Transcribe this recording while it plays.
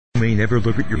may never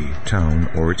look at your town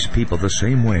or its people the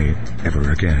same way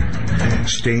ever again.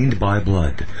 Stained by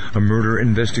Blood, a murder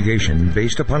investigation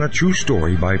based upon a true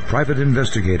story by private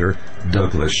investigator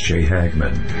Douglas J.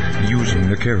 Hagmann. Using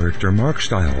the character Mark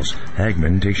Stiles,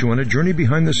 Hagmann takes you on a journey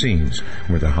behind the scenes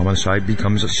where the homicide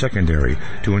becomes a secondary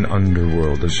to an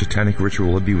underworld of satanic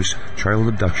ritual abuse, child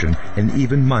abduction, and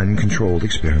even mind-controlled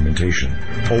experimentation.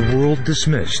 A world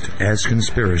dismissed as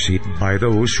conspiracy by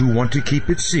those who want to keep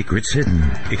its secrets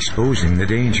hidden, exposing the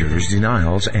dangers,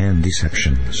 denials, and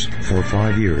deceptions. For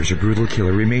 5 years, a brutal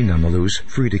killer remained on the loose,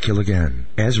 free to kill again.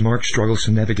 As Mark struggles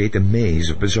to navigate the maze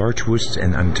of bizarre twists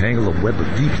and untangle a web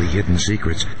of deeply hidden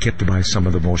secrets kept by some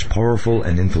of the most powerful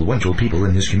and influential people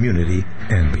in his community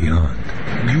and beyond.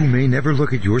 You may never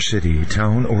look at your city,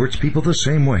 town, or its people the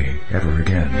same way ever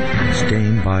again.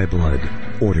 Stained by Blood.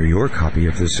 Order your copy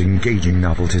of this engaging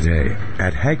novel today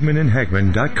at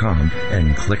HagmannandHagmann.com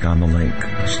and click on the link.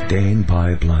 Stained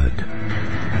by Blood.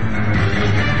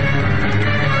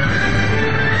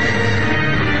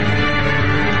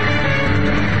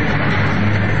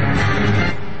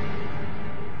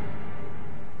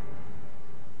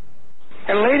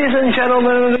 And ladies and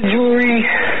gentlemen of the jury,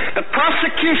 the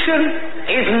prosecution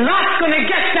is not going to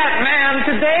get that man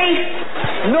today.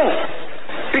 No.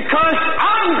 Because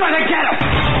I'm going to get him!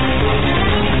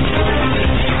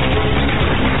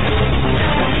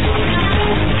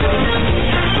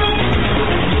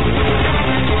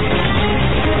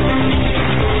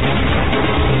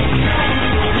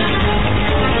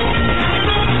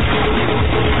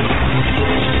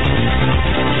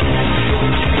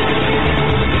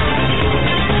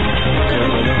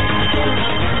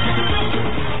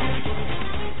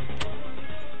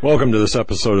 Welcome to this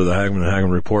episode of the Hagmann Hagmann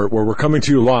Report, where we're coming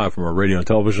to you live from our radio and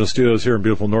television studios here in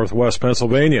beautiful Northwest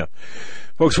Pennsylvania.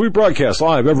 Folks, we broadcast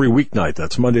live every weeknight.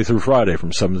 That's Monday through Friday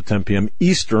from 7 to 10 p.m.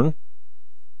 Eastern,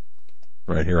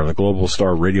 right here on the Global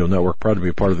Star Radio Network. Proud to be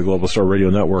a part of the Global Star Radio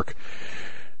Network.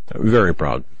 Very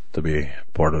proud to be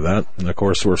part of that. And, of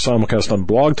course, we're simulcast on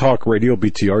Blog Talk Radio,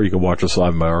 BTR. You can watch us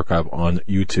live by archive on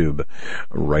YouTube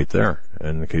right there.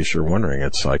 And in case you're wondering,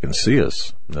 I can see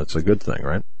us. That's a good thing,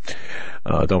 right?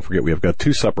 Don't forget, we have got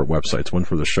two separate websites. One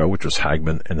for the show, which is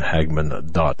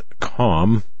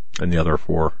HagmannandHagmann.com, and the other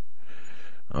for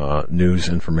news,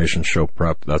 information, show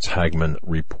prep. That's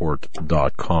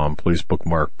HagmannReport.com. Please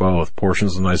bookmark both.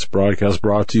 Portions of tonight's broadcast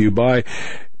brought to you by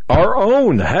our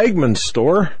own Hagmann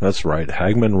store. That's right,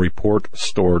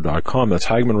 HagmannReportStore.com. That's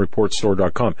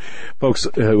HagmannReportStore.com. Folks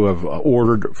who have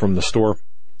ordered from the store,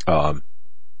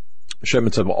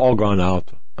 shipments have all gone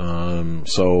out. And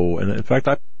in fact,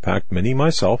 I packed many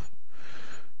myself,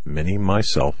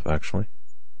 actually.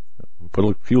 Put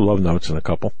a few love notes in a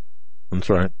couple. That's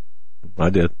right. I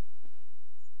did.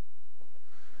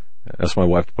 Asked my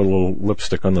wife to put a little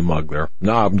lipstick on the mug there.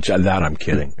 No, I'm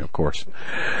kidding, of course.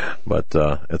 But,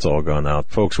 it's all gone out.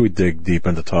 Folks, we dig deep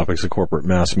into topics that corporate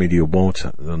mass media won't.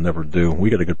 They'll never do.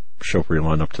 We got a good show for you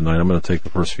lined up tonight. I'm going to take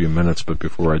the first few minutes, but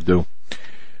before I do,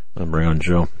 I'm bring on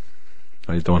Joe.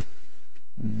 How you doing?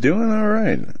 Doing all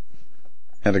right.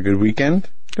 Had a good weekend.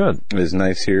 Good. It was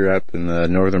nice here up in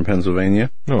northern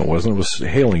Pennsylvania. No, it wasn't. It was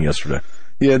hailing yesterday.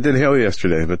 Yeah, it did hail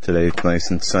yesterday, but today it's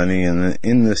nice and sunny and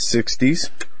in the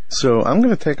 60s. So I'm going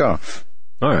to take off.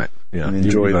 All right. Yeah. And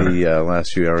enjoy the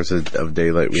last few hours of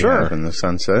daylight we have and the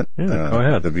sunset. Yeah, go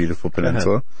ahead. The beautiful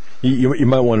peninsula. You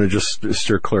might want to just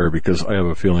steer clear because I have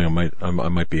a feeling I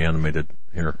might be animated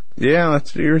here. Yeah,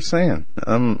 that's what you were saying.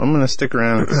 I'm going to stick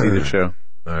around and see the show.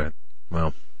 All right.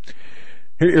 Well,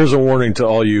 here's a warning to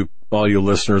all you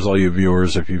listeners, all you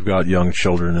viewers. If you've got young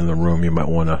children in the room, you might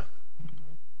want to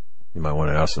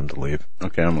ask them to leave.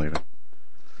 Okay, I'm leaving.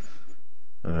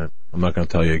 All right. I'm not going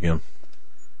to tell you again.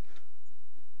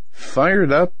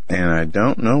 Fired up, and I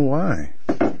don't know why.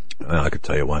 I could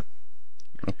tell you why.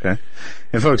 Okay.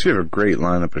 And folks, we have a great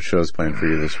lineup of shows planned for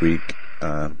you this week.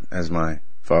 As my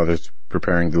father's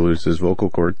preparing to lose his vocal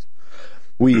cords.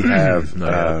 We have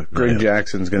Gregg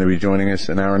Jackson's going to be joining us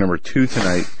in hour number 2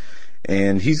 tonight,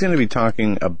 and he's going to be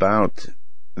talking about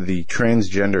the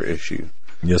transgender issue.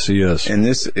 Yes, he is. And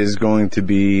this is going to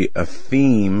be a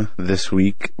theme this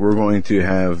week. We're going to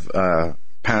have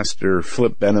Pastor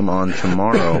Flip Benham on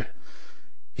tomorrow.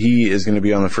 He is going to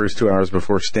be on the first 2 hours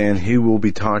before Stan. He will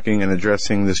be talking and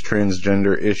addressing this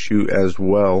transgender issue as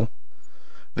well.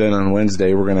 Then on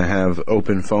Wednesday, we're going to have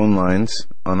open phone lines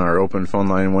on our open phone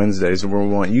line Wednesdays, and we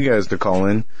want you guys to call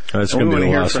in. It's going to be the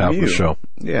last half of the show.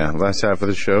 Yeah, last half of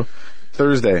the show.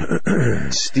 Thursday,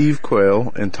 Steve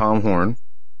Quayle and Tom Horn.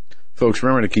 Folks,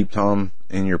 remember to keep Tom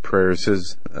in your prayers.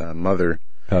 His mother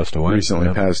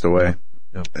recently passed away.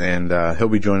 Yep. And he'll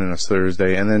be joining us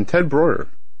Thursday. And then Ted Broder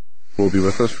will be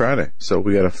with us Friday. So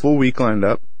we got a full week lined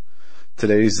up.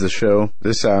 Today's the show,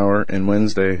 this hour, and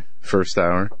Wednesday, first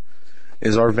hour,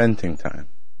 is our venting time.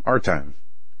 Our time.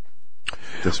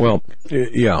 Well,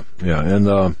 yeah,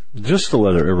 and just to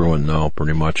let everyone know,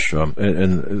 pretty much,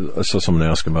 and I saw someone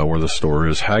asking about where the store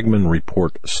is,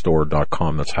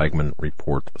 HagmannReportStore.com. That's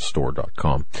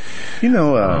HagmannReportStore.com. You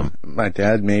know, my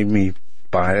dad made me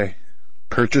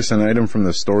purchase an item from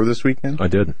the store this weekend. I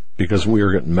did, because we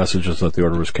were getting messages that the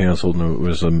order was canceled, and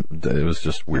it was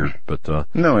just weird. But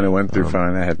no, and it went through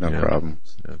fine. I had no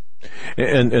problems. Yeah.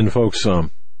 And folks, we're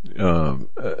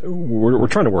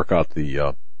trying to work out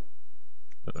the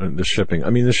shipping. I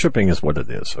mean, the shipping is what it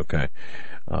is. Okay,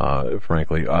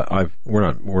 frankly,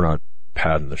 we're not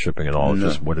padding the shipping at all. It's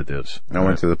just what it is. I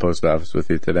went to the post office with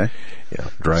you today. Yeah,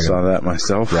 saw that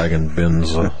myself. Dragging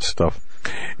bins stuff.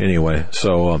 Anyway,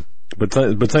 so. But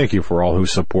thank you for all who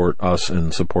support us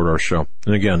and support our show.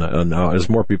 And again, now as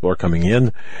more people are coming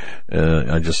in,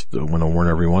 I just want to warn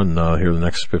everyone, here the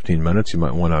next 15 minutes, you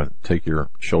might want to take your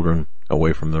children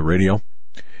away from the radio.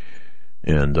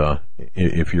 And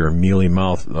if you're a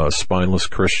mealy-mouthed, spineless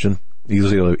Christian,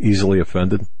 easily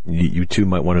offended, you too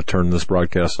might want to turn this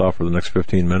broadcast off for the next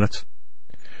 15 minutes.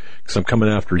 Because I'm coming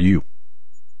after you.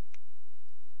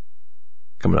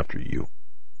 Coming after you.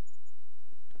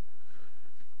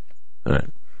 All right.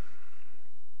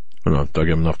 I don't know. Did I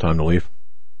give him enough time to leave?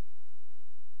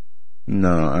 No,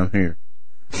 I'm here.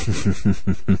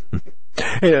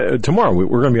 Hey, tomorrow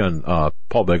we're going to be on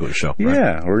Paul Begley's show. Right?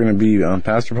 Yeah, we're going to be on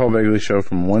Pastor Paul Begley's show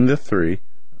from 1 to 3.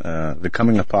 The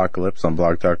Coming Apocalypse on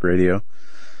Blog Talk Radio.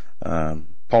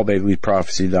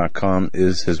 PaulBegleyProphecy.com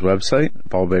is his website.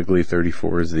 Paul Begley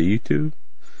 34 is the YouTube.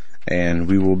 And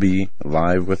we will be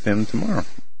live with him tomorrow.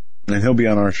 And he'll be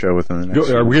on our show within the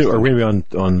next Are we going to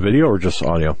be on video or just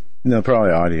audio? No,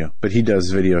 probably audio. But he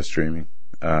does video streaming.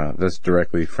 That's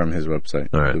directly from his website.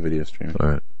 All right. The video streaming. All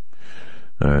right.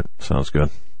 Sounds good.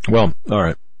 Well, all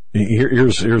right.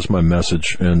 Here's my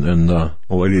message. And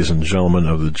ladies and gentlemen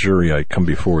of the jury, I come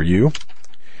before you.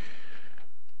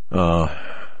 I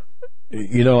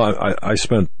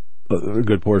spent a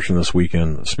good portion this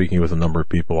weekend speaking with a number of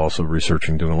people, also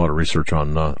doing a lot of research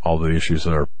on all the issues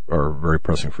that are very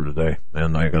pressing for today.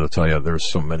 And I got to tell you,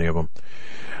 there's so many of them.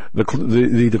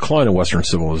 The decline of Western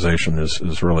civilization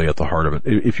is really at the heart of it.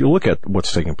 If you look at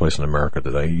what's taking place in America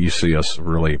today, you see us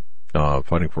really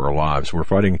fighting for our lives. We're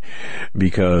fighting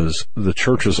because the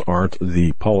churches aren't,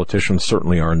 the politicians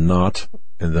certainly are not,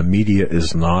 and the media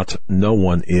is not. No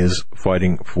one is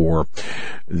fighting for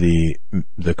the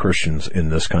Christians in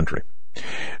this country.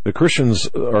 The Christians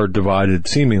are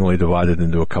seemingly divided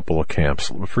into a couple of camps.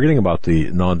 Forgetting about the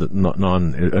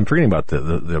I'm forgetting about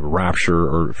the rapture,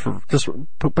 or just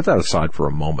put that aside for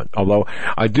a moment. Although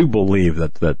I do believe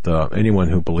that anyone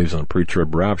who believes in a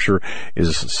pre-trib rapture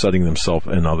is setting themselves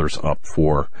and others up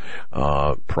for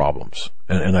problems.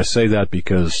 And I say that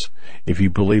because if you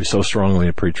believe so strongly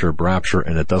in a pre-trib rapture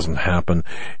and it doesn't happen,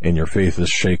 and your faith is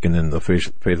shaken and the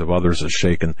faith of others is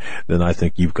shaken, then I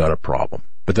think you've got a problem.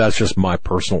 But that's just my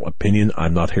personal opinion.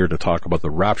 I'm not here to talk about the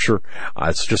rapture.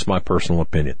 It's just my personal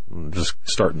opinion. I'm just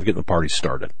getting the party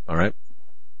started. All right.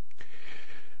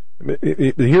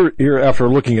 Here, after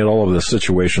looking at all of the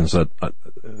situations that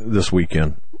this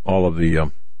weekend, all of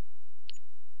the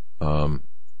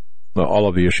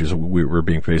issues we're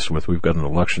being faced with, we've got an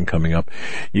election coming up.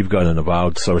 You've got an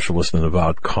avowed socialist and an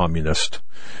avowed communist.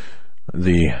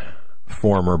 The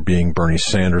former being Bernie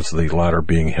Sanders, the latter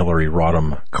being Hillary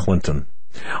Rodham Clinton.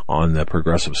 On the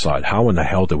progressive side. How in the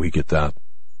hell do we get that?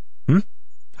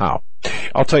 How?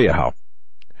 I'll tell you how.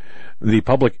 The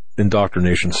public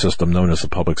indoctrination system known as the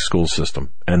public school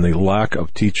system, and the lack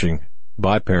of teaching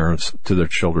by parents to their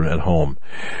children at home.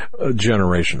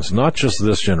 Generations. Not just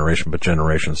this generation, but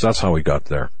generations. That's how we got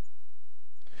there.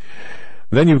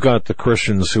 Then you've got the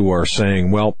Christians who are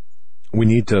saying, well, we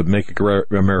need to make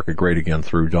America great again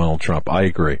through Donald Trump. I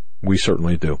agree. We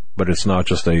certainly do. But it's not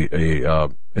just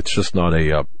it's just not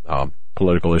a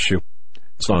political issue.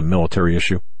 It's not a military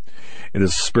issue. It is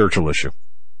a spiritual issue.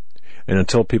 And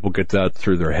until people get that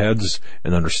through their heads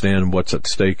and understand what's at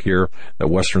stake here, that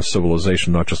Western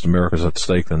civilization, not just America, is at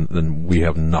stake, then we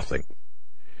have nothing.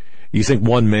 You think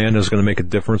one man is going to make a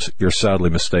difference? You're sadly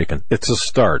mistaken. It's a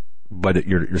start, but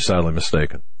you're sadly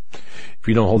mistaken. If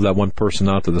you don't hold that one person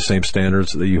out to the same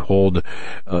standards that you hold,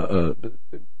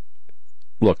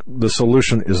 look, the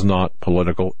solution is not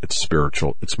political, it's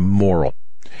spiritual, it's moral.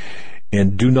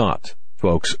 And do not,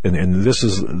 folks, and this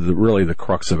is really the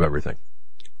crux of everything.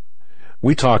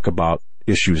 We talk about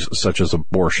issues such as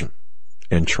abortion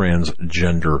and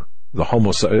transgender,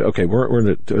 we're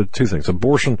into two things,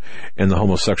 abortion and the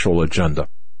homosexual agenda.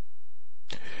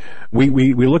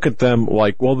 we look at them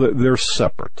like, well, they're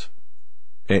separate.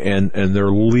 And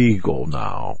they're legal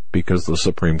now because the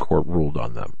Supreme Court ruled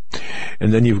on them.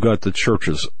 And then you've got the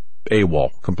churches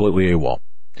AWOL, completely AWOL.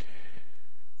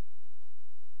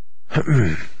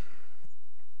 And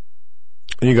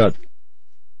you got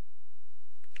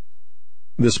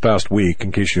this past week,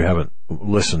 in case you haven't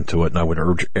listened to it, and I would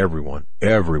urge everyone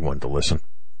to listen.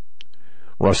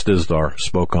 Russ Dizdar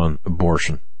spoke on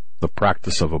abortion, the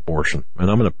practice of abortion, and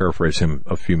I'm going to paraphrase him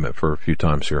for a few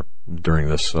times here during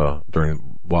this, while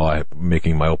I'm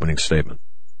making my opening statement.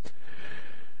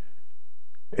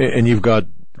 And you've got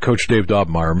Coach Dave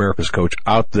Dobmeyer, America's coach,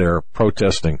 out there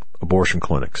protesting abortion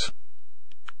clinics.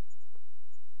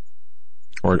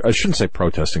 Or I shouldn't say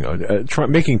protesting,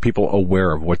 making people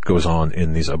aware of what goes on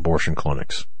in these abortion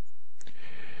clinics.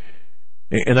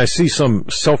 And I see some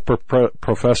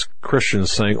self-professed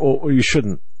Christians saying, oh, you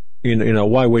shouldn't,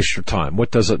 why waste your time? What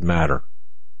does it matter?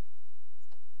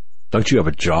 Don't you have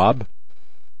a job?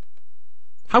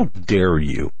 How dare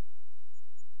you?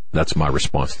 That's my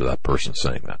response to that person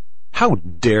saying that. How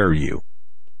dare you?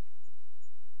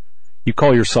 You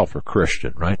call yourself a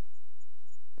Christian, right?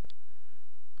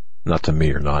 Not to me,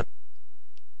 you're not.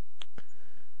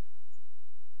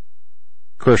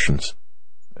 Christians,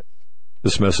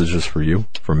 this message is for you,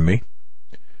 from me.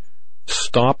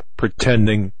 Stop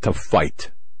pretending to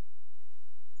fight.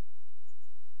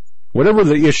 Whatever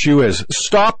the issue is,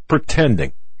 stop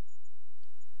pretending.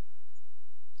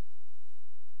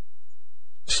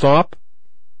 Stop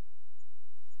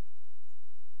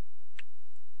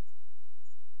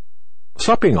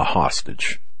being a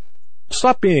hostage.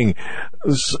 Stop having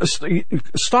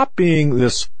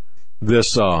this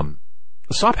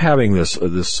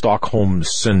Stockholm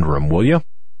syndrome, will you?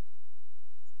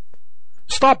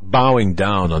 Stop bowing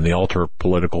down on the altar of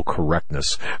political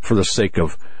correctness for the sake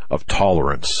of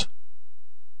tolerance.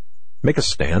 Make a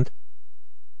stand.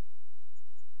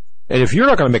 And if you're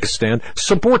not going to make a stand,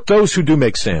 support those who do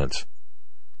make stands.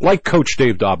 Like Coach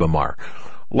Dave Dobmeyer.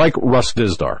 Like Russ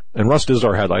Dizdar. And Russ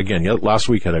Dizdar last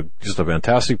week had just a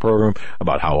fantastic program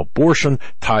about how abortion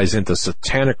ties into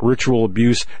satanic ritual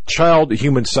abuse, child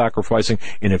human sacrificing.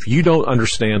 And if you don't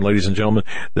understand, ladies and gentlemen,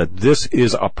 that this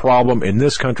is a problem in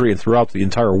this country and throughout the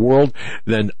entire world,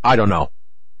 then I don't know.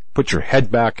 Put your head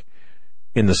back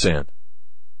in the sand.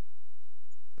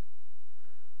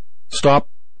 Stop.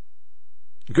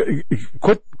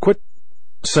 Quit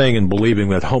saying and believing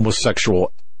that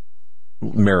homosexual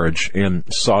marriage and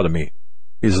sodomy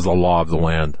is the law of the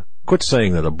land. Quit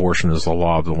saying that abortion is the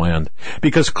law of the land,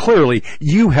 because clearly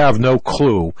you have no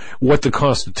clue what the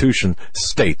Constitution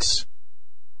states.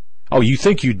 Oh, you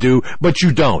think you do, but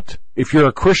you don't. If you're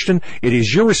a Christian, it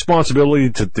is your responsibility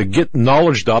to get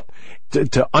knowledged up,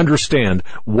 to understand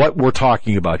what we're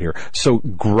talking about here. So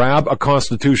grab a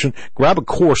Constitution, grab a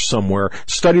course somewhere,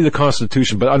 study the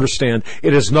Constitution, but understand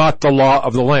it is not the law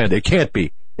of the land. It can't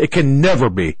be. It can never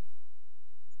be.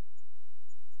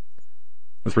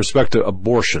 With respect to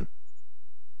abortion,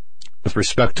 with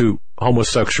respect to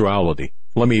homosexuality,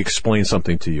 let me explain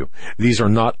something to you. These are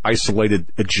not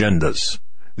isolated agendas.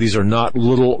 These are not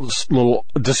little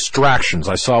distractions.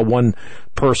 I saw one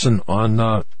person on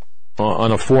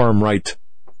a forum write,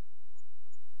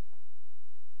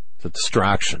 it's a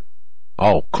distraction.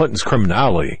 Oh, Clinton's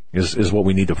criminality is what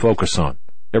we need to focus on.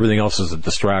 Everything else is a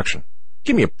distraction.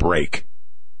 Give me a break.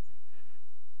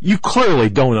 You clearly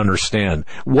don't understand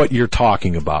what you're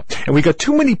talking about. And we got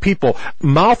too many people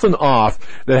mouthing off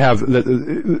that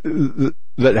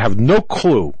have no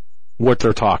clue what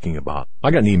they're talking about.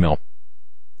 I got an email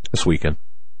this weekend.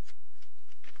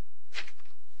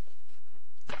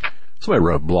 Somebody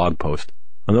wrote a blog post.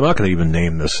 And I'm not going to even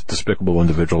name this despicable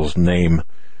individual's name,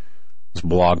 this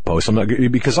blog post.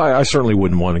 Because I certainly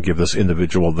wouldn't want to give this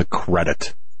individual the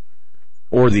credit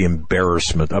or the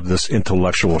embarrassment of this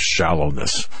intellectual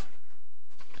shallowness.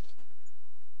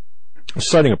 I'm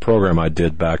citing a program I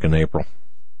did back in April.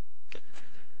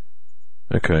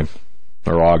 Okay.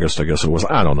 Or August, I guess it was.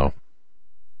 I don't know.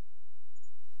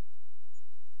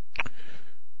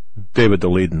 David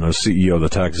Deleden, the CEO of the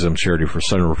tax-exempt charity for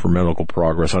Center for Medical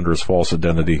Progress, under his false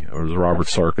identity, or Robert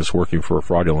Sarkis, working for a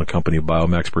fraudulent company,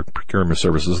 Biomax Procurement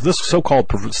Services. This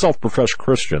so-called self-professed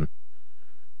Christian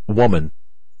woman,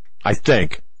 I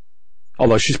think,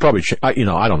 although she's probably, I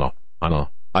don't know. I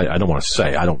don't want to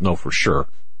say. I don't know for sure.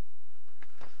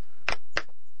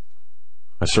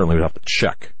 I certainly would have to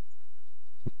check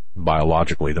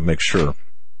biologically to make sure.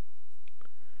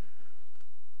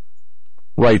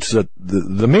 Writes that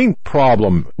the main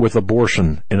problem with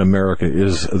abortion in America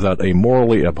is that a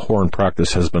morally abhorrent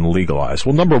practice has been legalized.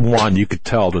 Well, number one, you could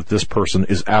tell that this person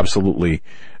is absolutely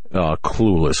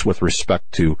clueless with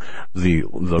respect to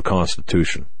the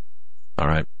Constitution. All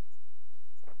right.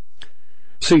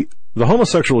 See, the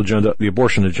homosexual agenda, the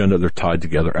abortion agenda, they're tied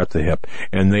together at the hip,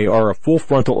 and they are a full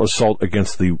frontal assault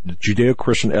against the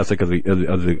Judeo-Christian ethic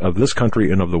of this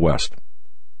country and of the West.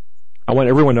 I want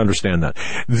everyone to understand that.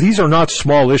 These are not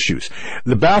small issues.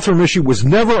 The bathroom issue was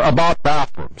never about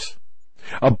bathrooms.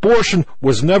 Abortion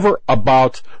was never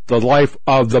about the life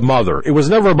of the mother. It was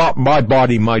never about my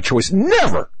body, my choice.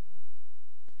 Never.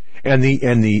 And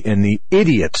the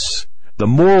idiots, the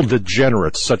moral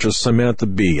degenerates such as Samantha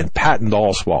Bee and Patton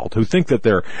Oswalt, who think that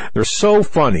they're so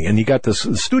funny, and you got this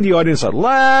studio audience that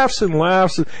laughs and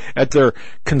laughs at their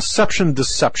conception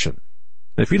deception.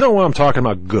 And if you don't know what I'm talking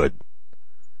about, good.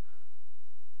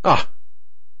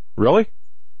 Really?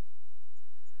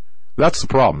 That's the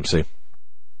problem, see.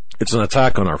 It's an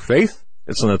attack on our faith,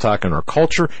 it's an attack on our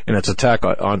culture, and it's an attack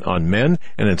on men,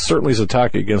 and it certainly is an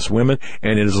attack against women,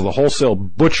 and it is the wholesale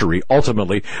butchery,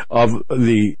 ultimately, of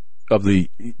the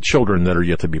children that are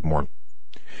yet to be born.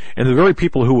 And the very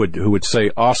people who would say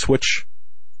Auschwitz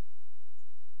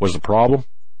was the problem,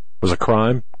 was a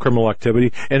crime, criminal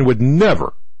activity, and would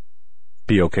never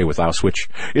be okay with Auschwitz,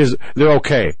 they're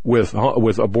okay with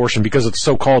abortion because it's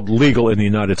so-called legal in the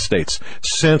United States.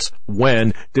 Since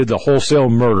when did the wholesale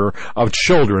murder of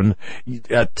children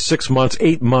at 6 months,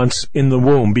 8 months in the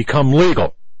womb become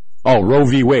legal? Oh, Roe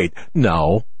v. Wade.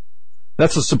 No.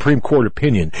 That's a Supreme Court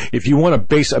opinion. If you want to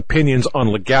base opinions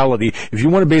on legality, if you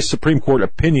want to base Supreme Court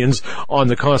opinions on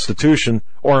the Constitution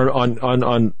or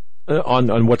on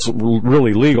what's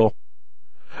really legal,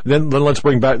 then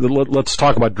let's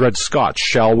talk about Dred Scott,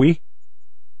 shall we?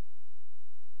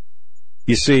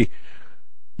 You see,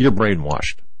 you're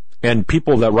brainwashed. And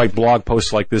people that write blog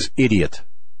posts like this idiot,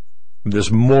 this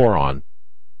moron,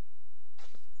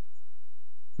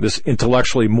 this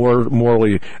intellectually,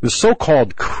 morally, the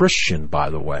so-called Christian, by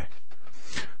the way,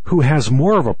 who has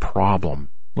more of a problem,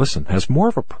 has more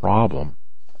of a problem.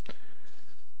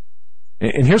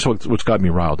 And here's what's got me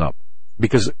riled up.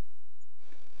 Because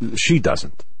she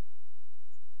doesn't.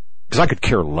 Because I could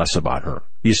care less about her.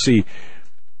 You see,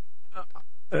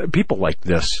 people like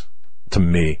this, to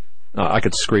me, I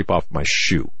could scrape off my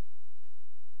shoe.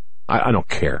 I don't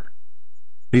care.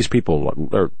 These people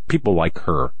are people like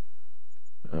her.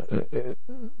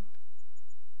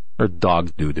 They're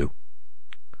dog doo-doo.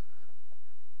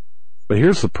 But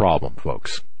here's the problem,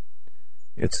 folks.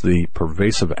 It's the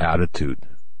pervasive attitude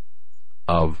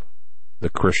of the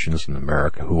Christians in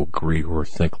America who agree or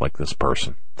think like this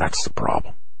person. That's the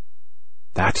problem.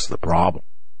 That's the problem.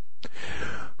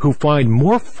 Who find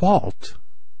more fault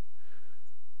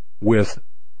with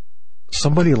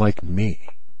somebody like me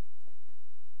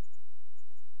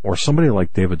or somebody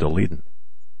like David Daleiden.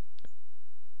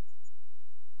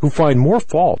 Who find more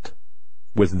fault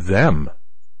with them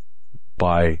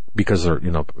because they're,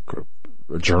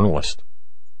 a journalist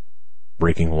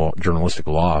breaking journalistic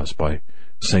laws by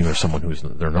saying they're someone who's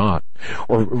they're not,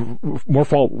 or more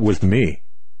fault with me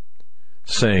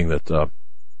saying that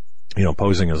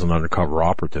posing as an undercover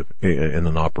operative in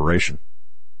an operation,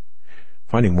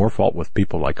 finding more fault with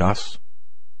people like us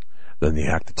than the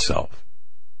act itself,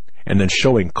 and then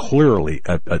showing clearly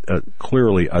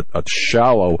a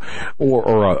shallow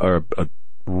or a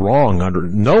wrong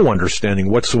no understanding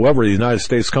whatsoever of the United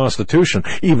States Constitution,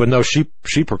 even though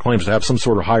she proclaims to have some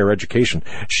sort of higher education.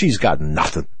 She's got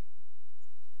nothing.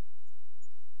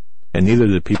 And neither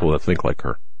do the people that think like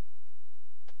her.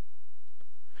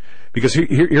 Because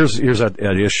here's that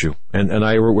issue, and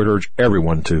I would urge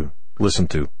everyone to listen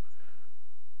to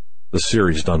the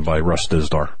series done by Russ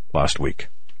Dizdar last week.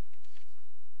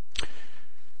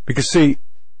 Because see,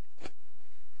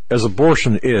 as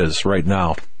abortion is right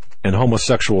now, and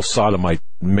homosexual sodomite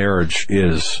marriage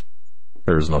is,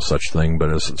 there is no such thing, but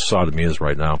as sodomy is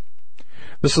right now,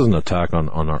 this is an attack on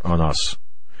us.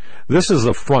 This is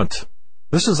the front.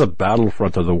 This is a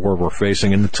battlefront of the war we're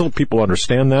facing, and until people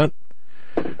understand that,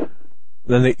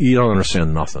 then you don't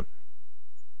understand nothing.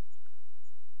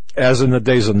 As in the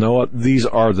days of Noah, these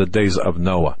are the days of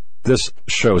Noah. This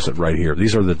shows it right here.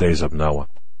 These are the days of Noah.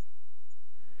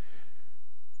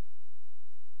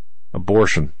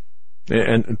 Abortion.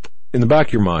 And in the back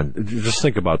of your mind, just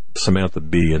think about Samantha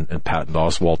Bee and Patton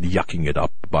Oswalt yucking it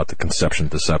up about the conception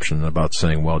deception, and about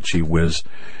saying, well, gee whiz,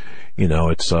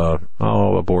 it's,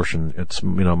 abortion, it's,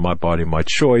 my body, my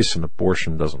choice, and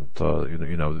abortion doesn't,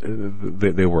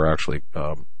 they were actually,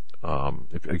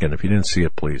 if you didn't see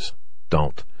it, please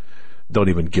don't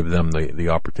even give them the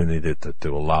opportunity to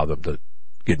allow them to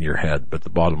get in your head. But the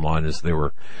bottom line is they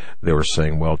were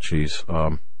saying, well, geez,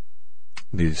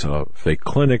 fake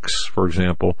clinics, for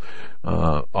example,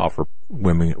 offer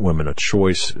women a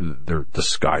choice. They're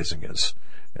disguising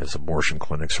as abortion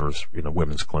clinics or as,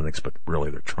 women's clinics, but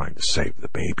really they're trying to save the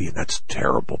baby, and that's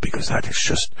terrible because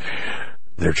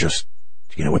they're just,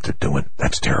 you know what they're doing?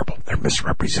 That's terrible. They're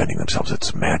misrepresenting themselves.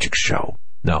 It's a magic show.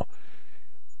 No,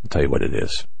 I'll tell you what it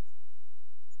is.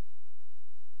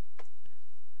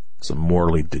 It's a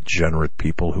morally degenerate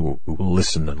people who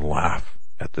listen and laugh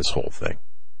at this whole thing.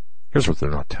 Here's what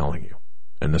they're not telling you,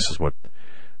 and this is what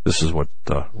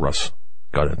Russ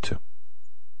got into.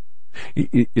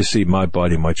 You see, my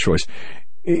body, my choice.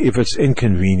 If it's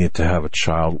inconvenient to have a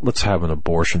child, let's have an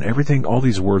abortion. Everything, all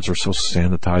these words are so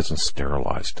sanitized and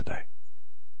sterilized today.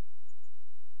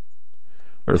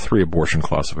 There are 3 abortion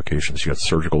classifications. You got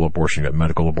surgical abortion, you got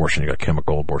medical abortion, you got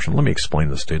chemical abortion. Let me explain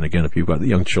this to you. And again, if you've got the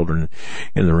young children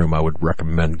in the room, I would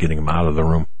recommend getting them out of the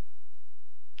room.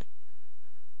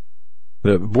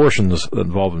 The abortions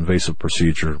involve invasive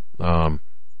procedure.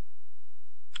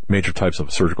 Major types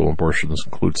of surgical abortions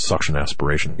include suction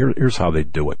aspiration. Here's how they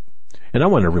do it. And I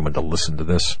want everyone to listen to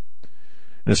this.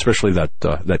 And especially that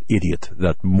idiot,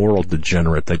 that moral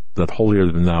degenerate, that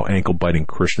holier-than-thou ankle-biting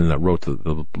Christian that wrote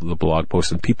the blog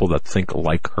post, and people that think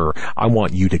like her. I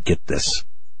want you to get this.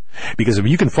 Because if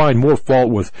you can find more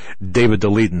fault with David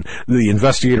DeLeaton, the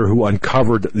investigator who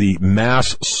uncovered the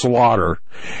mass slaughter,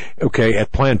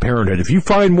 at Planned Parenthood, if you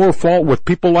find more fault with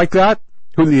people like that,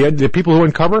 the people who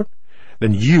uncover,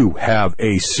 then you have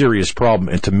a serious problem.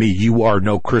 And to me, you are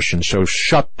no Christian, so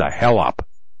shut the hell up.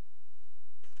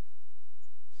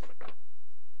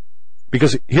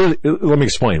 Because here, let me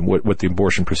explain what the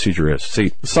abortion procedure is.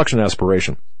 See, suction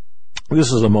aspiration.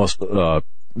 This is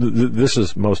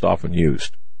most often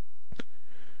used.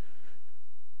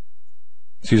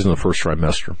 It's used in the first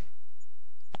trimester,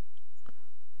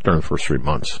 during the first 3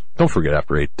 months. Don't forget,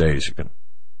 after 8 days,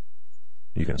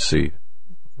 you can see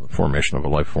the formation of a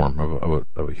life form of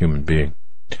a human being.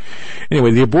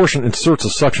 Anyway, the abortion inserts a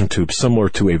suction tube similar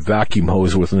to a vacuum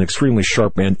hose with an extremely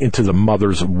sharp end into the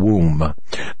mother's womb.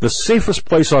 The safest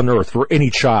place on earth for any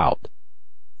child.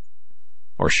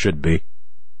 Or should be.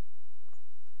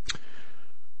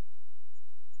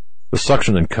 The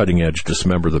suction and cutting edge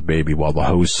dismember the baby while the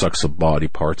hose sucks the body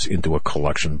parts into a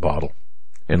collection bottle.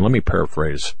 And let me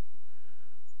paraphrase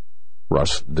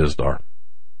Russ Dizdar.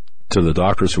 To the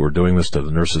doctors who are doing this, to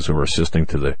the nurses who are assisting,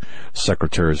 to the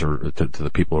secretaries, or to the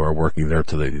people who are working there,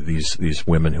 to these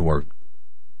women who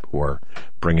are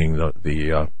bringing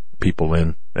the people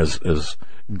in as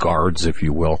guards, if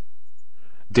you will.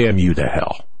 Damn you to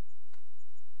hell.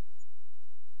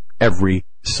 Every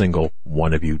single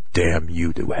one of you, damn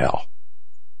you to hell.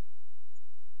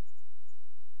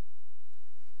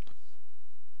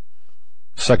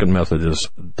 Second method is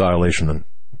dilation and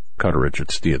cutterage.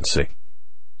 It's D&C.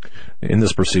 In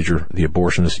this procedure, the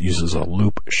abortionist uses a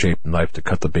loop-shaped knife to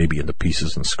cut the baby into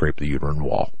pieces and scrape the uterine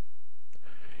wall.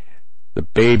 The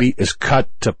baby is cut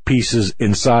to pieces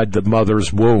inside the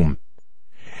mother's womb.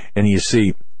 And you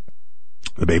see,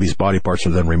 the baby's body parts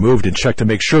are then removed and checked to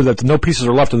make sure that no pieces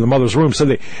are left in the mother's womb.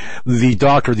 So the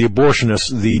doctor, the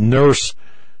abortionist, the nurse,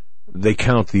 they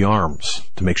count the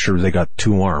arms to make sure they got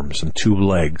 2 arms and 2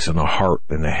 legs and a heart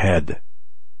and a head.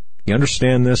 You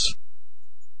understand this?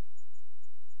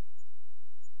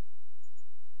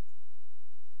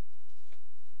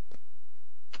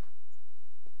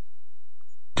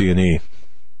 D&E.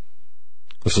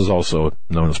 This is also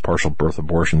known as partial birth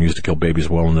abortion, used to kill babies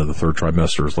well into the 3rd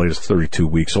trimester, as late as 32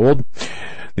 weeks old.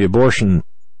 The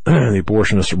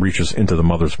abortionist reaches into the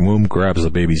mother's womb, grabs the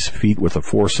baby's feet with a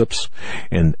forceps,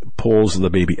 and pulls the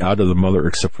baby out of the mother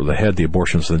except for the head. The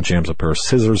abortionist then jams a pair of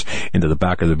scissors into the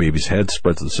back of the baby's head,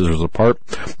 spreads the scissors apart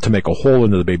to make a hole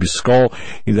into the baby's skull.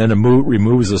 He then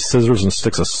removes the scissors and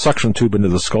sticks a suction tube into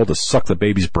the skull to suck the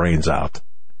baby's brains out.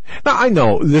 Now, I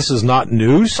know this is not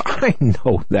news. I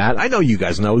know that. I know you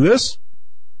guys know this.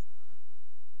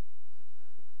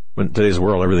 But in today's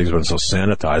world, everything's been so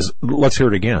sanitized. Let's hear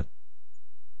it again.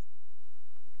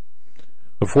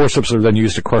 The forceps are then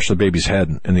used to crush the baby's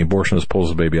head, and the abortionist pulls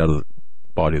the baby out of the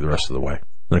body the rest of the way.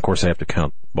 And, of course, they have to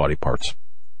count body parts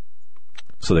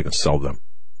so they can sell them.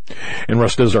 And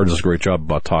Russ Dizdar does a great job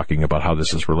about talking about how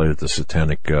this is related to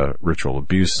satanic ritual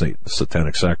abuse,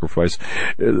 satanic sacrifice,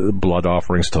 blood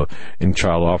offerings and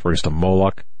child offerings to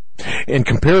Moloch, and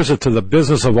compares it to the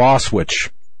business of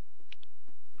Auschwitz.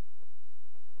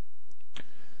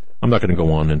 I'm not going to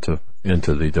go on into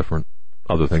the different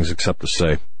other things except to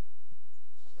say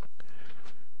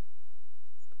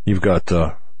you've got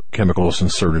chemicals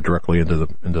inserted directly into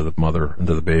the mother,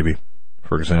 into the baby.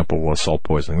 For example, salt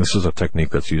poisoning. This is a technique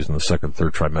that's used in the 2nd,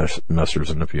 3rd trimesters,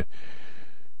 and if you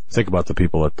Think about the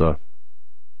people at the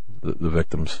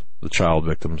victims, the child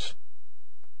victims.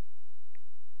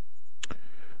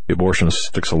 The abortionist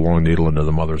sticks a long needle into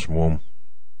the mother's womb.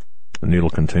 The needle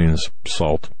contains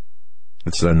salt.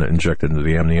 It's then injected into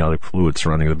the amniotic fluid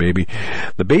surrounding the baby.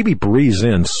 The baby breathes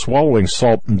in, swallowing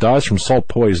salt, and dies from salt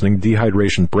poisoning,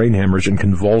 dehydration, brain hemorrhage, and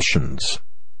convulsions.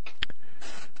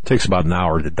 It takes about an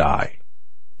hour to die.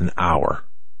 An hour.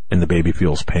 And the baby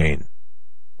feels pain.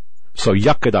 So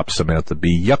yuck it up, Samantha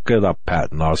B. Yuck it up,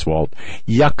 Patton Oswald.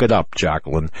 Yuck it up,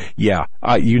 Jacqueline. Yeah,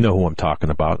 you know who I'm talking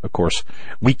about. Of course,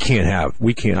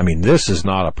 this is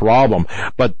not a problem,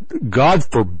 but God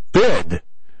forbid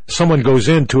someone goes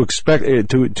in to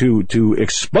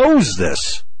expose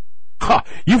this.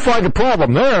 You find a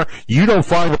problem there. You don't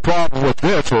find a problem with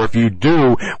this, or if you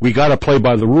do, we got to play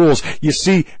by the rules. You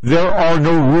see, there are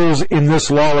no rules in this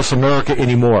lawless America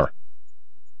anymore.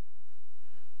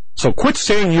 So quit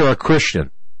saying you're a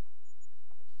Christian.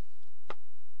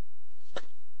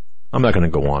 I'm not going to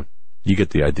go on. You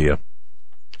get the idea.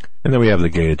 And then we have the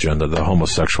gay agenda, the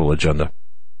homosexual agenda.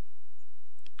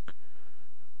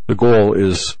 The goal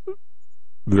is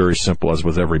very simple, as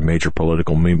with every major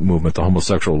political movement. The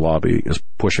homosexual lobby is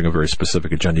pushing a very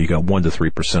specific agenda. You got 1 to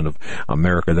 3% of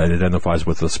America that identifies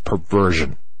with this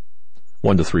perversion.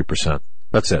 1 to 3%.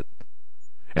 That's it.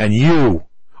 And you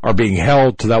are being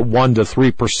held to that 1 to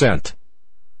 3%.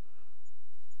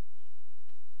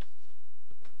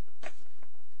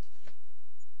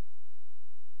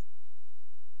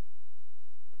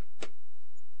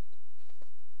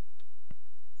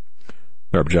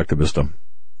 Their objective is to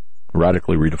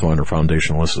radically redefine our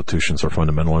foundational institutions, our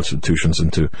fundamental institutions,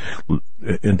 and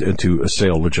to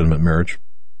assail legitimate marriage,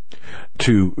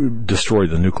 to destroy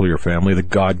the nuclear family, the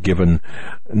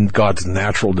God's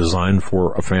natural design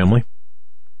for a family,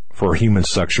 for human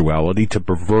sexuality, to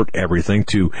pervert everything,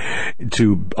 to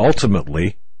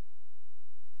ultimately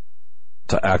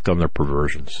to act on their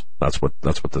perversions. That's what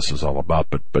this is all about.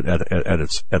 But at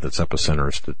its epicenter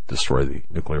is to destroy the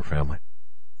nuclear family.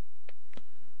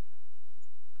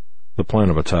 The plan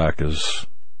of attack is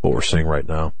what we're seeing right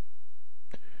now.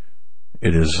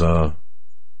 It is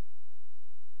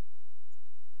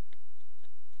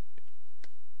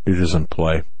in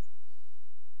play.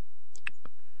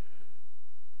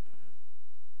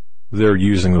 They're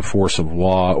using the force of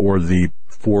law, or the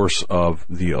force of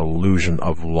the illusion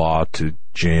of law, to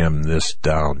jam this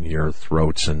down your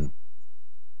throats. And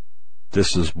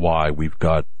this is why we've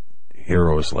got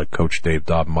heroes like Coach Dave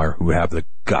Dobmeyer who have the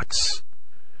guts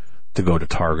to go to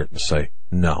Target and say,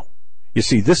 no. You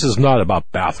see, this is not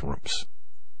about bathrooms.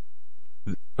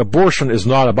 Abortion is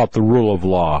not about the rule of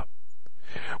law.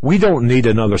 We don't need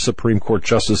another Supreme Court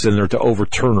justice in there to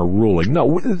overturn a ruling. No,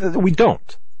 we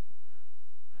don't.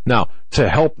 Now, to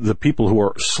help the people who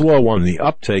are slow on the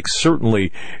uptake,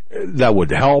 certainly that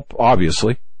would help,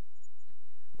 obviously.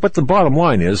 But the bottom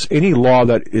line is, any law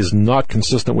that is not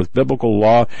consistent with biblical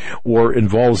law or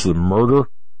involves the murder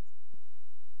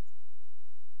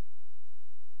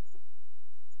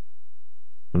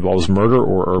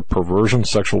or perversion,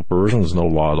 sexual perversion, is no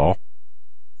law at all.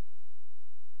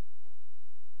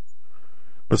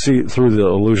 But see, through the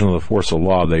illusion of the force of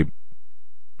law,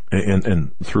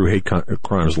 and through hate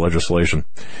crimes legislation,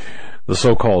 the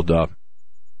so-called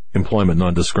Employment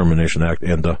Non-Discrimination Act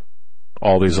and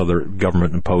all these other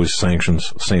government-imposed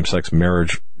sanctions, same-sex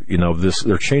marriage,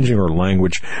 they're changing our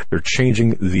language, they're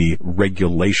changing the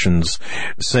regulations,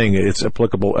 saying it's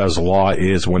applicable as law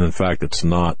is, when in fact it's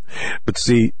not. But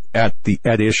see, at the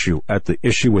issue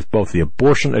with both the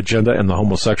abortion agenda and the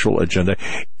homosexual agenda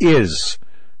is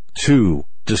to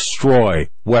destroy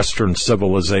Western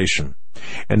civilization.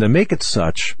 And to make it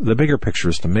such, the bigger picture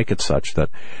is to make it such that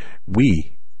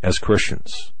we, as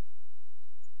Christians,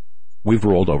 we've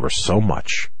rolled over so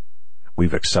much.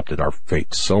 We've accepted our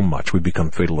fate so much. We've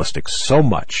become fatalistic so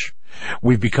much.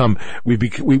 We've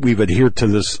adhered to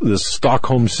this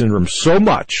Stockholm syndrome so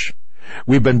much.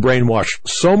 We've been brainwashed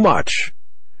so much.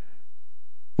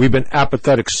 We've been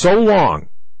apathetic so long.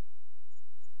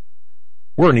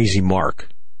 We're an easy mark.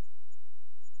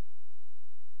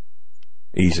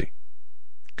 Easy.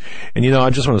 And I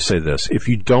just want to say this. If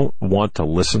you don't want to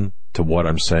listen to what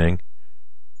I'm saying,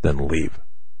 then leave.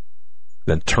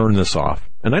 Then turn this off.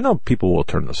 And I know people will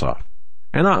turn this off.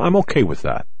 And I'm okay with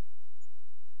that.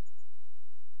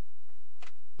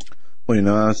 Well,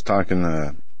 I was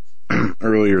talking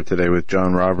earlier today with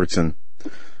John Robertson,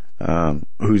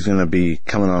 who's going to be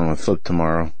coming on with Flip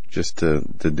tomorrow, just to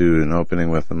do an opening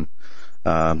with him.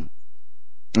 And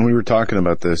we were talking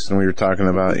about this, and we were talking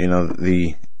about,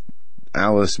 the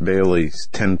Alice Bailey's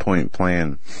 10-point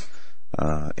plan,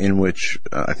 in which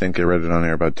I think I read it on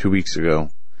air about 2 weeks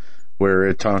ago, where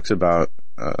it talks about,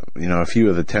 a few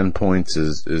of the 10 points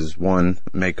is one,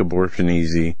 make abortion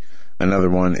easy. Another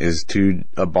one is to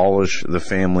abolish the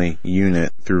family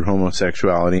unit through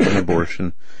homosexuality and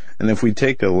abortion. And if we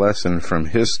take a lesson from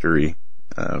history,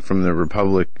 from the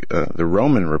Republic, the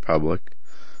Roman Republic,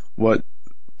 what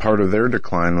part of their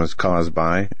decline was caused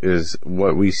by is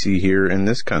what we see here in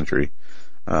this country.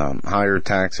 Higher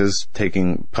taxes,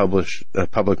 taking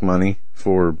public money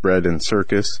for bread and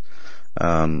circus,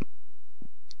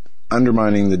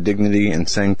 undermining the dignity and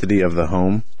sanctity of the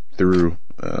home through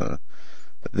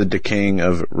the decaying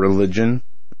of religion.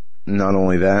 Not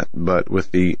only that, but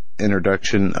with the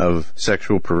introduction of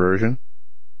sexual perversion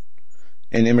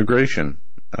and immigration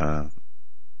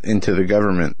into the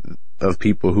government of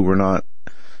people who were not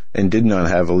and did not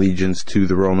have allegiance to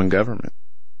the Roman government.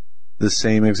 The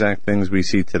same exact things we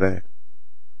see today.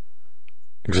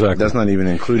 Exactly. That's not even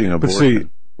including abortion. But see,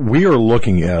 we are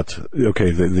looking at,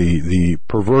 the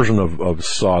perversion of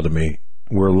sodomy.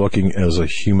 We're looking as a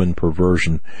human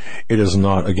perversion. It is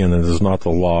not the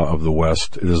law of the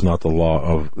West. It is not the law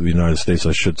of the United States,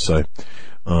 I should say.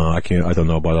 I don't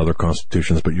know about other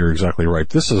constitutions, but you're exactly right.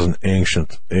 This is an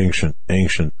ancient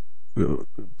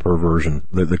perversion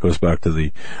that goes back to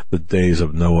the days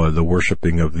of Noah, the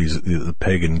worshiping of the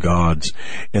pagan gods.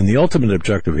 And the ultimate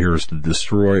objective here is to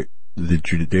destroy the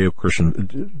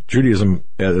Judaism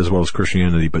as well as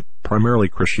Christianity, but primarily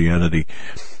Christianity,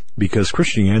 because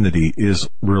Christianity is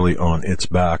really on its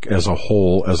back as a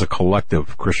whole, as a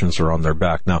collective. Christians are on their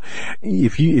back. Now,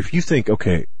 if you think,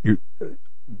 okay,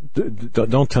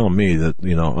 don't tell me that,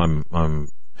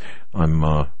 I'm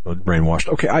brainwashed.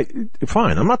 Okay,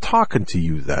 fine. I'm not talking to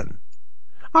you then.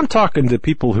 I'm talking to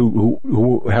people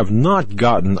who have not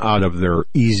gotten out of their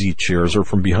easy chairs or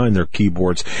from behind their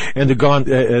keyboards and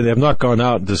have not gone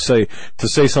out to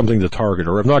say something to target,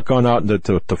 or have not gone out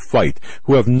to fight,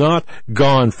 who have not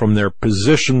gone from their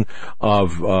position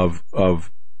of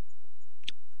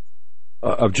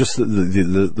just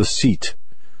the seat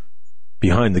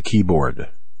behind the keyboard,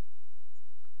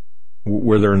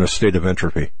 where they're in a state of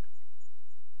entropy.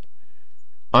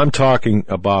 I'm talking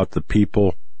about the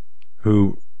people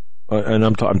who, and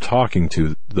I'm talking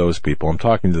to those people. I'm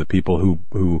talking to the people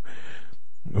who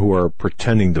are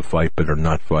pretending to fight but are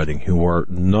not fighting, who are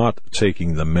not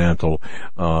taking the mantle,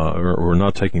 or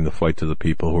not taking the fight to the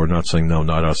people, who are not saying, no,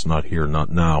 not us, not here,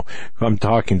 not now. I'm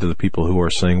talking to the people who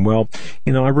are saying, well, I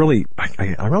really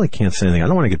can't say anything. I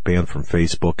don't want to get banned from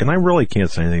Facebook, and I really can't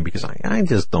say anything because I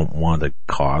just don't want to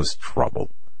cause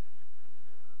trouble.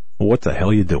 Well, what the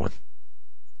hell are you doing?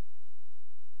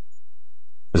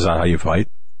 Is that how you fight?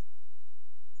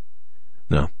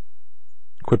 No.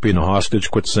 Quit being a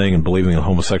hostage. Quit saying and believing that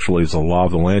homosexuality is the law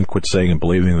of the land. Quit saying and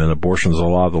believing that abortion is the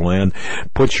law of the land.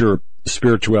 Put your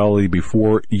spirituality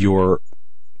before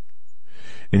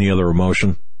any other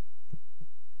emotion,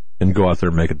 and go out there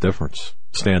and make a difference.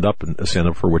 Stand up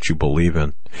for what you believe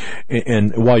in.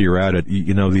 And while you're at it,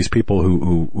 these people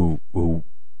who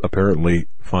apparently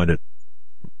find it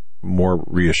more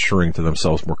reassuring to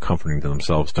themselves, more comforting to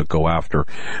themselves to go after,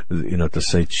 to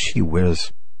say, gee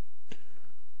whiz,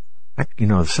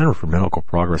 the Center for Medical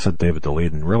Progress at David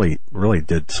DeLeiden really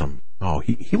did some,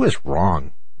 he was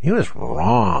wrong. He was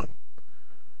wrong.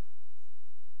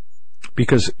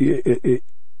 Because, he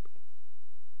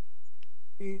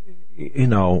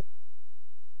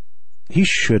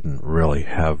shouldn't really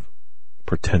have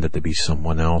pretended to be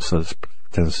someone else. That's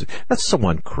so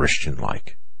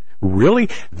unchristian-like. Really?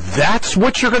 That's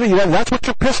what that's what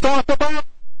you're pissed off about?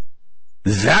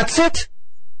 That's it?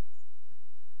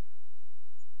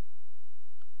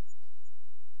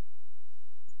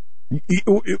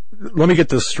 Let me get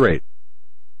this straight.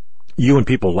 You and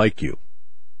people like you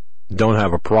don't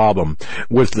have a problem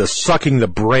with sucking the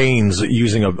brains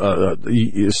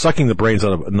sucking the brains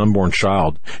out of an unborn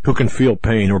child who can feel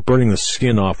pain, or burning the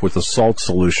skin off with a salt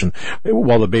solution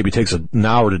while the baby takes an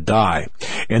hour to die.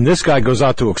 And this guy goes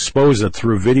out to expose it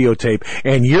through videotape,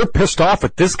 and you're pissed off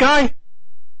at this guy?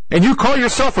 And you call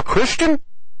yourself a Christian?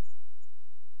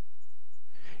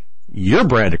 Your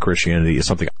brand of Christianity is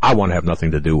something I want to have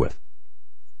nothing to do with.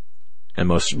 And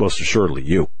most assuredly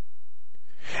you.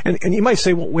 And you might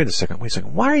say, well, wait a second.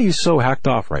 Why are you so hacked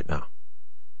off right now?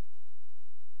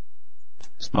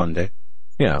 It's Monday.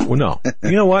 Yeah, well, no.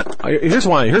 You know what? Here's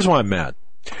why I'm mad.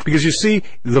 Because you see,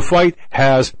 the fight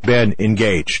has been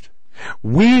engaged.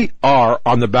 We are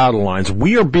on the battle lines.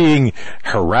 We are being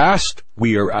harassed.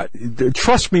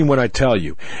 Trust me when I tell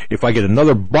you, if I get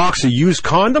another box of used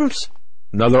condoms,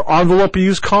 another envelope of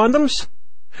used condoms,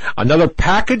 another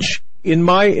package in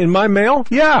my mail,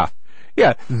 yeah,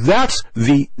 that's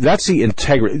the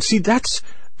integrity. See, that's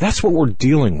what we're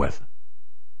dealing with.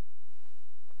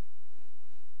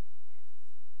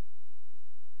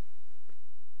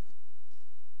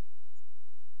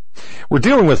 We're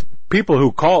dealing with people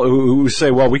who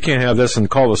say, well, we can't have this, and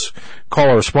call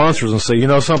our sponsors and say, you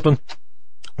know something?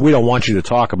 We don't want you to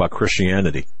talk about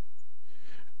Christianity.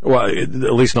 Well,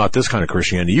 at least not this kind of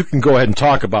Christianity. You can go ahead and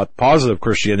talk about positive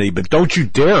Christianity, but don't you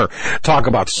dare talk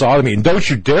about sodomy, and don't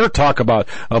you dare talk about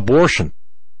abortion.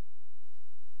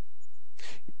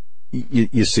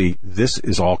 You see, this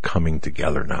is all coming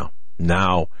together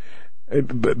now.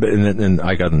 And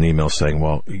I got an email saying,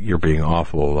 well, you're being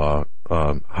awful,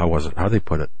 how they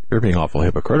put it? You're being awful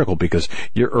hypocritical because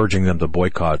you're urging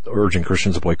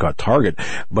Christians to boycott Target,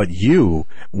 but you,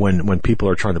 when people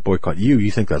are trying to boycott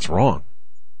you think that's wrong.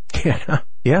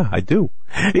 Yeah, I do.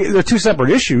 They're two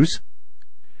separate issues.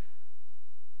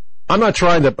 I'm not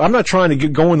trying to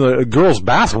go in the girls'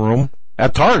 bathroom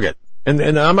at Target, and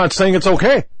I'm not saying it's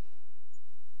okay.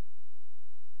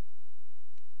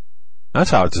 That's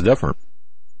how it's different.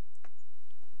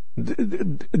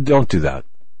 Don't do that.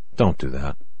 Don't do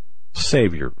that.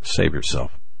 Save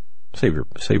yourself. Save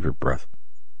your breath.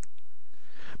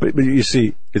 But you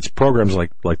see, it's programs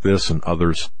like this and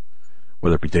others,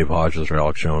 whether it be Dave Hodges or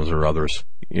Alex Jones or others.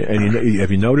 And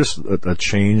have you noticed a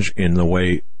change in the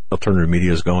way alternative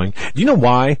media is going? Do you know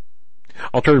why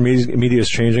alternative media is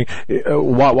changing?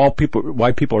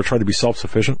 Why people are trying to be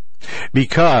self-sufficient?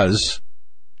 Because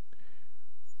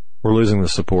we're losing the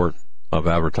support of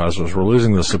advertisers. We're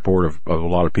losing the support of a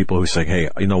lot of people who say, hey,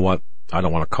 you know what? I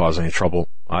don't want to cause any trouble.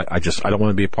 I don't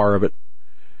want to be a part of it.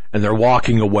 And they're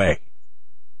walking away.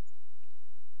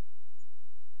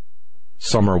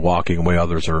 Some are walking away.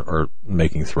 Others are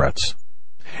making threats.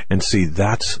 And see,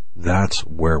 that's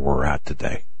where we're at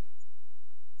today.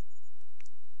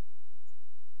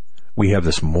 We have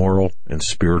this moral and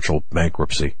spiritual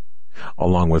bankruptcy,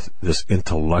 along with this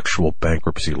intellectual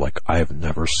bankruptcy like I have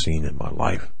never seen in my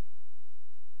life.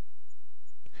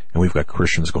 And we've got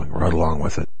Christians going right along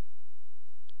with it.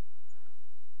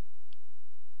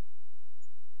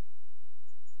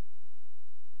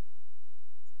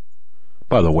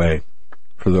 By the way,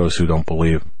 for those who don't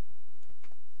believe,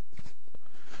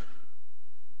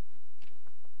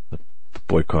 the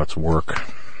boycotts work.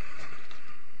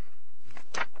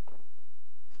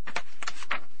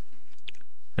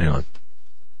 Hang on.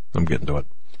 I'm getting to it.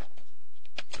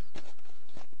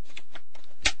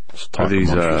 Are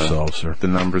these yourselves, sir. The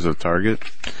numbers of Target?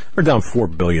 They're down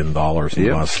 $4 billion in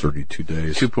the last 32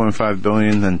 days. $2.5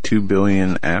 billion, then $2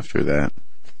 billion after that.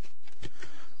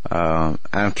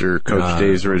 After Coach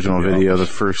Dave's original video, the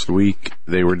first week,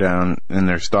 they were down in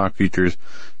their stock futures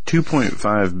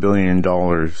 $2.5 billion.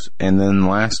 And then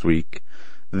last week,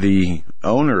 the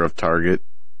owner of Target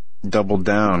doubled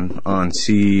down on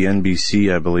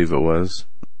CNBC, I believe it was,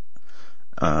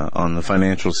 on the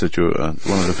financial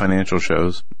one of the financial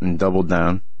shows, and doubled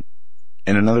down.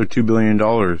 And another $2 billion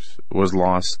was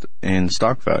lost in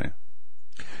stock value.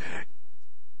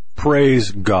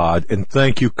 Praise God, and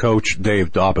thank you, Coach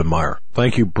Dave Daubenmire.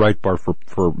 Thank you, Breitbart,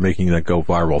 for making that go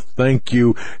viral. Thank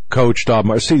you, Coach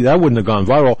Daubenmire. See, that wouldn't have gone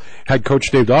viral had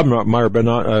Coach Dave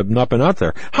Daubenmire not been out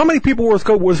there. How many people were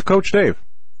with Coach Dave?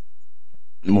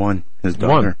 One, his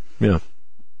daughter. One, yeah.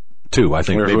 Two, I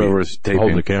think. Maybe was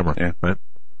holding the camera. Yeah. Right?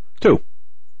 Two.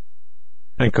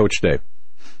 And Coach Dave.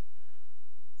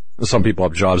 Some people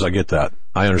have jobs, I get that.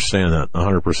 I understand that,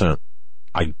 100%.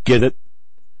 I get it.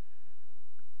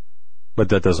 But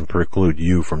that doesn't preclude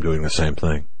you from doing the same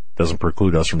thing. Doesn't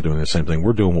preclude us from doing the same thing.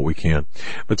 We're doing what we can.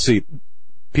 But see,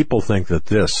 people think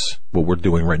that what we're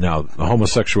doing right now, the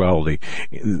homosexuality,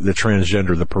 the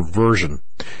transgender, the perversion,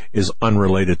 is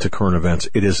unrelated to current events.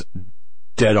 It is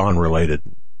dead on related,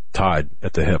 tied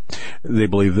at the hip. They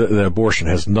believe that abortion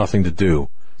has nothing to do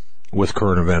with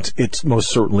current events. It most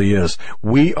certainly is.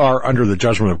 We are under the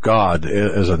judgment of God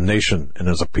as a nation and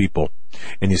as a people.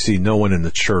 And you see, no one in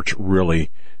the church really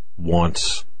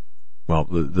wants, well,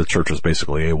 the church is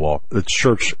basically AWOL. The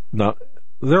church,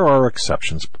 there are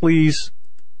exceptions, please.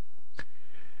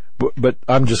 But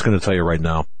I'm just going to tell you right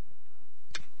now,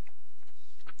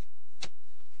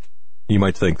 you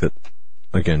might think that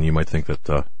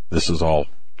this is all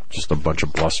just a bunch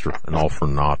of bluster and all for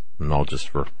naught and all just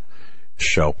for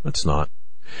show. It's not.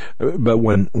 But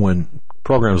when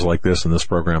programs like this and this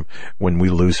program, when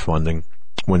we lose funding,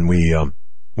 when we are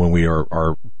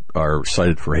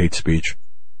cited for hate speech,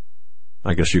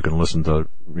 I guess you can listen to,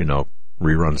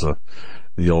 reruns of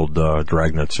the old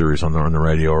Dragnet series on the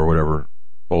radio or whatever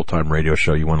old-time radio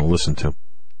show you want to listen to.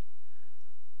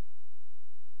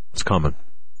 It's coming.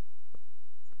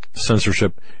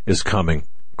 Censorship is coming.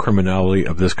 Criminality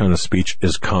of this kind of speech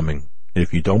is coming.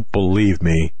 If you don't believe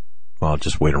me, well,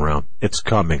 just wait around. It's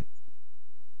coming.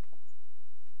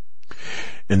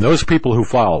 And those people who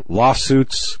file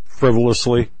lawsuits,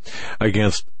 frivolously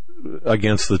against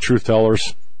the truth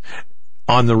tellers,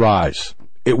 on the rise.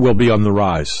 It will be on the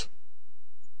rise.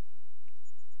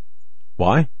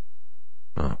 Why?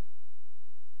 Oh.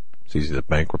 It's easy to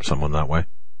bankrupt someone that way.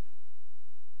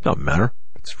 Doesn't matter.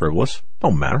 It's frivolous.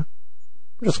 Don't matter.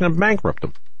 We're just going to bankrupt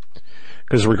them.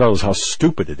 Because regardless how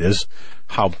stupid it is,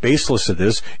 how baseless it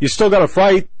is, you still got to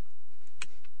fight.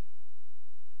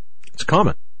 It's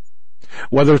coming.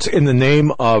 Whether it's in the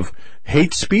name of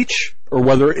hate speech or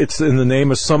whether it's in the name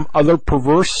of some other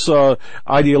perverse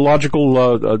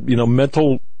ideological,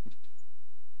 mental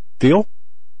deal,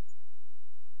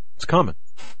 it's coming.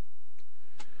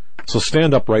 So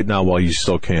stand up right now while you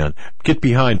still can. Get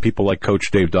behind people like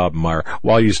Coach Dave Dobbenmeyer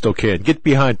while you still can. Get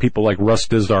behind people like Russ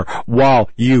Dizdar while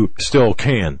you still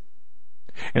can.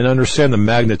 And understand the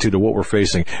magnitude of what we're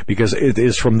facing, because it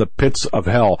is from the pits of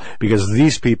hell, because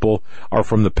these people are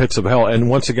from the pits of hell. And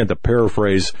once again, to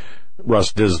paraphrase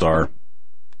Russ Dizdar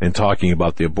in talking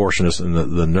about the abortionists and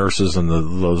the nurses and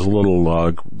those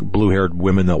little blue-haired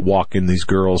women that walk in, these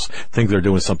girls think they're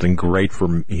doing something great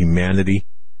for humanity,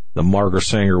 the Margaret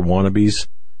Sanger wannabes,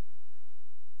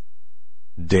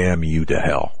 damn you to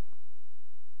hell.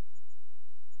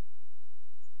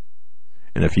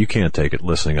 And if you can't take it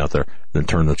listening out there, then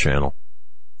turn the channel.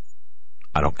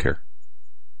 I don't care.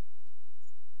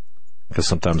 Because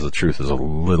sometimes the truth is a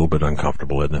little bit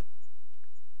uncomfortable, isn't it?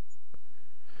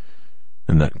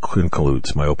 And that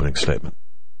concludes my opening statement.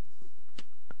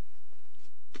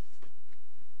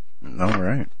 All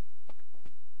right.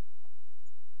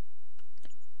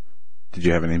 Did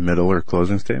you have any middle or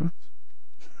closing statements?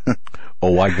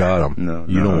 Oh, I got them. No,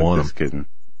 you don't want them. Just kidding.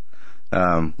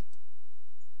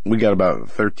 We got about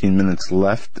 13 minutes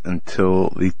left until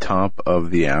the top of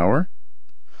the hour.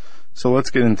 So let's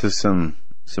get into some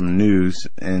news,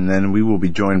 and then we will be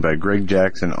joined by Gregg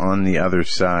Jackson on the other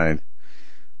side.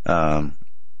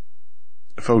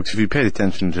 Folks, if you paid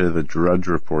attention to the Drudge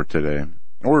Report today,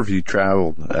 or if you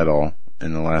traveled at all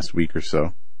in the last week or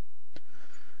so,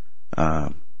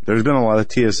 there's been a lot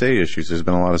of TSA issues. There's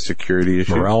been a lot of security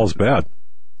issues. Morale is bad.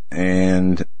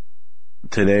 And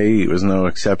today was no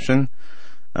exception.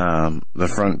 The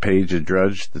front page of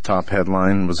Drudge, the top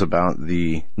headline was about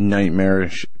the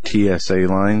nightmarish TSA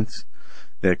lines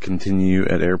that continue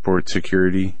at airport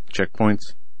security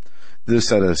checkpoints.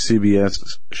 This at a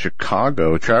CBS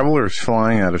Chicago. Travelers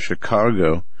flying out of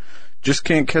Chicago just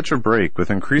can't catch a break.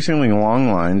 With increasingly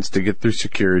long lines to get through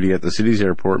security at the city's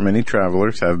airport, many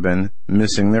travelers have been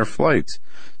missing their flights.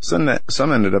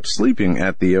 Some ended up sleeping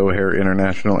at the O'Hare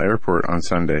International Airport on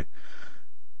Sunday.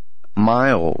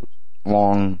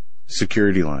 Mile-long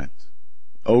security lines.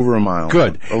 Over a mile.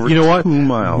 Good. Over you know 2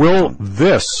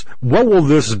 miles. What will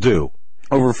this do?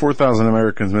 Over 4,000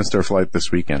 Americans missed their flight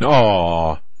this weekend.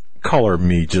 Oh, color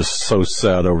me just so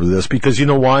sad over this. Because you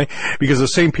know why? Because the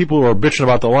same people who are bitching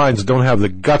about the lines don't have the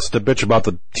guts to bitch about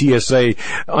the TSA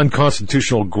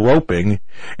unconstitutional groping,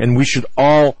 and we should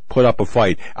all put up a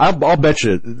fight. I'll bet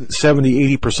you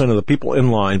 70-80% of the people in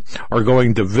line are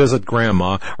going to visit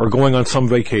grandma, or going on some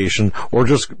vacation, or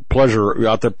just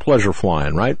out there pleasure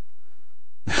flying, right?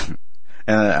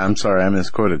 And I'm sorry, I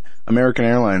misquoted. American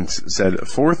Airlines said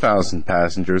 4,000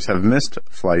 passengers have missed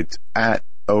flights at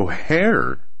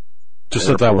O'Hare. Just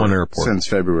at that one airport. Since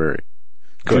February.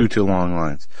 Due to long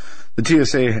lines. The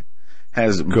TSA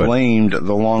has blamed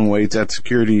the long waits at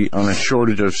security on a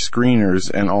shortage of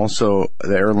screeners, and also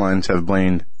the airlines have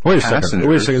blamed passengers.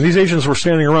 Wait a second. These agents were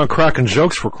standing around cracking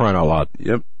jokes, for crying out loud.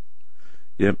 Yep.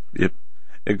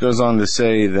 It goes on to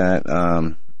say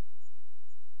that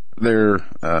they're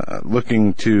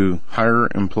looking to hire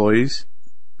employees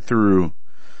through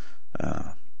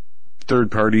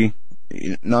third-party,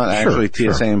 not actually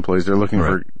TSA employees. They're looking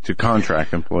to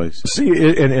contract employees. See,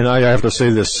 and I have to say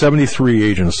this: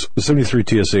 73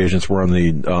 TSA agents were on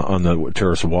the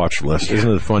terrorist watch list. Isn't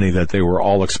it funny that they were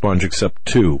all expunged except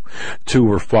two? Two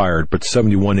were fired, but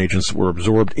 71 agents were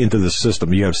absorbed into the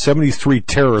system. You have 73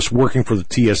 terrorists working for the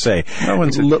TSA. No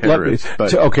one's a terrorist.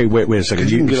 Okay, wait a second.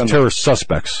 Terrorist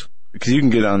suspects. Because you can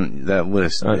get on that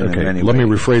list. Okay, let me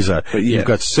rephrase that. But You've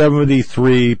got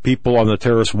 73 people on the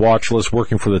terrorist watch list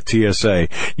working for the TSA.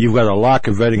 You've got a lack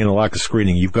of vetting and a lack of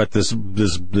screening. You've got this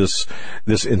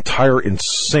entire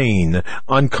insane,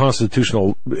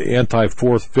 unconstitutional,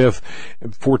 anti-Fourth, Fifth,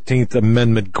 14th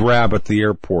Amendment grab at the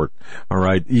airport. All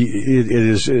right, it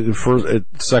is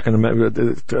Second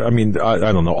Amendment. I mean,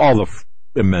 I don't know all the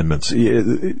amendments.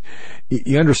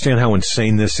 You understand how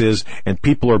insane this is, and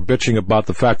people are bitching about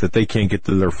the fact that they can't get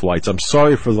to their flights. I'm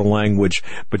sorry for the language,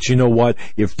 but you know what?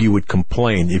 If you would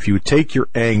complain, if you would take your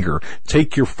anger,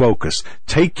 take your focus,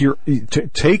 take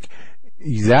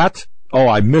that oh,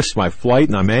 I missed my flight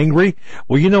and I'm angry.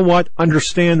 Well, you know what?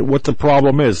 Understand what the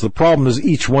problem is. The problem is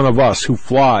each one of us who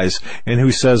flies and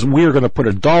who says we are going to put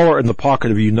 $1 in the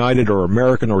pocket of United or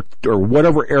American or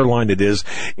whatever airline it is.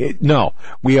 No,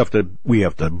 we have to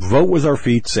vote with our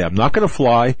feet, say I'm not going to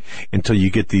fly until you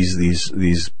get these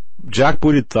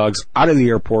jackbooted thugs out of the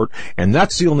airport, and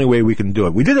that's the only way we can do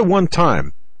it. We did it one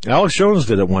time. Alex Jones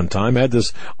did it one time, had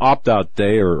this opt-out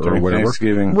day or whatever.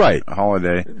 Thanksgiving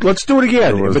holiday. Let's do it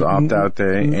again. It was the opt-out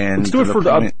day, and let's do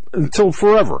it until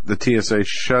forever. The TSA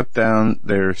shut down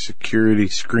their security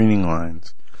screening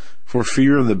lines for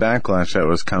fear of the backlash that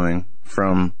was coming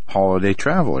from holiday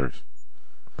travelers.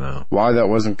 Oh. Why that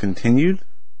wasn't continued?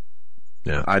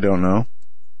 Yeah, I don't know.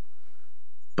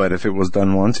 But if it was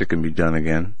done once, it can be done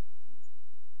again.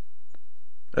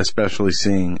 Especially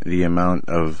seeing the amount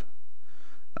of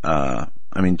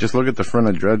just look at the front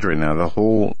of Drudge right now. The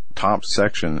whole top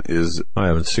section is... I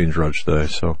haven't seen Drudge today,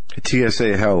 so...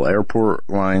 TSA held airport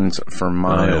lines for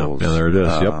miles. Yeah, there it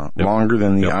is. Yep. Longer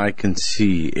than the eye can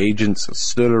see. Agents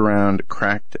stood around,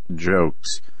 cracked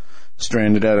jokes.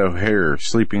 Stranded at O'Hare,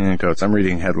 sleeping in coats. I'm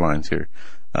reading headlines here.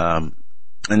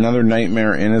 Another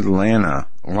nightmare in Atlanta.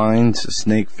 Lines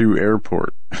snake through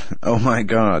airport. Oh my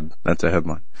God. That's a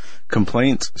headline.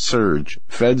 Complaints surge.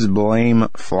 Feds blame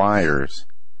flyers.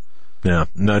 Yeah,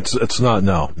 no, it's not.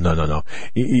 No.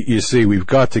 You see, we've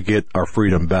got to get our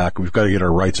freedom back. We've got to get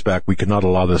our rights back. We cannot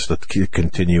allow this to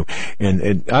continue.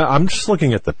 And I'm just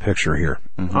looking at the picture here.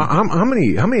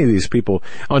 Mm-hmm. How many of these people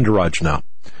on Drudge now?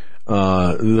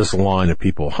 This line of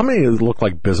people. How many look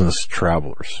like business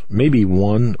travelers? Maybe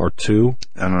one or two?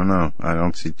 I don't know. I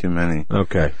don't see too many.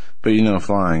 Okay. But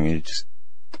flying, you just...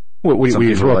 We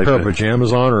throw a pair of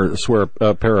pajamas on or swear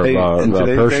a pair of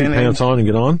parachute pants on and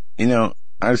get on?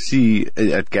 I see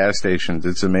at gas stations,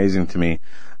 it's amazing to me.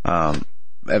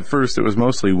 At first it was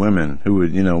mostly women who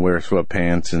would, wear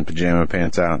sweatpants and pajama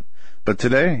pants out. But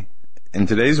in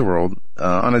today's world,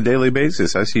 on a daily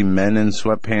basis, I see men in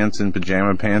sweatpants and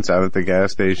pajama pants out at the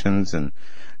gas stations and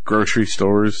grocery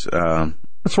stores.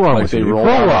 What's wrong with you? Roll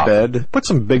out of bed. Put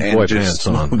some big boy pants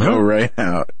on. Go right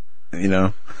out,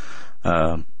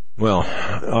 Well,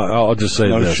 I'll just say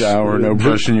this. No shower, no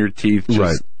brushing your teeth.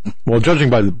 Right. Well,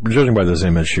 judging by this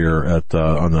image here on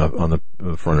the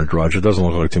front of Drudge, it doesn't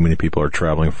look like too many people are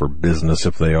traveling for business.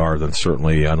 If they are, then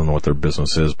certainly I don't know what their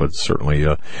business is, but certainly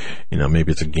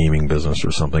maybe it's a gaming business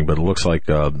or something. But it looks like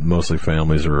mostly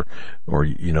families or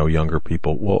younger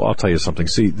people. Well, I'll tell you something.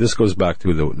 See, this goes back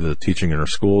to the teaching in our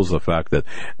schools. The fact that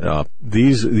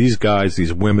these guys,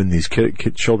 these women, these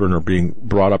children are being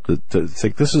brought up to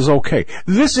think this is okay.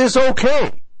 This is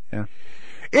okay. Yeah.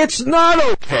 It's not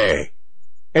okay.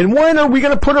 And when are we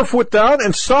going to put our foot down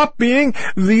and stop being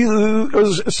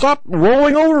stop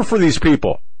rolling over for these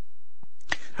people?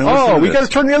 Oh, we got to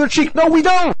turn the other cheek. No, we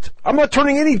don't. I'm not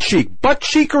turning any cheek, butt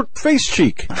cheek or face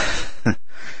cheek.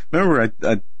 Remember,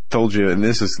 I told you, and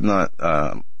this is not.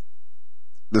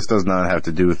 This does not have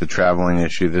to do with the traveling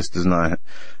issue. This does not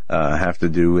have to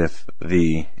do with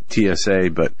the TSA.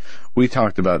 But we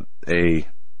talked about a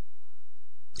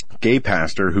gay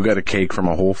pastor who got a cake from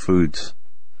a Whole Foods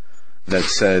that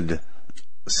said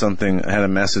something, had a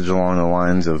message along the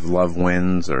lines of love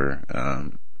wins, or I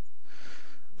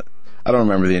don't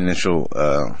remember the initial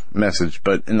message,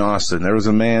 but in Austin there was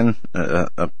a man,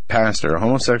 a pastor, a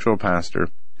homosexual pastor,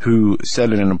 who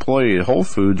said an employee at Whole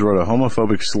Foods wrote a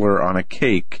homophobic slur on a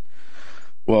cake.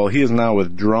 Well, he has now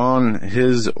withdrawn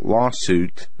his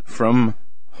lawsuit from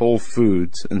Whole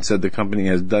Foods and said the company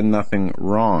has done nothing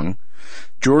wrong.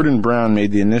 Jordan Brown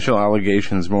made the initial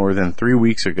allegations more than 3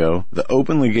 weeks ago. The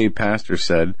openly gay pastor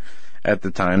said at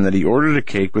the time that he ordered a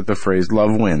cake with the phrase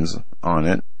 "love wins" on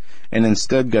it, and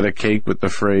instead got a cake with the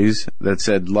phrase that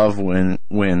said "love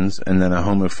wins" and then a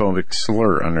homophobic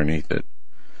slur underneath it.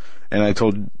 And I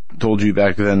told you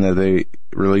back then that they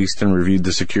released and reviewed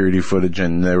the security footage,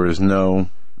 and there was no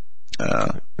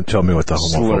Tell me what the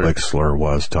homophobic slur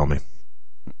was. Tell me.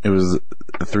 It was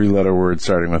a 3-letter word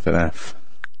starting with an F.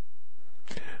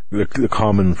 The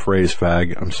common phrase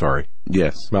 "fag." I'm sorry.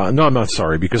 Yes. No, I'm not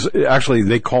sorry, because actually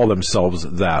they call themselves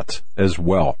that as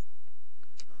well.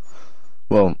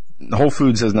 Well, Whole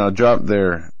Foods has now dropped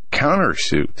their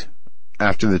countersuit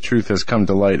after the truth has come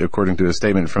to light, according to a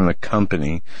statement from the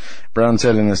company. Brown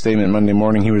said in a statement Monday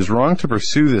morning he was wrong to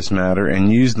pursue this matter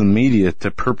and use the media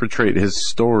to perpetrate his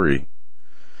story.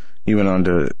 He went on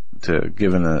to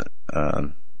give an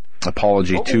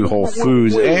apology to Whole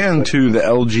Foods and to the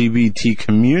LGBT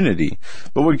community.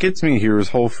 But what gets me here is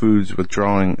Whole Foods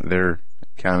withdrawing their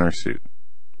countersuit.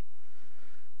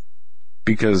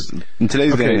 Because in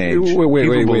today's day and age, people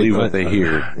believe what they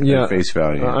hear at face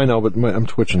value. I know, but I'm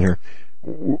twitching here.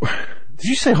 Did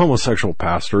you say homosexual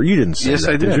pastor? You didn't say that,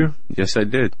 I did. Did you? Yes, I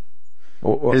did.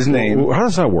 His name... How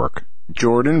does that work?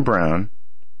 Jordan Brown,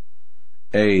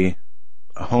 a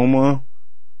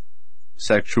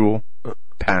homosexual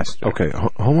pastor. Okay,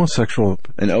 homosexual...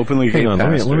 An openly gay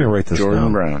pastor. Let me write this Jordan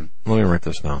down. Brown. Let me write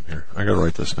this down here. I gotta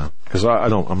write this down. Because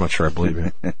I'm not sure I believe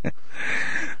you.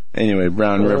 Anyway,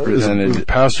 Brown represented...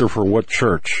 Pastor for what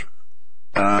church?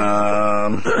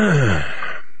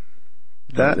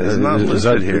 That is not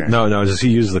listed here. No. Does he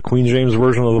use the Queen James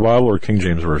Version of the Bible or King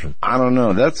James Version? I don't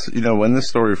know. That's, when this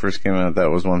story first came out, that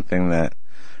was one thing that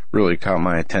really caught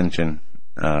my attention,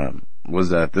 was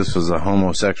that this was a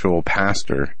homosexual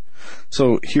pastor.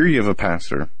 So here you have a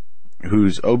pastor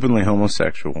who's openly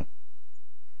homosexual,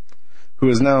 who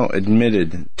is now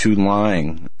admitted to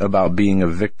lying about being a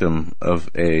victim of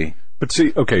a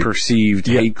perceived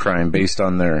hate crime based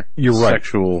on their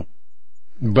sexual...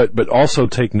 But also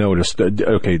take notice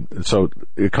that, so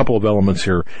a couple of elements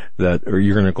here that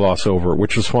you're going to gloss over,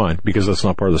 which is fine because that's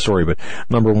not part of the story. But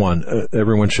number one,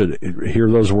 everyone should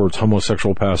hear those words,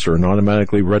 homosexual pastor, and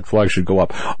automatically red flag should go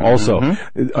up. Also,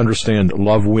 understand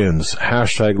love wins,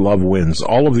 hashtag love wins.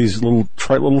 All of these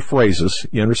trite little phrases,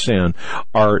 you understand,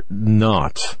 are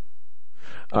not...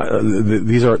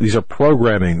 these are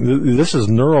programming. This is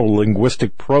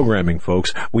neuro-linguistic programming,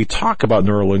 folks. We talk about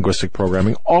neuro-linguistic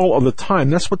programming all of the time.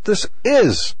 That's what this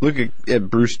is. Look at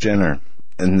Bruce Jenner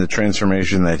and the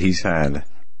transformation that he's had.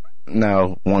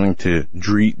 Now wanting to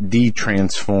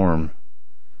de-transform,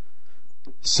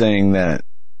 saying that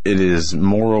it is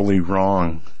morally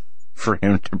wrong for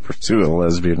him to pursue a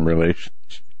lesbian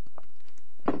relationship.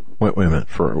 Wait a minute.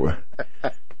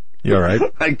 You all right?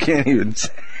 I can't even say.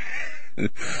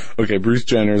 Okay, Bruce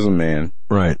Jenner's a man,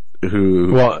 right?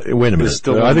 Who? Well, wait a minute.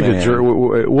 Still I think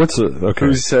what's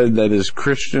who said that his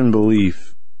Christian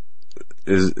belief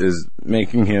is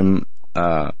making him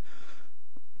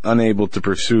unable to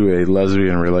pursue a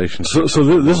lesbian relationship.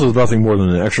 So this is nothing more than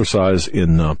an exercise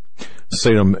in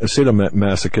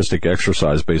sadomasochistic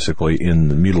exercise, basically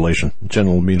in mutilation,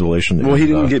 genital mutilation. Well, he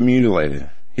didn't get mutilated.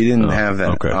 He didn't have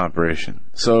that operation.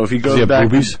 So if he goes back,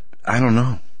 boobies? I don't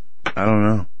know.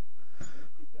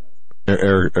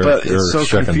 But it's so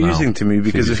confusing to me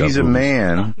because if he's a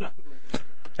man,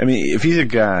 if he's a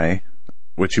guy,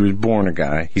 which he was born a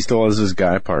guy, he still has his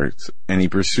guy parts, and he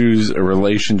pursues a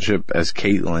relationship as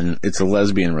Caitlyn, it's a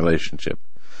lesbian relationship.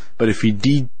 But if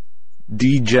he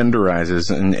degenderizes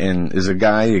and is a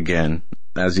guy again,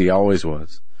 as he always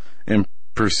was, and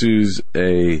pursues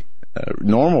a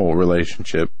normal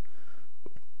relationship,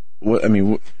 I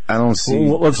don't see.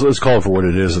 Well, let's call it for what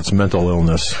it is. It's mental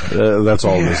illness. That's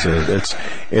all this is.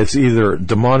 It's either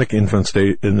demonic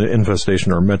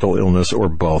infestation or mental illness or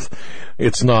both.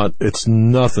 It's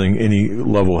nothing any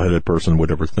level-headed person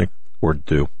would ever think or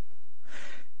do.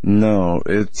 No,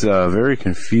 it's very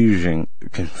confusing,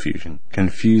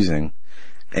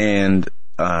 and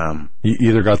you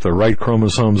either got the right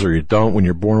chromosomes or you don't when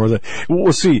you're born with it.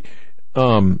 Well, see.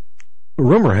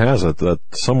 Rumor has it that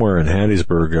somewhere in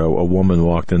Hattiesburg, a woman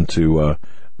walked into a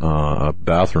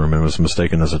bathroom and was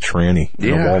mistaken as a tranny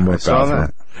in a Walmart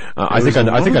bathroom. I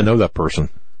think I know that person.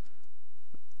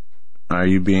 Are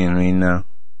you being mean now?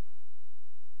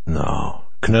 No.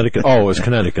 Connecticut. Oh, it's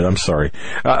Connecticut. I'm sorry.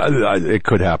 It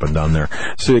could happen down there.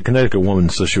 See, a Connecticut woman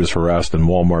says she was harassed in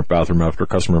Walmart bathroom after a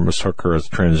customer mistook her as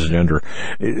transgender.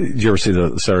 Did you ever see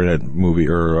the Saturday Night movie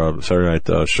or Saturday Night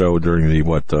show during the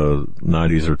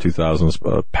 90s or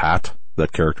 2000s? Pat,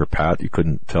 that character Pat. You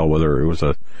couldn't tell whether it was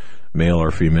a male or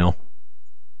female.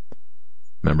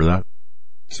 Remember that?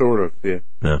 Sort of, yeah.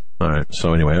 Yeah. All right.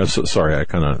 So anyway, sorry, I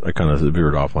kind of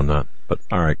veered off on that. But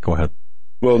all right, go ahead.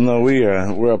 Well, no,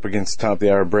 we're up against the top of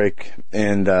the hour break,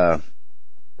 and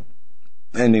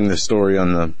ending the story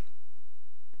on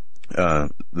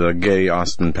the gay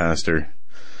Austin pastor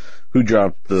who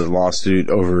dropped the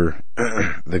lawsuit over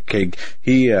the cake.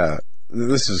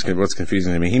 This is what's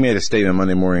confusing to me. He made a statement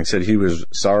Monday morning, said he was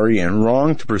sorry and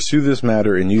wrong to pursue this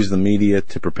matter and use the media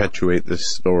to perpetuate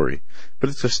this story. But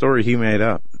it's a story he made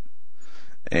up.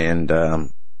 And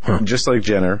just like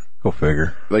Jenner. Go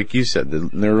figure. Like you said, the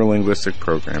neuro-linguistic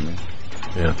programming.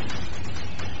 Yeah.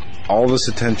 All this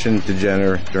attention to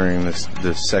Jenner during this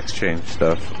sex change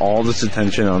stuff. All this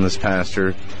attention on this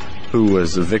pastor who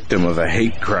was a victim of a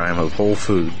hate crime of Whole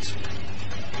Foods.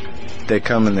 They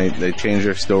come and they change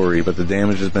their story, but the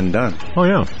damage has been done. Oh,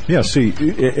 yeah. Yeah, see,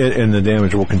 and the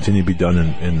damage will continue to be done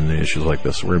in issues like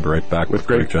this. We're going to be right back with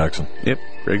Gregg Jackson. Yep,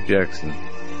 Gregg Jackson.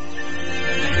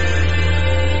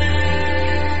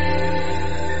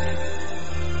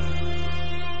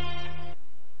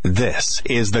 This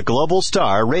is the Global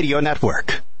Star Radio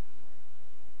Network.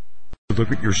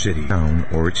 Look at your city, town,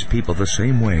 or its people the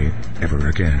same way ever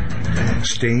again.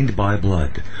 Stained by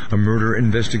Blood, a murder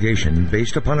investigation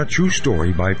based upon a true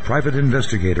story by private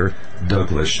investigator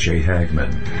Douglas J.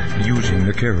 Hagmann. Using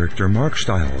the character Mark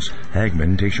Stiles,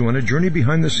 Hagmann takes you on a journey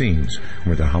behind the scenes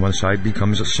where the homicide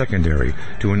becomes a secondary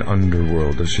to an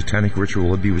underworld of satanic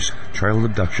ritual abuse, child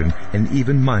abduction, and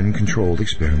even mind-controlled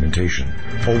experimentation.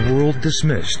 A world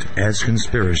dismissed as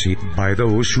conspiracy by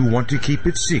those who want to keep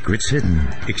its secrets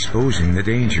hidden, exposing the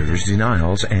dangers,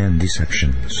 denials, and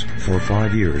deceptions. For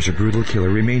 5 years, a brutal killer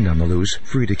remained on the loose,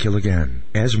 free to kill again.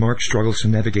 As Mark struggles to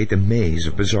navigate the maze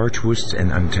of bizarre twists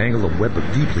and untangle a web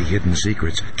of deeply hidden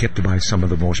secrets kept by some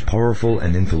of the most powerful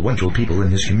and influential people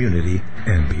in his community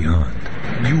and beyond.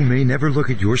 You may never look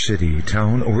at your city,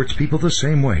 town, or its people the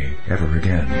same way ever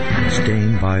again.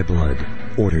 Stained by Blood.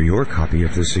 Order your copy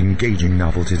of this engaging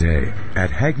novel today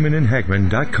at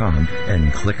HagmannandHagmann.com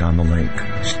and click on the link.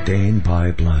 Stained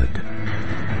by Blood.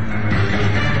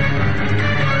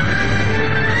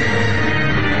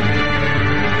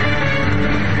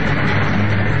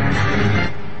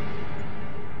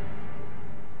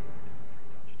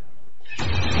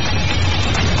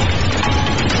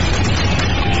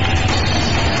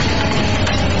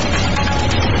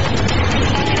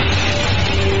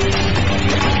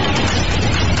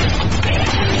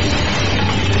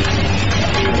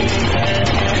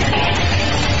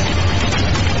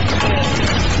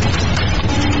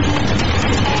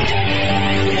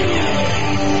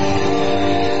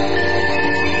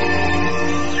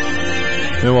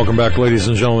 And welcome back, ladies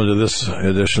and gentlemen, to this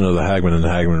edition of the Hagmann and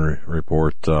Hagmann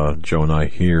Report. Joe and I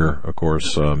here, of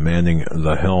course, manning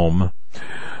the helm.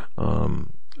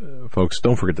 Folks,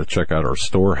 don't forget to check out our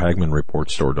store,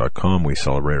 HagmannReportStore.com. We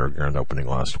celebrated our grand opening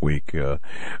last week.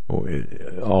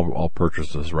 All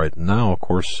purchases right now, of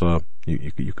course,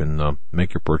 you can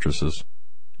make your purchases.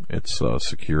 It's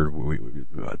secured.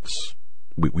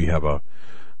 We have a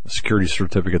security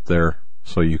certificate there,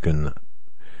 so you can.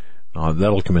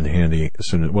 That'll come in handy as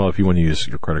soon as, well, if you want to use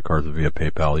your credit cards via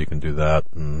PayPal, you can do that,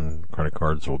 and credit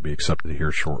cards will be accepted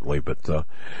here shortly, but,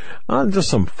 just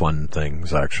some fun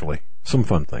things, actually. Some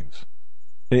fun things.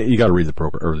 You gotta read the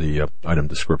program, or the, item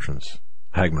descriptions.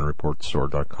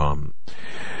 HagmannReportStore.com.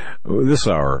 This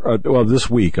hour, this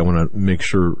week, I want to make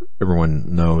sure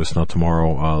everyone knows. Now,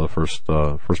 tomorrow, the first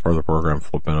part of the program,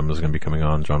 Flip Benham is going to be coming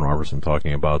on. John Robertson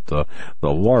talking about the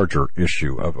larger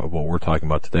issue of what we're talking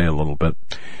about today a little bit,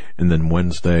 and then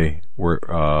Wednesday, or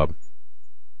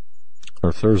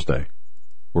Thursday,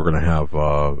 we're going to have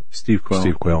Steve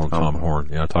Quayle and Tom Horn.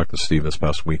 Yeah, I talked to Steve this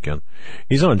past weekend.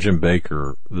 He's on the Jim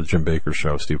Baker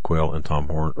Show. Steve Quayle and Tom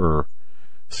Horn,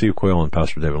 Steve Quayle and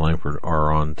Pastor David Langford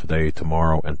are on today,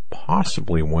 tomorrow, and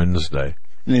possibly Wednesday.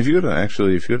 And if you go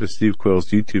to Steve Quayle's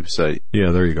YouTube site.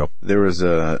 Yeah, there you go. There was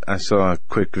I saw a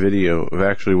quick video of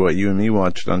actually what you and me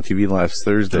watched on TV last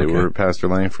Thursday, where Pastor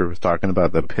Langford was talking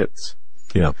about the pits.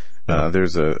 Yeah.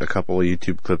 There's a couple of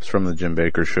YouTube clips from the Jim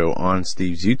Baker Show on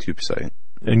Steve's YouTube site.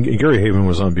 And Gary Haven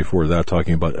was on before that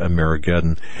talking about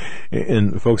Amerigeddon.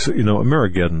 And folks,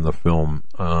 Amerigeddon, the film,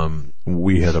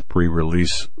 we had a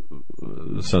pre-release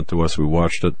sent to us. We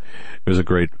watched it. It was a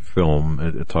great film.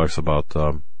 It talks about,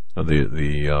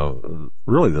 really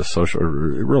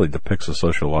depicts the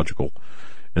sociological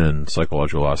and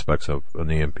psychological aspects of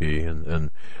an EMP and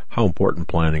how important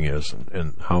planning is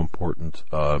and how important,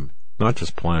 not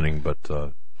just planning,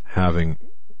 but,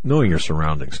 knowing your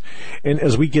surroundings. And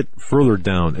as we get further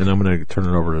down, and I'm going to turn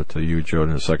it over to you, Joe,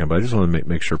 in a second, but I just want to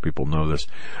make sure people know this.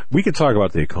 We could talk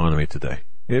about the economy today.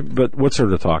 But what's there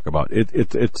to talk about?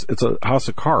 It's a house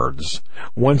of cards.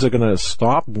 When's it going to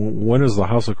stop? When is the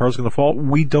house of cards going to fall?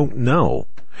 We don't know.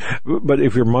 But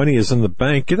if your money is in the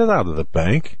bank, get it out of the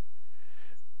bank.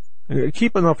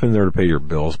 Keep enough in there to pay your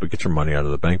bills, but get your money out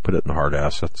of the bank. Put it in hard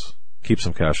assets. Keep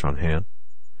some cash on hand.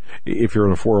 If you're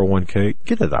in a 401k,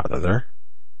 get it out of there.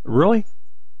 Really?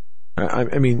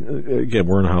 I mean, again,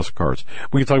 we're in a house of cards.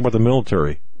 We can talk about the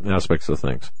military aspects of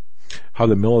things. How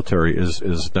the military is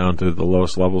down to the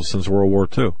lowest levels since World War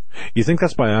II. You think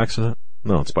that's by accident?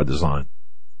 No, it's by design.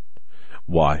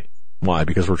 Why?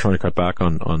 Because we're trying to cut back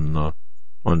no.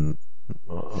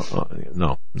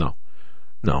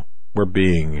 We're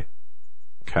being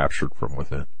captured from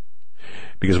within.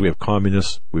 Because we have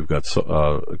communists, we've got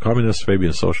communists,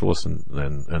 Fabian socialists,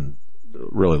 and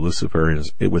really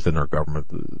Luciferians within our government.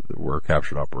 We're a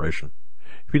captured operation.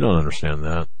 If you don't understand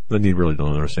that, then you really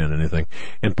don't understand anything.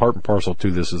 And part and parcel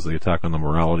to this is the attack on the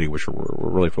morality, which we're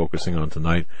really focusing on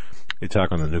tonight. The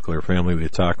attack on the nuclear family, the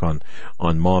attack on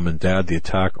mom and dad, the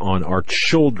attack on our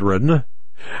children,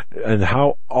 and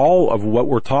how all of what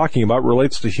we're talking about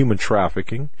relates to human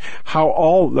trafficking, how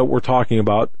all that we're talking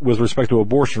about with respect to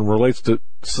abortion relates to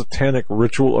satanic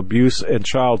ritual abuse and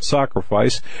child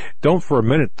sacrifice. Don't for a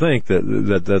minute think that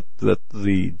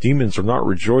the demons are not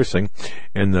rejoicing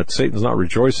and that Satan's not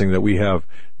rejoicing that we have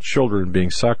children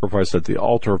being sacrificed at the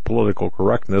altar of political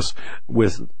correctness,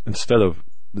 with instead of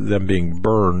them being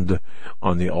burned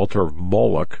on the altar of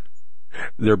Moloch,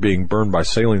 they're being burned by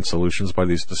saline solutions by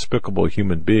these despicable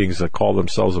human beings that call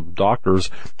themselves doctors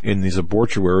in these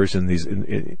abortuaries, in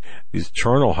these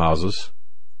charnel houses.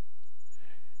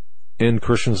 And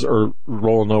Christians are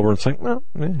rolling over and saying, "No,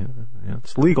 yeah,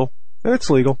 it's legal. It's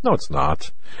legal." No, it's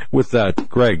not. With that,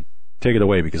 Greg, take it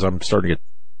away, because I'm starting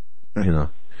to get,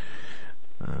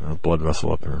 blood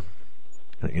vessel up here.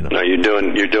 No, you're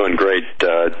doing great,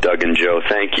 Doug and Joe.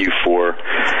 Thank you for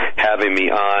having me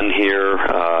on here.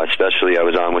 Especially, I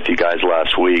was on with you guys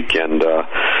last week, and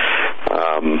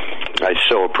I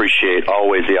so appreciate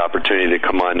always the opportunity to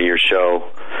come on to your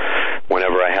show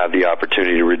whenever I have the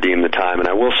opportunity to redeem the time. And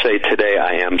I will say today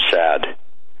I am sad.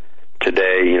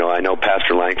 Today, I know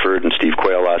Pastor Langford and Steve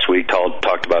Quayle last week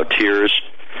talked about tears.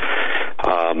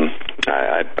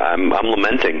 I'm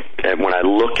lamenting when I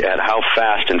look at how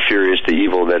fast and furious the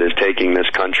evil that is taking this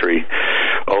country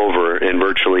over in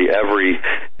virtually every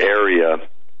area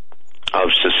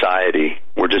of society.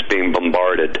 We're just being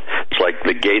bombarded. It's like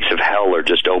the gates of hell are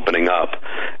just opening up.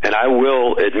 And I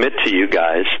will admit to you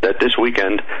guys that this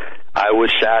weekend I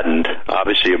was saddened,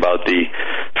 obviously, about the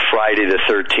Friday the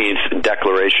 13th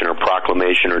declaration or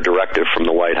proclamation or directive from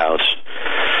the White House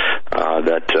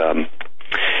that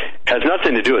has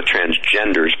nothing to do with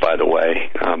transgenders, by the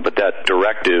way, but that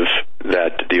directive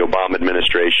that the Obama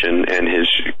administration and his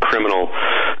criminal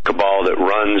cabal that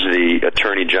runs the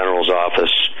Attorney General's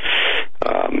office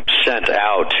sent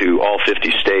out to all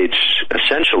 50 states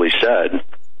essentially said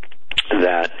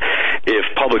that if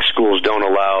public schools don't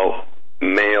allow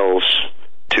males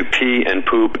to pee and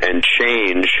poop and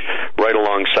change right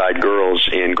alongside girls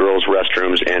in girls'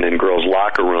 restrooms and in girls'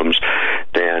 locker rooms,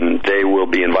 then they will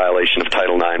be in violation of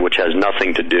Title IX, which has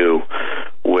nothing to do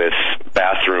with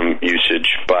bathroom usage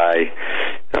by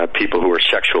people who are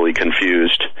sexually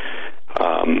confused.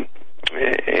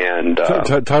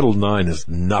 Title IX is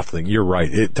nothing. You're right.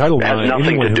 Title IX,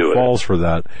 anyone who falls for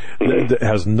that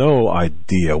has no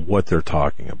idea what they're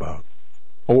talking about,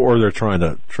 or they're trying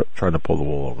to pull the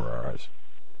wool over our eyes.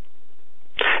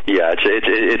 Yeah,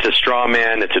 it's a straw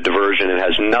man. It's a diversion. It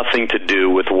has nothing to do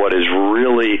with what is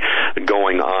really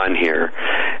going on here.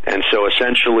 And so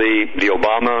essentially the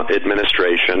Obama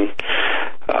administration,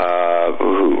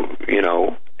 who,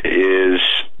 is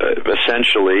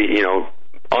essentially,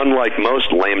 unlike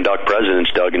most lame duck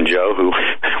presidents, Doug and Joe, who,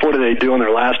 what do they do in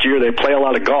their last year? They play a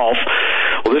lot of golf.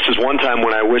 Well, this is one time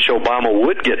when I wish Obama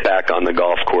would get back on the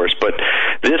golf course, but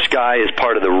this guy is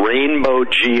part of the Rainbow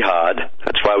Jihad.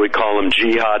 That's why we call him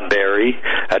Jihad Barry.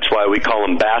 That's why we call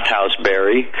him Bathhouse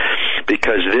Barry,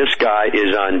 because this guy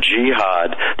is on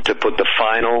jihad to put the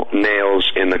final nails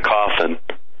in the coffin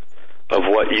of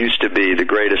what used to be the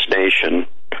greatest nation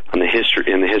in the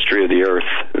history of the earth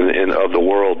and of the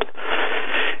world.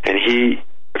 And he,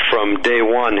 from day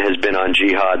one, has been on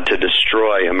jihad to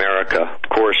destroy America. Of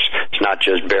course, it's not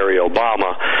just Barry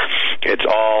Obama. It's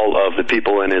all of the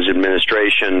people in his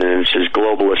administration and it's his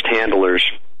globalist handlers.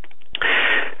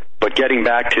 But getting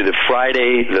back to the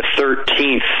Friday the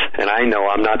 13th, and I know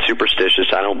I'm not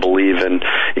superstitious. I don't believe in,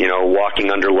 walking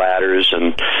under ladders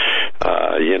and,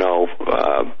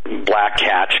 black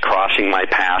cats crossing my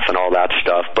path and all that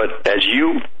stuff. But as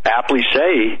you aptly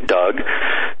say, Doug,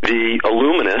 the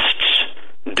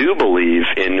Illuminists do believe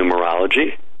in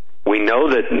numerology. We know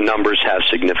that numbers have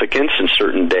significance in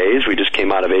certain days. We just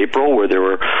came out of April where there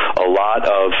were a lot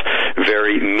of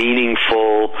very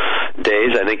meaningful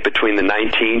days, I think between the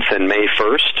 19th and May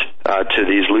 1st, to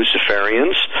these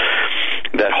Luciferians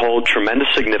that hold tremendous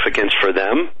significance for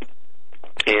them.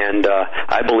 And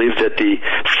I believe that the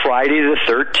Friday the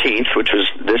 13th, which was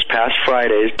this past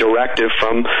Friday's directive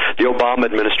from the Obama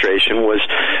administration, was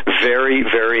very,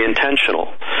 very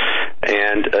intentional.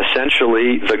 And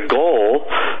essentially the goal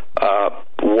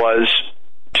was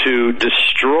to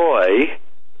destroy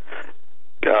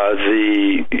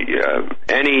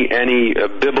any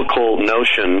biblical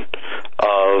notion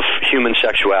of human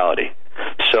sexuality.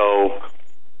 So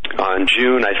on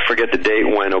June, I forget the date,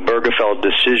 when Obergefell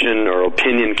decision or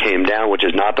opinion came down, which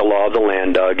is not the law of the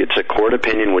land, Doug. It's a court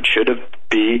opinion which should have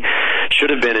been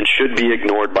and should be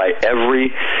ignored by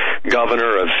every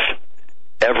governor of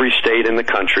every state in the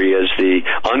country as the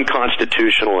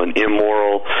unconstitutional and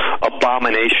immoral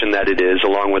abomination that it is,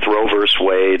 along with Roe v.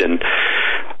 Wade and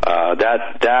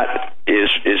That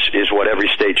is what every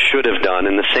state should have done,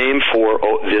 and the same for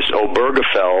this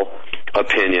Obergefell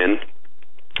opinion.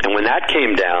 And when that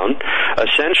came down,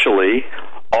 essentially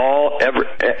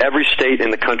every state in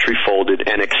the country folded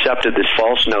and accepted this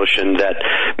false notion that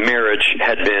marriage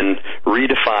had been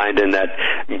redefined and that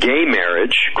gay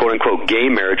marriage, quote unquote gay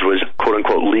marriage, was quote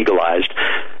unquote legalized,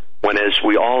 when, as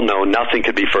we all know, nothing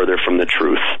could be further from the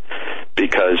truth.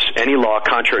 Because any law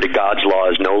contrary to God's law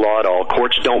is no law at all.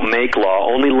 Courts don't make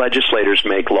law. Only legislators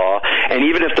make law. And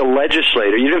even if the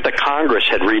Congress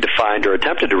had redefined or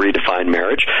attempted to redefine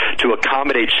marriage to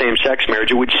accommodate same-sex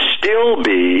marriage, it would still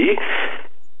be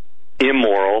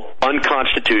immoral,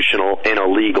 unconstitutional, and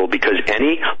illegal, because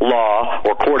any law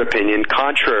or court opinion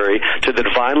contrary to the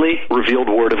divinely revealed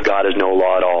Word of God is no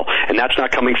law at all. And that's not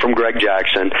coming from Gregg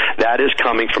Jackson. That is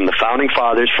coming from the Founding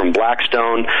Fathers, from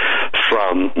Blackstone,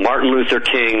 from Martin Luther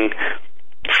King,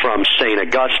 from St.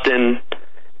 Augustine,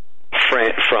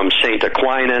 from St.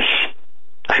 Aquinas,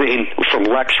 from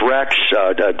Lex Rex,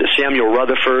 to Samuel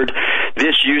Rutherford.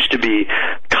 This used to be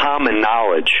common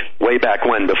knowledge way back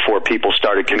when, before people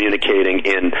started communicating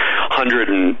in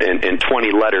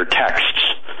 120-letter texts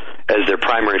as their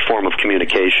primary form of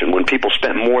communication, when people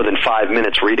spent more than 5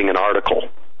 minutes reading an article,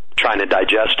 trying to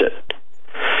digest it.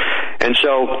 And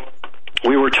so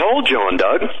we were told, Joe and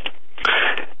Doug,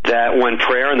 that when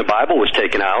prayer in the Bible was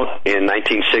taken out in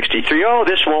 1963,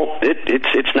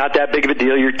 it's not that big of a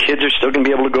deal. Your kids are still going to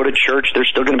be able to go to church. They're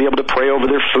still going to be able to pray over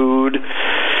their food.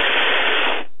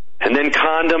 And then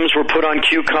condoms were put on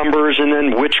cucumbers, and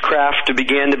then witchcraft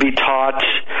began to be taught.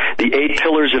 The 8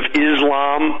 pillars of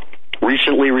Islam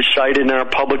recently recited in our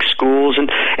public schools, and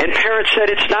parents said,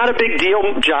 it's not a big deal.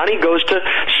 Johnny goes to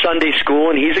Sunday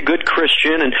school, and he's a good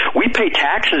Christian, and we pay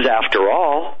taxes after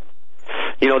all.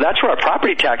 That's where our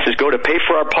property taxes go, to pay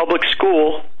for our public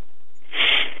school.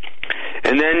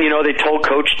 And then, they told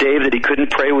Coach Dave that he couldn't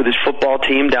pray with his football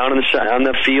team down on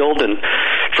the field. And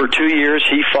for 2 years,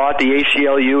 he fought the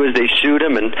ACLU as they sued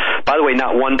him. And by the way,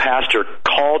 not one pastor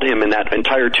called him in that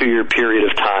entire 2-year period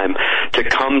of time to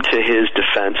come to his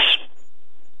defense.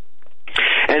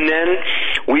 And then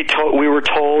we were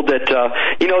told that,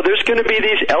 there's going to be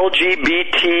these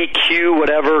LGBTQ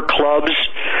whatever clubs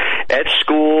at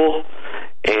school,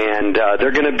 and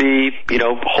they're going to be,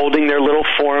 holding their little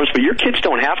forums, but your kids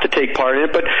don't have to take part in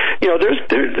it. But,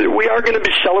 we are going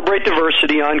to celebrate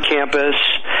diversity on campus,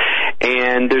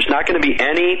 and there's not going to be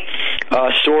any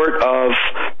sort of,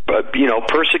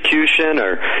 persecution,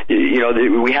 or,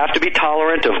 we have to be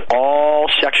tolerant of all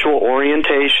sexual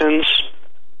orientations.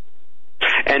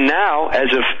 And now,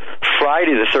 as of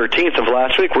Friday the 13th of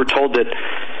last week, we're told that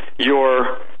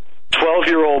your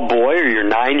 12-year-old boy or your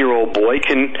 9-year-old boy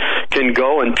can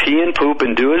go and pee and poop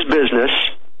and do his business.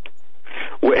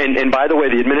 And by the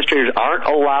way, the administrators aren't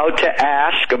allowed to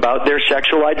ask about their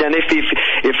sexual identity.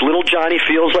 If little Johnny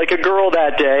feels like a girl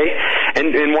that day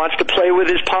and wants to play with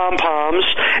his pom-poms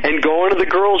and go into the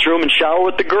girls' room and shower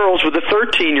with the girls with the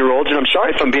 13-year-olds, and I'm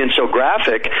sorry if I'm being so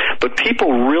graphic, but people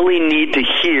really need to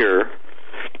hear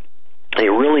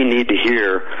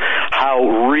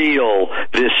how real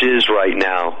this is right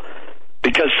now.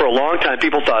 Because for a long time,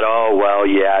 people thought,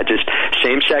 just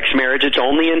same-sex marriage. It's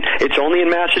only in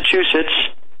Massachusetts.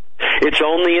 It's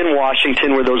only in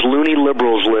Washington, where those loony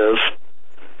liberals live.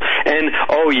 And,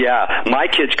 my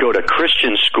kids go to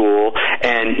Christian school,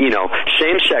 and,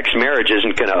 same-sex marriage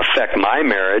isn't going to affect my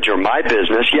marriage or my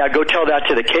business. Yeah, go tell that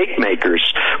to the cake makers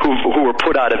who were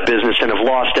put out of business and have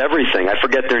lost everything. I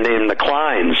forget their name, the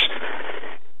Kleins,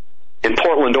 in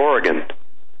Portland, Oregon.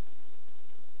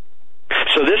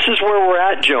 So this is where we're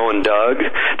at, Joe and Doug,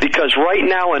 because right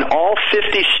now in all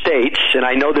 50 states, and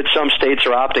I know that some states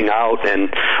are opting out,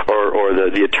 or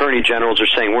the attorney generals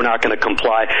are saying we're not going to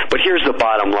comply, but here's the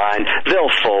bottom line: they'll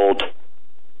fold.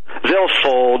 They'll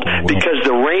fold because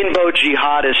the rainbow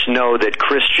jihadists know that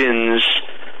Christians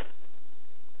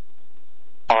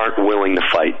aren't willing to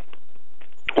fight.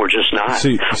 We're just not.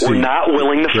 We're not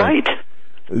willing to fight.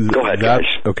 Go ahead, guys.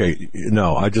 Okay,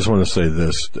 no, I just want to say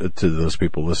this to those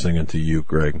people listening and to you,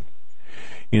 Greg.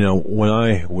 When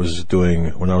I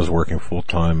was working full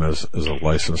time as a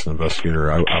licensed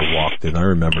investigator, I walked in. I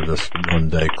remember this one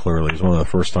day clearly. It was one of the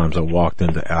first times I walked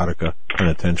into Attica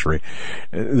Penitentiary.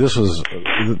 This was,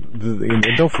 and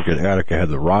don't forget, Attica had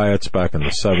the riots back in the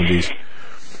 70s.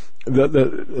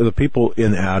 The people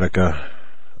in Attica,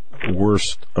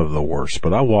 worst of the worst.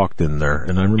 But I walked in there,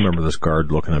 and I remember this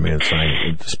guard looking at me and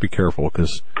saying, just be careful,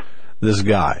 because this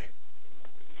guy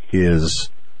is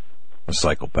a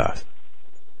psychopath.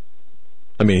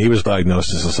 I mean, he was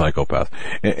diagnosed as a psychopath,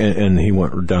 and he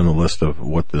went down the list of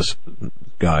what this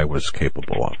guy was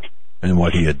capable of. and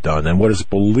what he had done and what his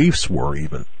beliefs were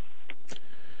even.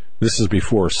 This is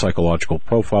before psychological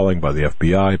profiling by the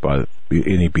FBI, by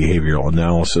any behavioral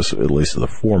analysis, at least the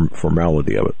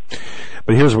formality of it.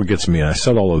 But here's what gets me. I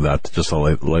said all of that just to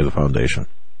lay the foundation.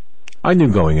 I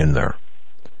knew going in there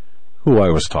who I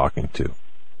was talking to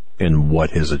and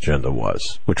what his agenda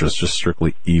was, which was just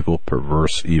strictly evil,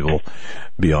 perverse evil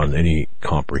beyond any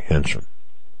comprehension.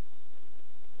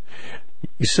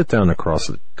 You sit down across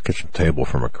the kitchen table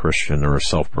from a Christian or a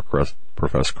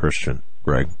self-professed Christian,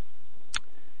 Greg.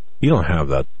 You don't have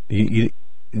that.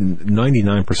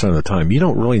 99% of the time, you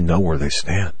don't really know where they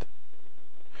stand.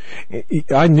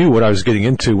 I knew what I was getting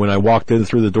into when I walked in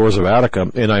through the doors of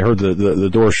Attica, and I heard the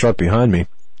door shut behind me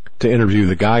to interview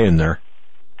the guy in there.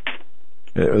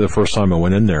 The first time I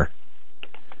went in there.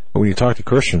 But when you talk to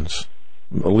Christians,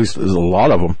 at least there's a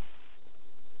lot of them,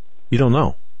 you don't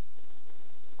know.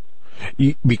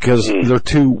 Because they're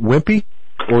too wimpy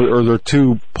or they're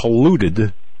too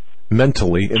polluted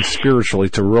mentally and spiritually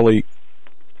to really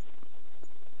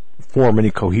form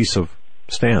any cohesive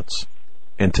stance.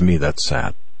 And to me, that's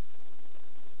sad.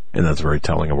 And that's very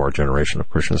telling of our generation of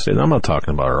Christians today. And I'm not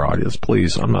talking about our audience,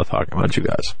 please. I'm not talking about you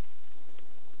guys.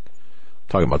 I'm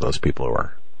talking about those people who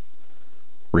are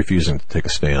refusing to take a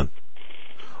stand,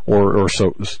 or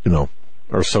so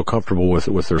are so comfortable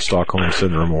with their Stockholm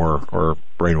syndrome or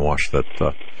brainwashed that.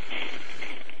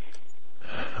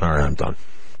 All right, I'm done.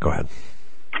 Go ahead.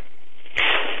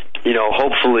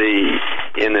 Hopefully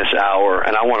in this hour,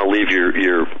 and I want to leave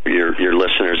your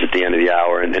listeners at the end of the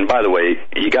hour. And by the way,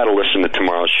 you got to listen to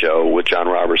tomorrow's show with John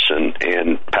Robertson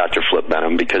and Pastor Flip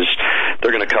Benham, because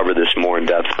they're going to cover this more in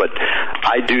depth. But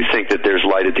I do think that there's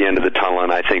light at the end of the tunnel,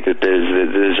 and I think that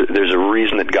there's a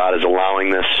reason that God is allowing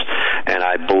this, and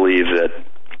I believe that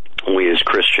we as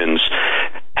Christians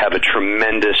have a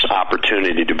tremendous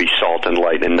opportunity to be salt and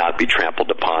light and not be trampled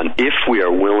upon if we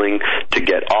are willing to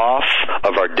get off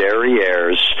of our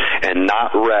derrieres and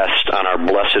not rest on our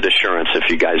blessed assurance, if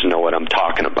you guys know what I'm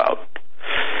talking about.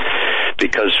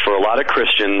 Because for a lot of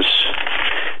Christians,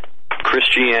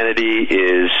 Christianity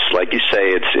is, like you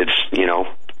say, it's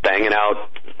banging out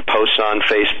posts on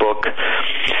Facebook,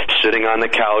 sitting on the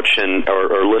couch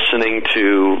or listening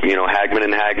to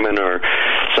Hagmann Hagmann or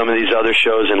some of these other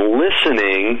shows and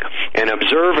listening and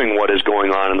observing what is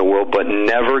going on in the world, but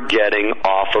never getting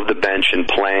off of the bench and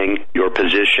playing your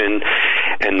position.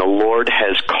 And the Lord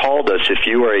has called us, if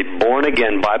you are a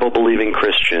born-again, Bible-believing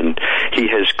Christian, He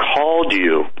has called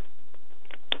you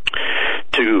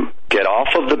to get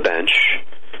off of the bench,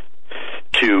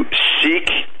 to seek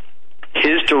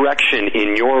His direction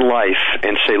in your life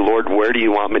and say, Lord, where do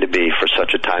you want me to be for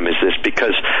such a time as this?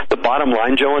 Because the bottom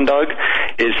line, Joe and Doug,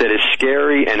 is that as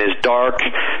scary and as dark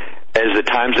as the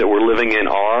times that we're living in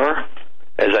are,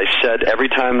 as I said, every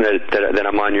time that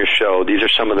I'm on your show, these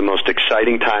are some of the most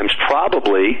exciting times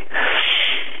probably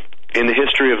in the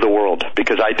history of the world,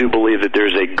 because I do believe that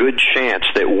there's a good chance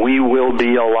that we will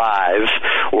be alive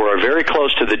or are very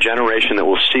close to the generation that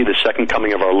will see the second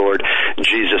coming of our Lord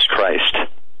Jesus Christ.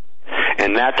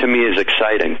 And that to me is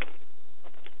exciting.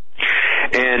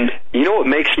 And you know what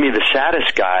makes me the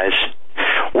saddest, guys?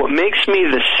 What makes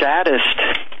me the saddest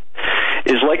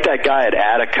is like that guy at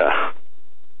Attica,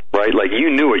 right? Like you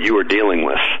knew what you were dealing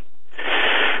with.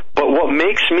 But what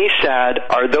makes me sad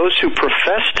are those who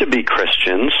profess to be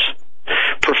Christians,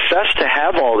 profess to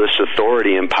have all this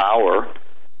authority and power,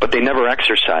 but they never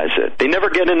exercise it. They never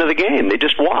get into the game. They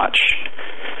just watch.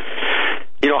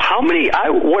 How many, I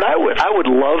would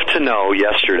love to know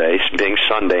yesterday, being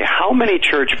Sunday, how many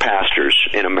church pastors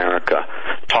in America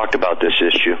talked about this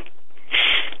issue?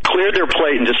 Cleared their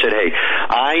plate and just said, hey,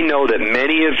 I know that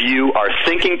many of you are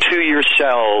thinking to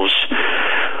yourselves,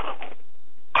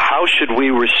 how should we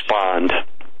respond?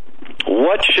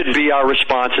 What should be our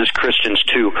response as Christians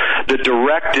to the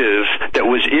directive that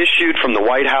was issued from the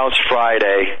White House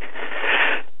Friday?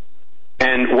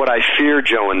 And what I fear,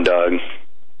 Joe and Doug,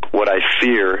 what I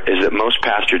fear is that most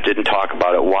pastors didn't talk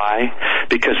about it. Why?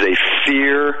 Because they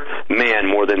fear man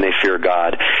more than they fear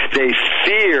God. They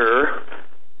fear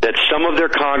that some of their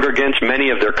congregants, many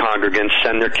of their congregants,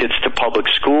 send their kids to public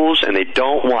schools, and they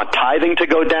don't want tithing to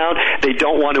go down. They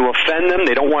don't want to offend them.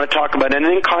 They don't want to talk about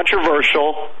anything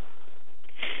controversial.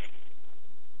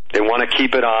 They want to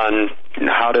keep it on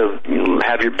how to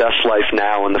have your best life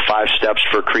now and the 5 steps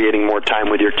for creating more time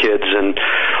with your kids and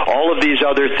all of these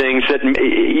other things that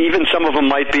even some of them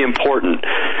might be important.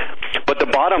 But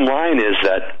the bottom line is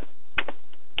that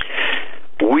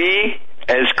we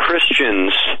as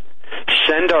Christians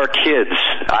send our kids.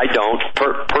 I don't.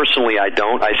 Personally, I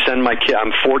don't. I send my kid.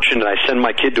 I'm fortunate I send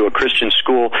my kid to a Christian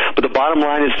school. But the bottom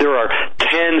line is there are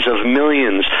tens of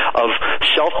millions of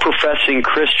self-professing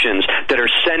Christians that are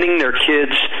sending their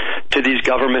kids to these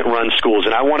government-run schools.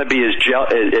 And I want to be as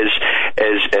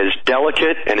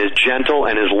delicate and as gentle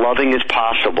and as loving as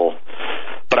possible.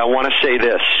 But I want to say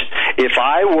this. If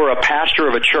I were a pastor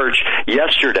of a church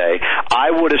yesterday,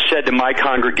 I would have said to my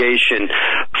congregation,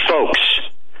 folks,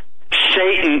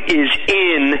 Satan is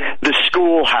in the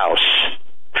schoolhouse.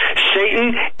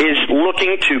 Satan is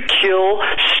looking to kill,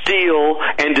 steal,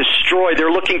 and destroy.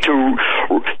 They're looking to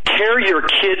tear your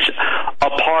kids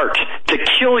apart, to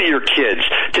kill your kids,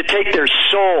 to take their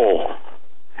soul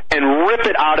and rip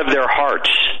it out of their hearts.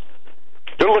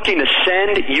 They're looking to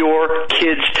send your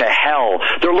kids to hell.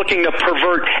 They're looking to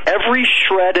pervert every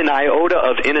shred and iota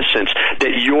of innocence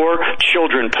that your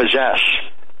children possess.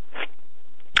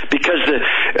 Because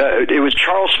it was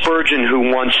Charles Spurgeon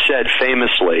who once said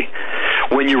famously,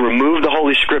 when you remove the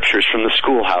Holy Scriptures from the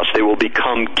schoolhouse, they will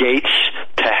become gates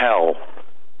to hell.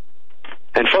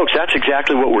 And folks, that's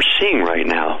exactly what we're seeing right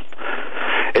now.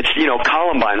 It's,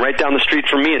 Columbine right down the street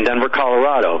from me in Denver,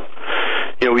 Colorado.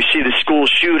 We see the school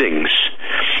shootings.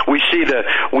 We see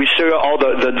all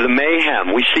the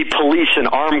mayhem. We see police and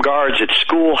armed guards at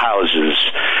schoolhouses.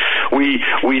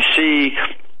 We see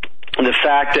the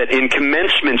fact that in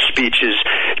commencement speeches,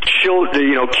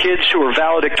 kids who are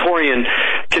valedictorian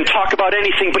can talk about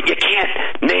anything, but you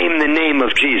can't name the name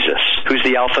of Jesus, who's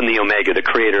the Alpha and the Omega, the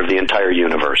creator of the entire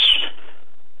universe.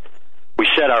 We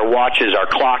set our watches, our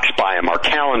clocks by him, our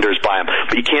calendars by him,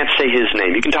 but you can't say his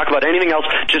name. You can talk about anything else,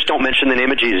 just don't mention the name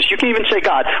of Jesus. You can even say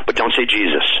God, but don't say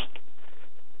Jesus.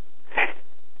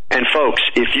 And folks,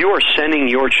 if you are sending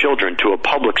your children to a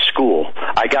public school,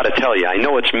 I got to tell you, I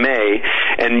know it's May,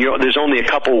 and there's only a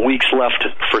couple weeks left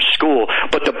for school,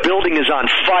 but the building is on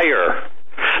fire.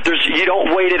 You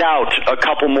don't wait it out a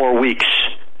couple more weeks.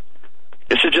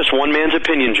 This is just one man's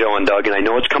opinion, Joe and Doug, and I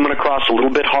know it's coming across a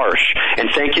little bit harsh.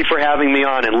 And thank you for having me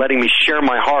on and letting me share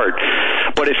my heart.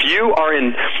 But if you are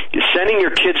sending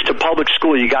your kids to public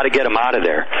school, you got to get them out of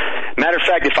there. Matter of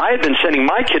fact, if I had been sending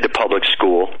my kid to public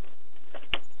school,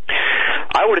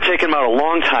 I would have taken them out a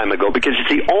long time ago, because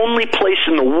it's the only place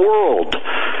in the world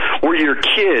where you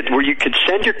could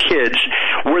send your kids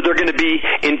where they're going to be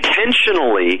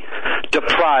intentionally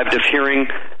deprived of hearing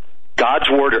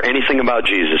God's word or anything about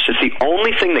Jesus. It's the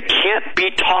only thing that can't be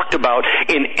talked about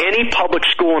in any public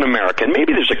school in America. And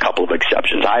maybe there's a couple of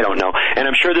exceptions, I don't know. And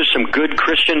I'm sure there's some good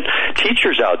Christian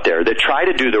teachers out there that try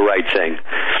to do the right thing.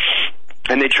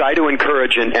 And they try to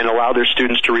encourage and allow their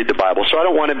students to read the Bible. So I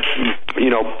don't want to,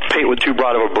 paint with too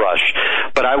broad of a brush.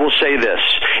 But I will say this.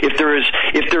 If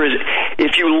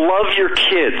you love your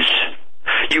kids,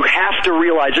 you have to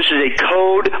realize this is a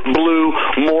code blue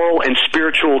moral and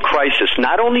spiritual crisis.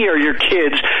 Not only are your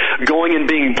kids going and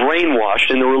being brainwashed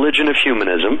in the religion of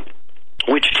humanism,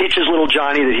 which teaches little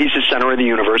Johnny that he's the center of the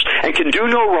universe and can do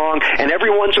no wrong and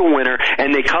everyone's a winner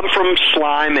and they come from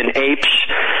slime and apes,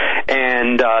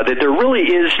 and that there really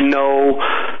is no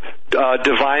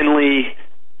divinely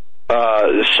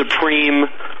supreme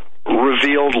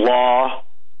revealed law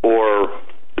or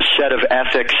set of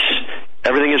ethics.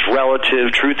 Everything is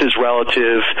relative. Truth is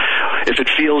relative. If it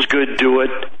feels good, do it.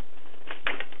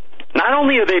 Not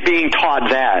only are they being taught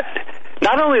that,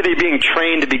 not only are they being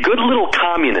trained to be good little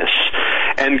communists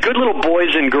and good little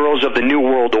boys and girls of the New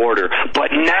World Order, but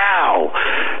now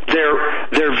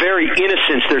their very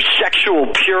innocence, their sexual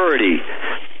purity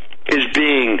is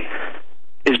being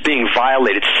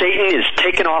violated. Satan is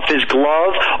taking off his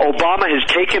glove. Obama has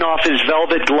taken off his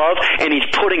velvet glove, and he's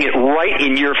putting it right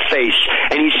in your face.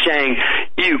 And he's saying,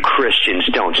 you Christians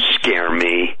don't scare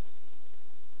me.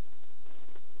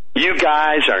 You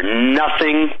guys are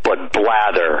nothing but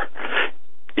blather.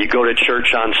 You go to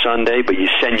church on Sunday, but you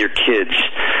send your kids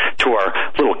to our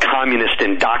little communist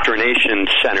indoctrination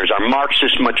centers, our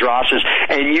Marxist madrasas,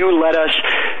 and you let us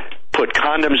put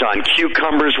condoms on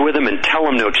cucumbers with them and tell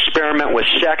them to experiment with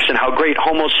sex and how great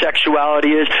homosexuality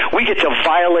is. We get to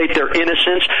violate their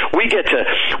innocence. We get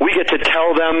to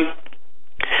tell them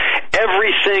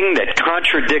everything that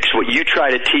contradicts what you try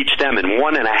to teach them in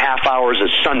 1.5 hours of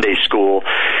Sunday school.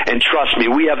 And trust me,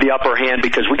 we have the upper hand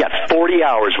because we got 40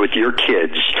 hours with your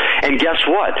kids. And guess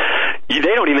what?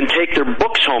 They don't even take their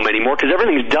books home anymore because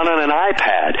everything's done on an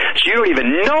iPad. So you don't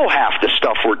even know half the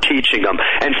stuff we're teaching them.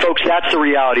 And folks, that's the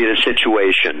reality of the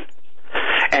situation.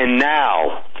 And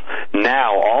now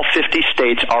all 50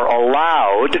 states are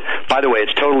allowed, by the way,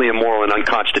 it's totally immoral and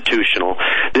unconstitutional.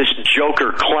 This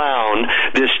joker clown,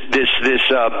 this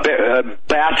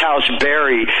bathhouse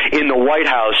Barry in the White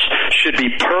House should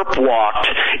be perp walked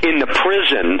in the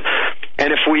prison.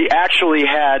 And if we actually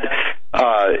had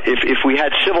if we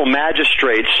had civil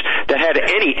magistrates that had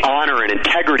any honor and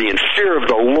integrity and fear of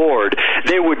the Lord,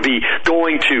 they would be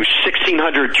going to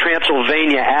 1600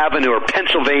 Transylvania Avenue or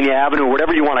Pennsylvania Avenue, or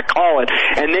whatever you want to call it,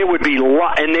 and they would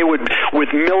with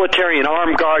military and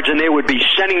armed guards, and they would be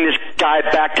sending this guy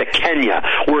back to Kenya,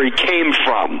 where he came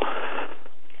from.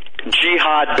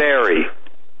 Jihad Berry.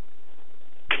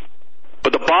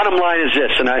 But the bottom line is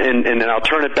this, and I'll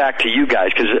turn it back to you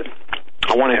guys, because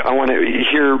I want to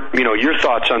hear, your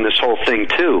thoughts on this whole thing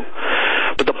too.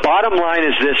 But the bottom line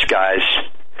is this, guys.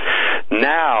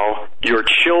 Now your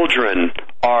children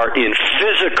are in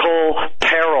physical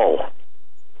peril.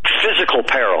 Physical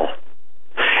peril.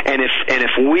 And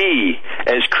if we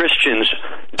as Christians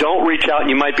don't reach out, and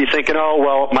you might be thinking, oh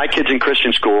well, my kid's in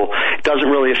Christian school, it doesn't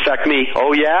really affect me.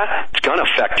 Oh yeah? It's gonna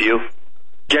affect you.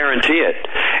 Guarantee it.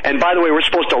 And by the way, we're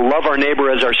supposed to love our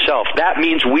neighbor as ourselves. That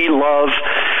means we love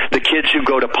the kids who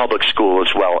go to public school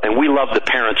as well, and we love the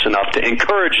parents enough to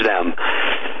encourage them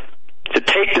to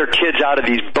take their kids out of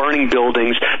these burning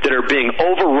buildings that are being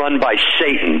overrun by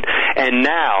Satan, and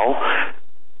now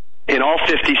in all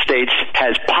 50 states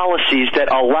has policies that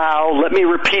allow, let me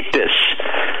repeat this,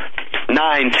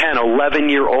 9, 10,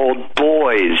 11-year-old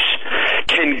boys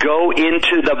can go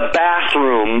into the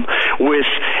bathroom with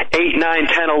 8, 9,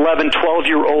 10, 11,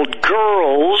 12-year-old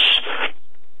girls.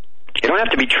 You don't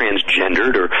have to be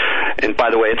transgendered, and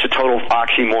by the way, it's a total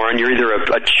oxymoron. You're either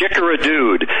a chick or a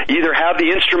dude. You either have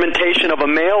the instrumentation of a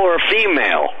male or a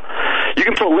female. You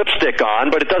can put lipstick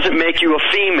on, but it doesn't make you a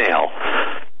female.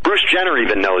 Bruce Jenner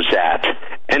even knows that.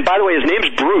 And by the way, his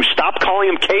name's Bruce. Stop calling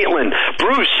him Caitlin.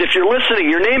 Bruce, if you're listening,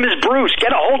 your name is Bruce.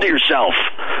 Get a hold of yourself.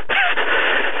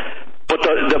 But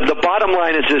the bottom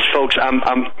line is this, folks.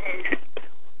 I'm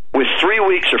with 3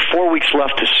 weeks or 4 weeks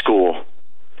left to school,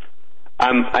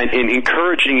 I'm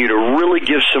encouraging you to really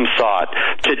give some thought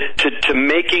to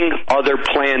making other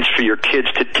plans for your kids,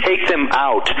 to take them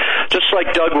out. Just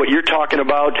like, Doug, what you're talking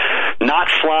about, not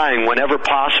flying whenever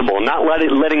possible, not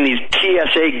letting these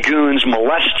TSA goons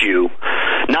molest you,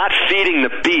 not feeding the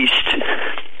beast.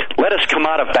 Let us come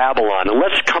out of Babylon, and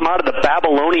let's come out of the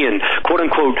Babylonian,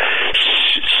 quote-unquote,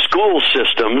 school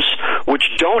systems, which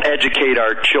don't educate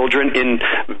our children in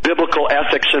biblical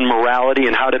ethics and morality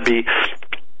and how to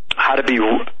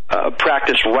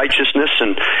practice righteousness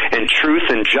and truth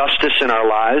and justice in our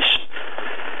lives.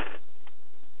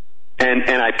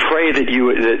 And I pray that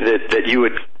you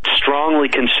would strongly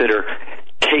consider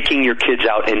taking your kids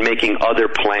out and making other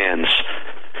plans.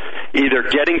 Either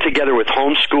getting together with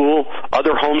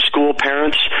other homeschool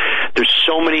parents. There's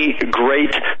so many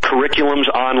great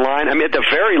curriculums online. I mean, at the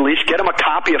very least, get them a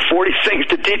copy of 40 Things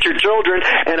to Teach Your Children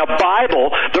and a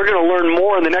Bible. They're going to learn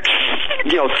more in the next,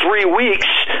 3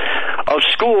 weeks of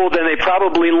school than they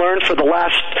probably learned for the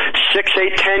last 6,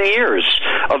 8, 10 years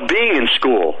of being in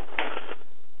school.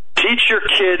 Teach your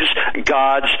kids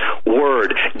God's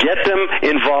Word. Get them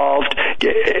involved.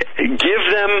 Give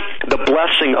them the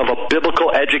blessing of a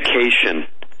biblical education.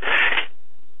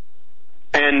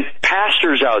 And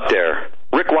pastors out there,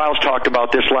 Rick Wiles talked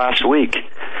about this last week.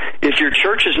 If your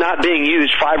church is not being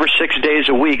used 5 or 6 days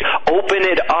a week, open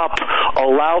it up.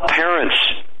 Allow parents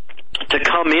to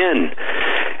come in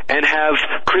and have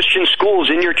Christian schools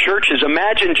in your churches.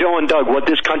 Imagine, Joe and Doug, what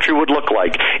this country would look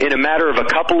like in a matter of a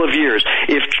couple of years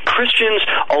if Christians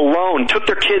alone took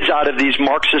their kids out of these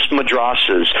Marxist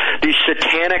madrasas, these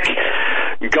satanic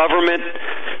government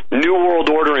New World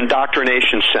Order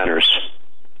indoctrination centers,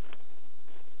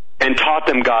 and taught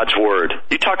them God's Word.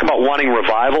 You talk about wanting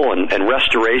revival and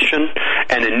restoration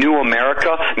and a new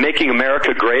America, making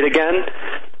America great again.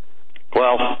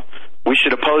 Well, we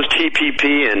should oppose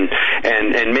TPP, and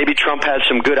maybe Trump has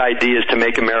some good ideas to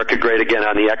make America great again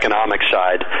on the economic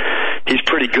side. He's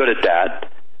pretty good at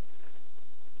that.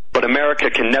 But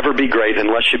America can never be great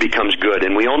unless she becomes good,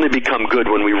 and we only become good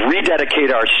when we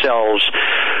rededicate ourselves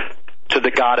to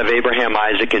the God of Abraham,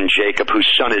 Isaac, and Jacob, whose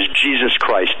son is Jesus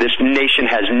Christ. This nation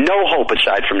has no hope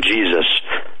aside from Jesus.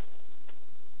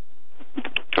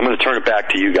 I'm going to turn it back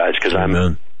to you guys because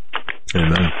Amen.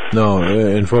 No,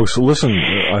 and folks, listen,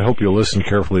 I hope you'll listen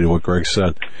carefully to what Greg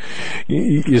said.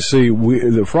 You see,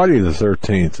 the Friday the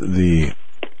 13th,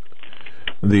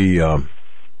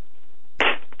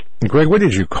 Greg, what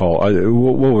did you call,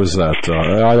 what was that?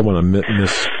 I don't want to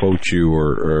misquote you,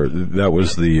 or that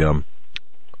was the,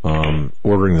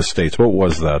 ordering the states. What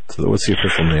was that? What's the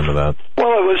official name of that?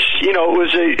 Well, it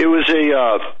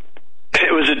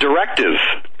was a directive.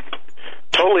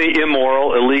 Totally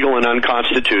immoral, illegal, and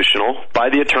unconstitutional by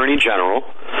the Attorney General,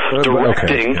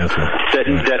 directing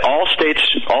that all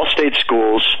state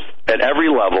schools at every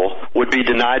level would be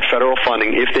denied federal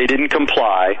funding if they didn't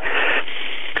comply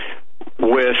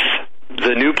with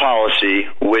the new policy,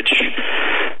 which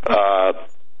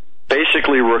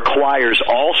basically requires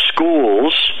all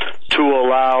schools to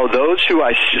allow those who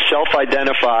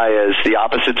self-identify as the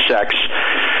opposite sex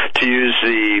to use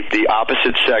the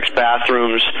opposite sex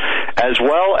bathrooms as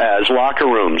well as locker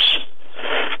rooms.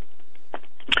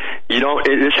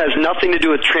 This has nothing to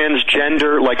do with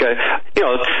transgender, look,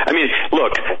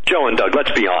 Joe and Doug,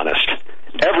 let's be honest.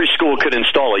 Every school could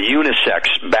install a unisex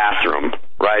bathroom,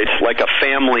 right? Like a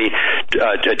family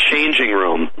a changing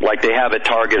room, like they have at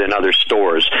Target and other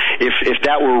stores. If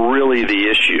that were really the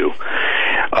issue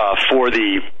for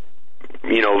the,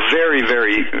 very,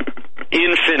 very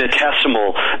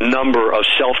infinitesimal number of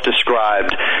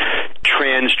self-described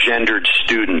transgendered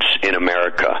students in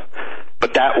America.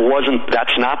 But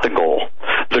that's not the goal.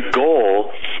 The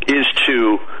goal is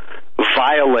to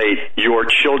violate your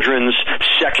children's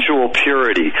sexual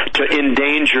purity, to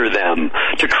endanger them,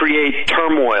 to create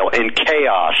turmoil and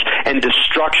chaos and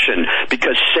destruction,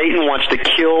 because Satan wants to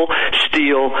kill,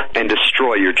 steal, and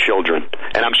destroy your children.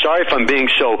 And I'm sorry if I'm being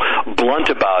so blunt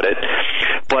about it,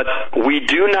 but we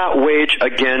do not wage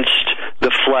against the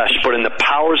flesh, but in the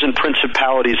powers and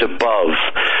principalities above.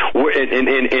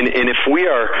 And if we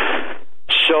are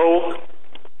so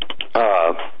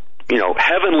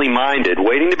heavenly minded,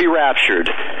 waiting to be raptured,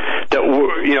 that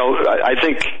I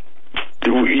think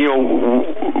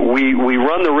we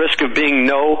run the risk of being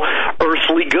no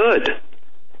earthly good.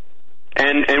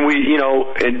 And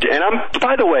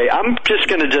by the way, I'm just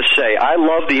going to say, I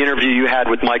love the interview you had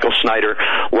with Michael Snyder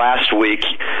last week.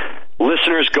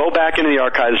 Listeners, go back into the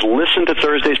archives, listen to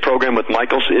Thursday's program with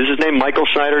Michael. Is his name Michael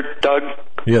Snyder, Doug?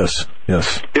 Yes.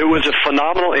 It was a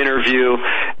phenomenal interview,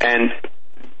 and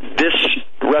this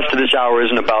rest of this hour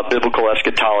isn't about biblical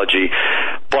eschatology,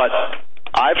 but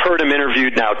I've heard him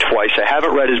interviewed now twice. I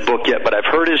haven't read his book yet, but I've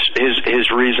heard his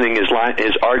reasoning, his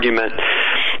argument,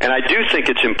 and I do think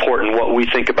it's important what we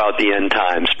think about the end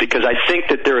times, because I think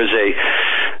that there's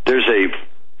a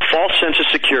false sense of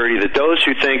security that those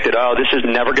who think that, this is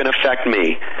never going to affect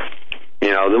me,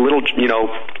 the little,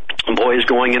 boys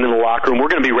going into the locker room, we're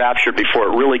going to be raptured before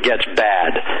it really gets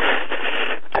bad.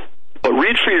 But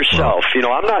read for yourself.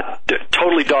 I'm not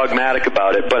totally dogmatic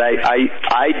about it, but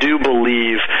I do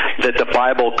believe that the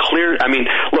Bible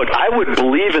look, I would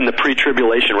believe in the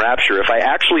pre-tribulation rapture if I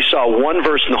actually saw one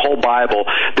verse in the whole Bible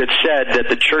that said that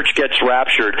the church gets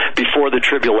raptured before the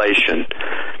tribulation.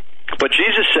 But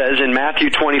Jesus says in Matthew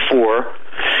 24,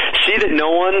 "See that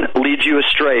no one leads you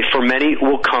astray, for many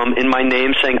will come in my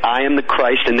name, saying, I am the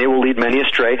Christ, and they will lead many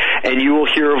astray, and you will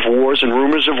hear of wars and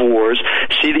rumors of wars.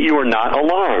 See that you are not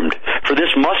alarmed. For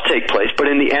this must take place, but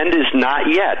in the end is not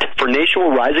yet. For nation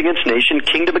will rise against nation,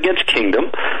 kingdom against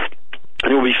kingdom.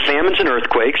 There will be famines and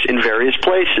earthquakes in various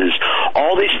places.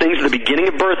 All these things are the beginning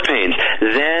of birth pains.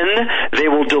 Then they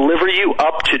will deliver you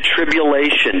up to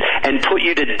tribulation and put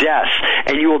you to death,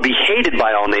 and you will be hated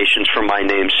by all nations for my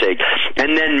name's sake.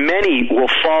 And then many will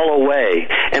fall away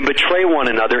and betray one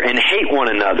another and hate one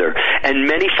another. And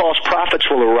many false prophets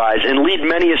will arise and lead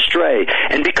many astray.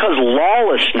 And because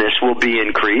lawlessness will be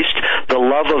increased, the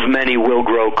love of many will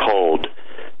grow cold."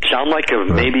 Sound like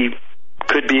maybe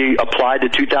could be applied to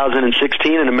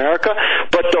 2016 in America,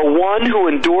 but the one who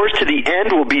endures to the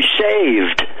end will be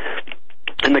saved.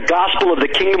 And the gospel of the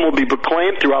kingdom will be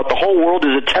proclaimed throughout the whole world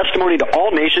as a testimony to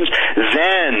all nations.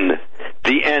 Then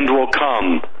the end will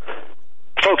come.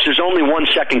 Folks, there's only one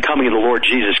second coming of the Lord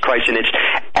Jesus Christ, and it's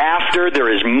after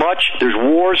there's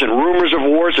wars and rumors of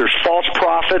wars, there's false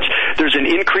prophets, there's an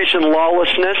increase in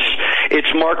lawlessness,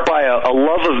 it's marked by a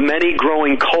love of many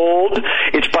growing cold,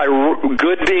 it's by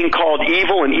good being called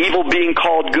evil and evil being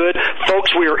called good. Folks,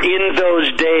 we are in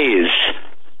those days.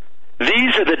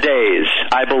 These are the days,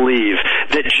 I believe,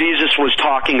 that Jesus was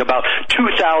talking about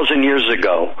 2,000 years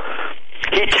ago.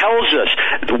 He tells us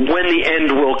when the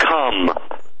end will come.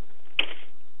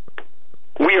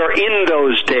 We are in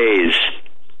those days.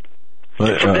 For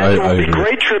then there will be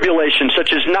great tribulation,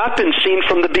 such as not been seen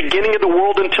from the beginning of the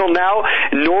world until now,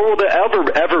 nor will there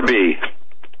ever be.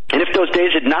 And if those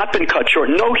days had not been cut short,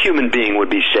 no human being would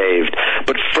be saved.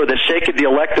 But for the sake of the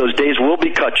elect, those days will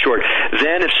be cut short.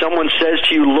 Then if someone says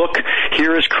to you, "Look,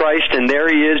 here is Christ, and there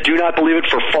he is," do not believe it,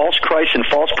 for false Christs and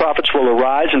false prophets will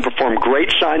arise and perform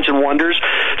great signs and wonders,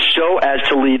 so as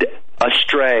to lead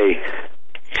astray,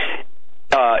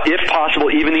 if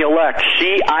possible, even the elect.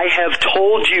 See, I have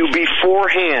told you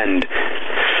beforehand,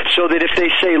 so that if they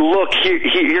say, "Look, here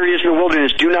he is in the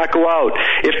wilderness," do not go out.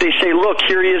 If they say, "Look,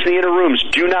 here he is in the inner rooms,"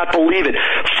 do not believe it.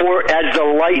 For as the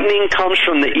lightning comes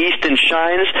from the east and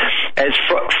shines as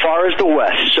far as the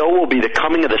west, so will be the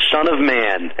coming of the Son of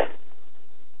Man.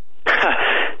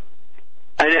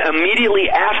 And immediately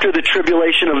after the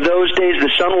tribulation of those days, the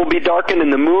sun will be darkened,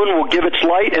 and the moon will give its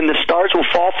light, and the stars will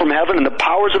fall from heaven, and the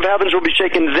powers of heavens will be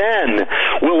shaken. Then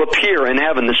will appear in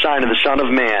heaven the sign of the Son of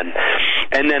Man.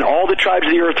 And then all the tribes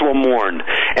of the earth will mourn,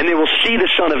 and they will see the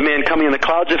Son of Man coming in the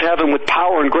clouds of heaven with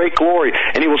power and great glory,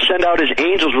 and he will send out his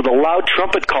angels with a loud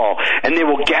trumpet call, and they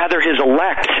will gather his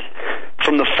elect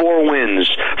from the four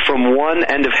winds, from one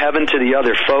end of heaven to the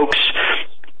other. Folks,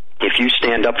 if you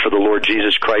stand up for the Lord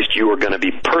Jesus Christ, you are going to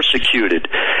be persecuted.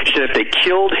 He said if they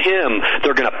killed him,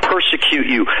 they're going to persecute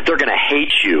you. They're going to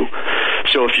hate you.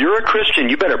 So if you're a Christian,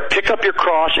 you better pick up your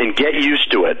cross and get used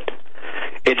to it.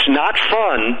 It's not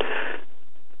fun,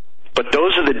 but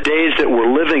those are the days that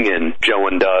we're living in, Joe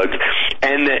and Doug.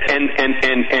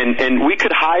 And we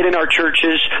could hide in our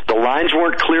churches. The lines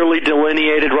weren't clearly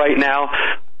delineated right now,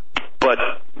 but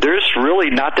there's really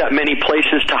not that many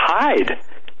places to hide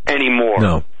anymore.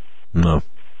 No, not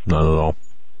at all.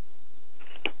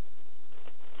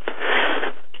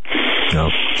 No.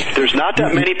 There's not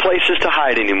that many places to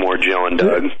hide anymore, Joe and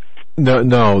Doug.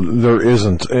 No, there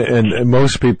isn't. And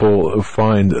most people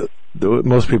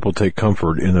take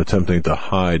comfort in attempting to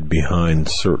hide behind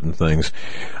certain things.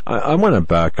 I want to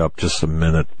back up just a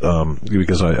minute,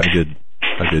 because I did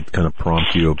kind of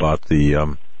prompt you about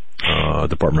the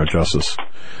Department of Justice,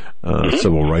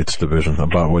 Civil Rights Division,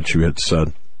 about what you had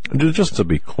said. Just to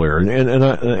be clear,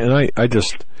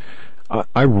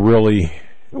 I really,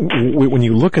 when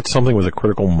you look at something with a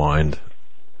critical mind,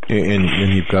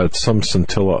 and you've got some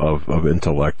scintilla of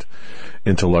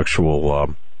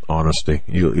intellectual honesty,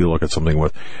 you look at something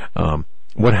with,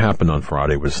 what happened on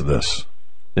Friday was this,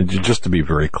 and just to be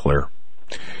very clear.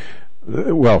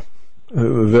 Well,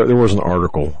 there was an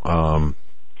article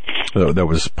that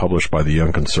was published by the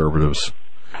Young Conservatives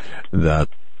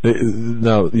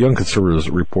now, the Young Conservatives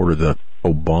reported that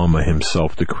Obama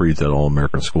himself decreed that all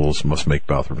American schools must make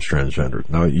bathrooms transgendered.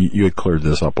 Now, you had cleared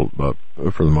this up for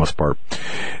the most part.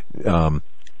 The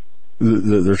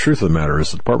truth of the matter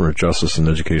is the Department of Justice and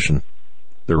Education,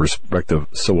 their respective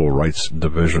civil rights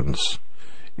divisions,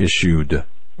 issued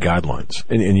guidelines,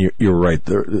 and you're right,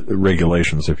 the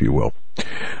regulations, if you will,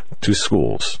 to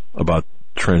schools about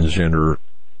transgender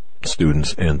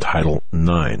students and Title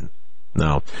IX.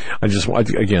 Now, I want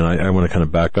to kind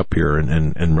of back up here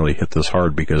and really hit this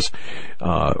hard, because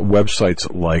websites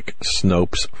like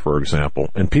Snopes, for example,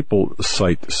 and people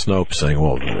cite Snopes saying,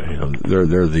 well,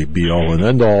 they're the be all and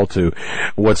end all to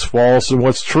what's false and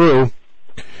what's true.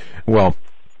 Well,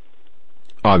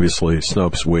 obviously,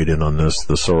 Snopes weighed in on this.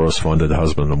 The Soros-funded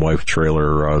husband and wife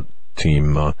trailer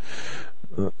team.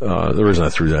 The reason I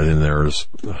threw that in there is,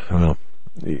 well,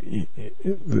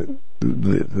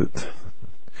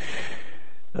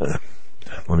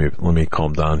 let me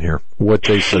calm down here. What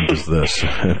they said was this,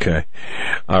 okay,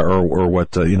 or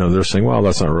what they're saying. Well,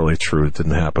 that's not really true. It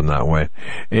didn't happen that way,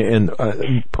 and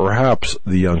perhaps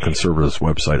the Young Conservatives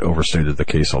website overstated the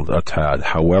case a tad.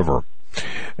 However,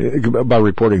 by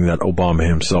reporting that Obama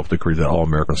himself decreed that all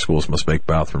American schools must make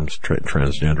bathrooms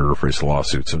transgender or face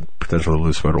lawsuits and potentially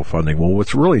lose federal funding. Well,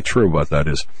 what's really true about that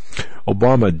is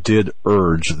Obama did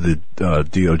urge the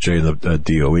DOJ and the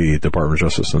DOE, Department of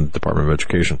Justice and Department of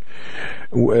Education,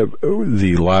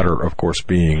 the latter, of course,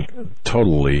 being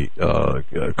totally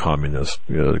communist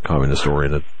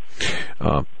oriented,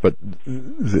 but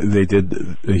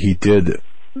he did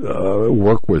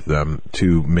work with them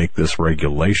to make this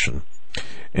regulation.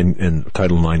 And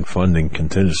Title IX funding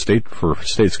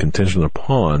states contingent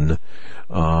upon,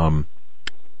 and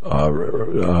I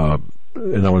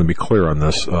want to be clear on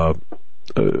this,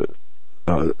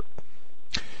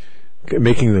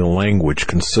 making the language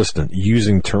consistent,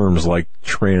 using terms like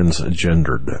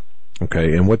transgendered.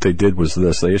 Okay, and what they did was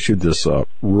this: they issued this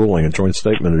ruling, a joint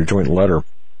statement, a joint letter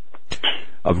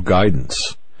of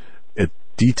guidance. It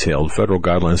detailed federal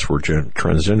guidelines for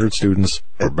transgendered students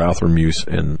for bathroom use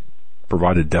and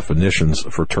provided definitions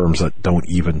for terms that don't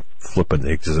even flippin'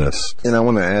 exist. And I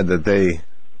want to add that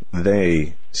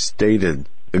they stated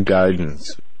the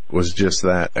guidance was just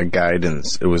that, a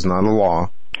guidance. It was not a law.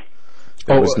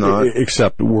 It was not.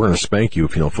 Except we're going to spank you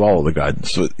if you don't follow the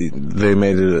guidance. So they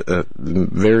made it a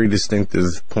very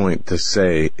distinctive point to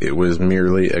say it was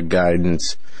merely a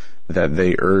guidance that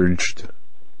they urged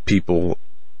people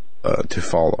to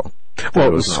follow.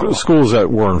 Well, schools that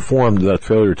were informed that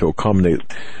failure to accommodate,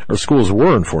 or schools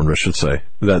were informed, I should say,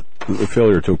 that the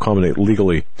failure to accommodate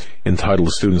legally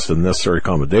entitled students to the necessary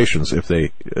accommodations if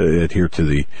they adhere to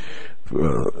the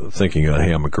thinking that,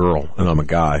 hey, I'm a girl and I'm a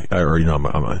guy, or I'm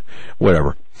a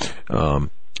whatever.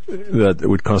 that it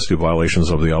would constitute violations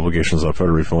of the obligations of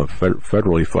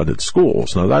federally funded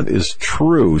schools. Now, that is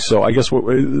true. So I guess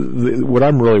what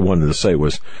I'm really wanting to say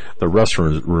was the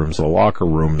restrooms, the locker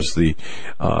rooms,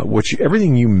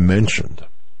 everything you mentioned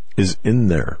is in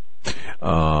there.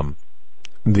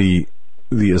 The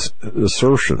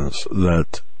assertions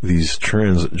that these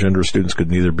transgender students could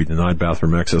neither be denied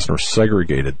bathroom access nor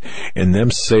segregated, and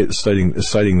them citing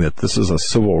that this is a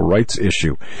civil rights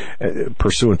issue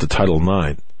pursuant to Title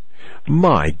IX.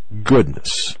 My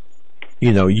goodness.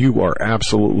 You are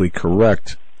absolutely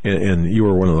correct, and you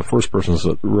were one of the first persons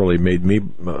that really made me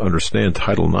understand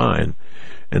Title IX,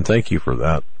 and thank you for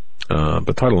that.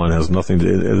 But Title IX has nothing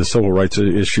to the civil rights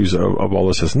issues of all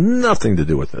this has nothing to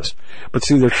do with this. But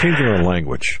see, they're changing our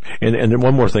language. And then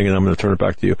one more thing, and I'm going to turn it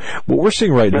back to you. What we're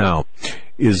seeing right now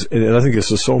is, and I think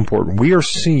this is so important, we are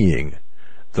seeing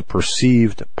the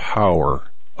perceived power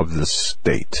of the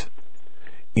state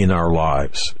in our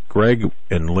lives. Greg,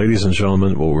 and ladies and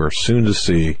gentlemen, what we're soon to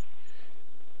see,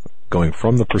 going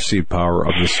from the perceived power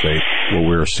of the state, what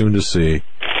we're soon to see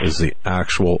is the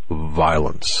actual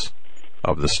violence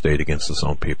of the state against its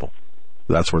own people.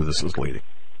 That's where this is leading.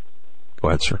 Go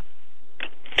ahead, sir.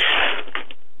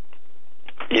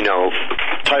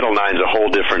 Title IX is a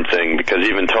whole different thing, because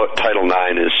even Title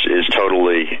IX is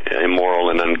totally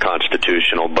immoral and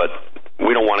unconstitutional, but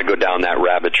we don't want to go down that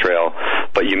rabbit trail.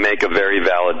 But you make a very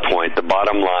valid point. The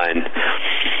bottom line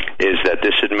is that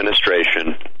this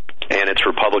administration and its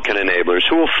Republican enablers,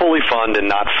 who will fully fund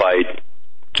and not fight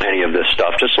any of this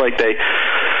stuff, just like they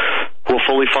will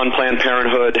fully fund Planned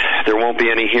Parenthood. There won't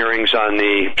be any hearings on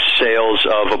the sales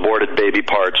of aborted baby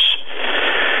parts.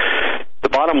 The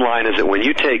bottom line is that when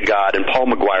you take God, and Paul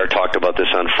McGuire talked about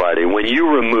this on Friday, when you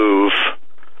remove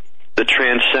the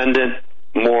transcendent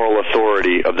moral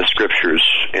authority of the Scriptures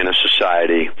in a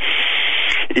society,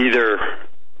 either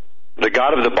the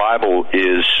God of the Bible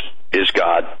is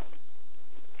God,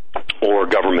 or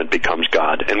government becomes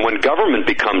God. And when government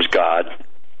becomes God,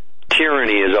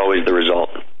 tyranny is always the result.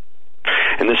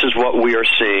 And this is what we are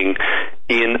seeing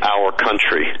in our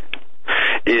country,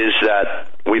 is that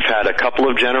we've had a couple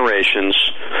of generations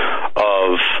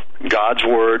of God's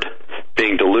Word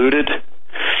being diluted,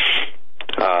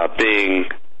 being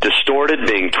distorted,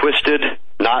 being twisted,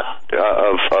 not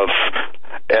of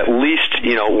at least,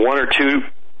 one or two,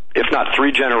 if not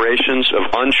three generations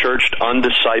of unchurched,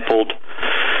 undiscipled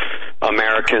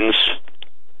Americans,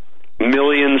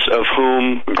 millions of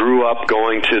whom grew up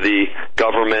going to the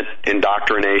government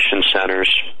indoctrination centers.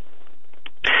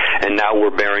 And now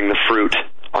we're bearing the fruit,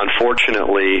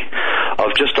 unfortunately,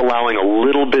 of just allowing a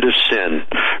little bit of sin.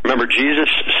 Remember, Jesus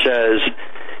says,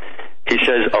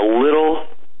 a little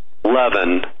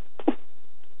leaven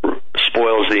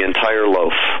spoils the entire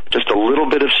loaf. Just a little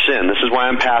bit of sin. This is why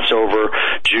on Passover,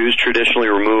 Jews traditionally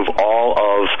remove all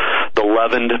of the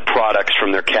leavened products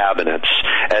from their cabinets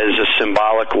as a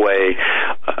symbolic way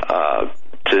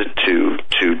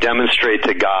to demonstrate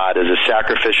to God, as a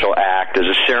sacrificial act, as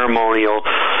a ceremonial,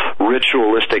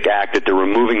 ritualistic act, that they're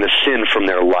removing the sin from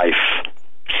their life.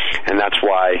 And that's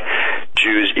why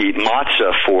Jews eat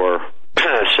matzah for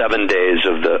 7 days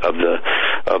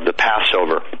of the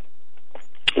Passover,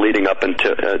 leading up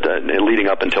until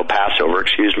Passover,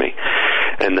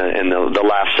 and the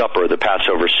Last Supper, the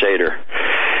Passover Seder.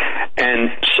 And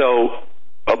so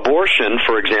abortion,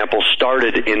 for example,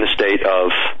 started in the state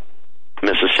of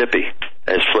Mississippi,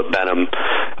 as Flip Benham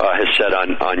has said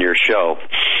on your show.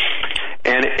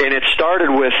 And it started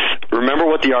with, remember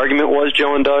what the argument was,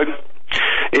 Joe and Doug?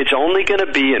 It's only going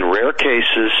to be in rare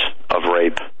cases of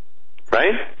rape,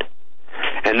 right?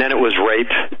 And then it was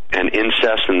rape and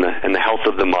incest and the health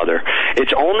of the mother.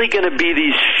 It's only going to be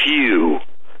these few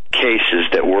cases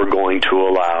that we're going to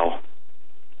allow.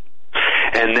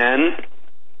 And then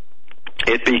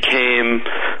it became,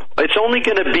 it's only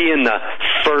going to be in the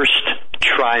first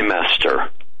trimester.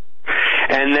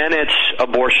 And then it's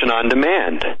abortion on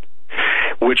demand,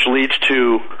 which leads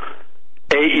to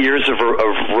 8 years of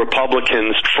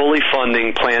Republicans fully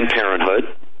funding Planned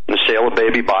Parenthood, the sale of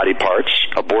baby body parts,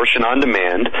 abortion on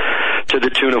demand, to the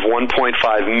tune of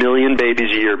 1.5 million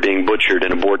babies a year being butchered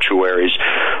in abortuaries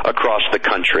across the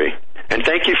country. And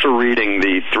thank you for reading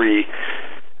the three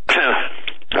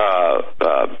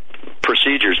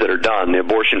procedures that are done, the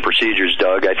abortion procedures,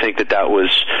 Doug. I think that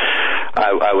was,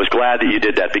 I was glad that you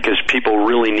did that, because people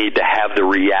really need to have the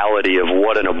reality of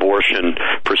what an abortion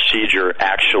procedure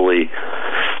actually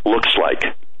looks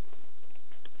like.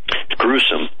 It's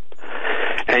gruesome.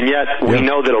 And yet we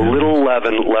know that a little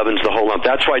leaven leavens the whole lump.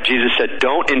 That's why Jesus said,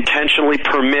 don't intentionally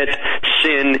permit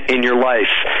sin in your life.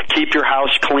 Keep your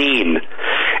house clean.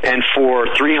 And for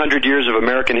 300 years of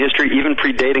American history, even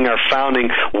predating our founding,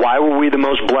 why were we the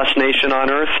most blessed nation on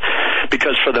earth?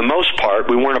 Because for the most part,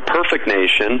 we weren't a perfect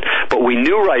nation, but we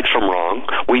knew right from wrong.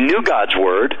 We knew God's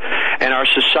Word, and our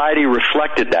society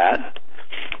reflected that.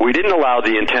 We didn't allow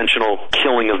the intentional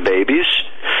killing of babies.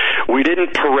 We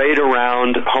didn't parade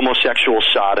around homosexual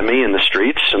sodomy in the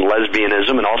streets and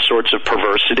lesbianism and all sorts of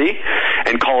perversity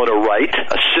and call it a right,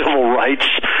 a civil rights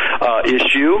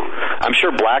issue. I'm sure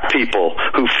black people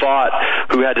who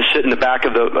had to sit in the back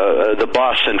of the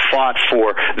bus and fought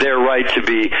for their right to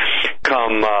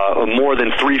become more than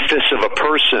 3/5 of a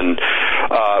person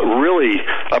really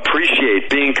appreciate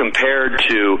being compared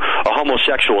to a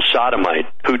homosexual sodomite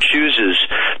who chooses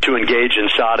to engage in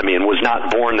sodomy and was not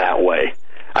born that way.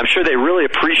 I'm sure they really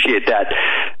appreciate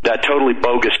that totally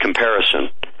bogus comparison.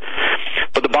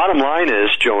 But the bottom line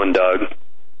is, Joe and Doug,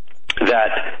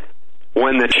 that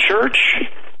when the church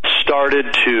started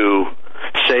to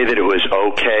say that it was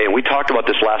okay, and we talked about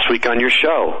this last week on your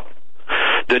show,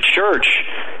 the church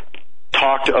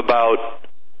talked about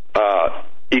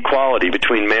equality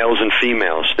between males and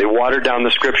females. They watered down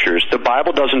the scriptures. The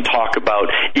Bible doesn't talk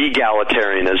about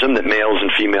egalitarianism, that males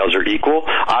and females are equal.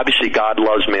 Obviously, God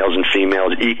loves males and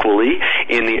females equally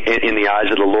in the eyes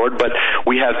of the Lord, but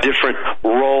we have different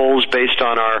roles based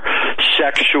on our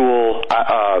sexual,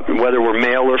 whether we're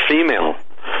male or female.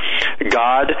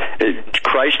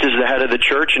 Christ is the head of the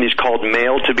church, and he's called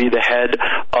male to be the head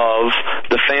of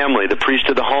the family, the priest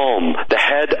of the home, the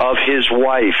head of his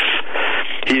wife.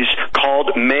 He's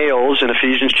called males in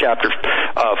Ephesians chapter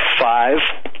 5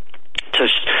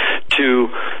 to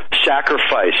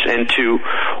sacrifice and to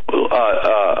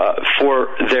for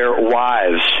their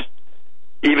wives,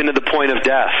 even to the point of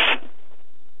death.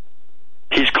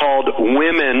 He's called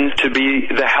women to be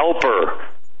the helper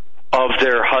of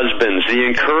their husbands, the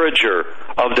encourager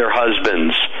of their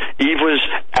husbands. Eve was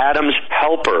Adam's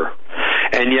helper.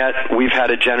 And yet we've had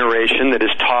a generation that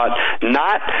is taught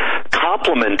not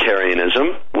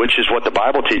complementarianism, which is what the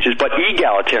Bible teaches, but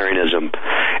egalitarianism.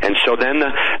 And so then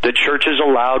the church has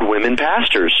allowed women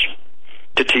pastors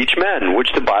to teach men, which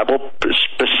the Bible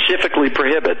specifically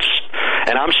prohibits.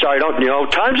 And I'm sorry,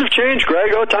 times have changed,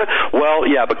 Greg. Well,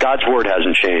 yeah, but God's Word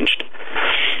hasn't changed.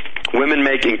 Women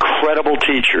make incredible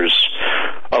teachers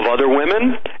of other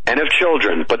women and of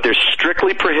children, but they're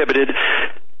strictly prohibited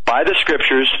by the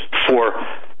scriptures for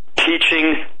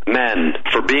teaching men,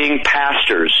 for being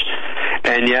pastors.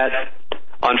 And yet,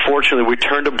 unfortunately, we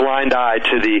turned a blind eye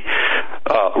to the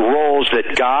roles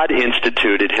that God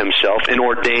instituted himself and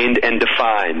ordained and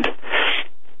defined.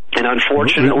 And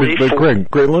unfortunately... But Greg,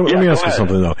 let me ask you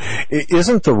something, though.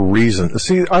 Isn't the reason...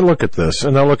 See, I look at this,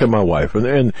 and I look at my wife,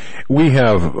 and we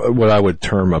have what I would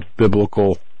term a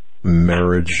biblical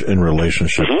marriage and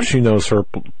relationship. Mm-hmm. She knows her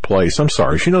place. I'm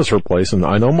sorry, she knows her place, and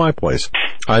I know my place.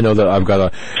 I know that I've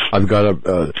got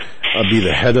to be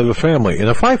the head of the family. And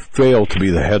if I fail to be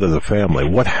the head of the family,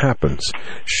 what happens?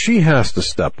 She has to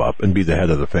step up and be the head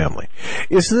of the family.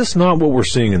 Is this not what we're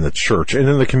seeing in the church and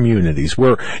in the communities,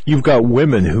 where you've got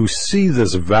women who see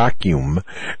this vacuum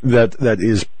that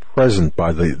is present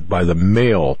by the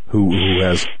male who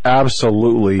has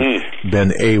absolutely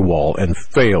been AWOL and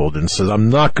failed and says, I'm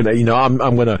not gonna, I'm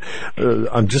gonna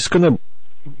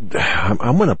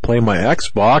play my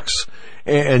Xbox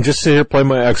and just sit here, play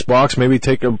my Xbox, maybe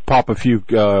pop a few,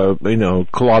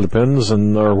 Klonopins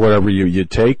or whatever you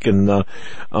take, and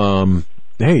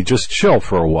hey, just chill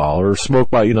for a while, or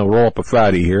smoke roll up a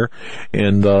fatty here,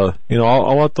 and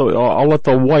I'll let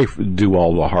the wife do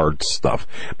all the hard stuff.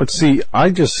 But see, I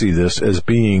just see this as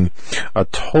being a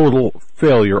total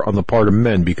failure on the part of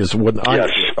men, because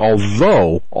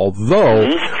although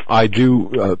I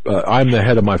do, I'm the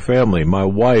head of my family. My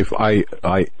wife, I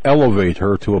elevate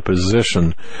her to a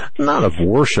position not of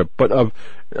worship, but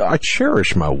I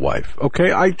cherish my wife,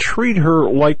 okay? I treat her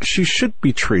like she should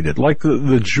be treated, like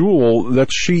the jewel that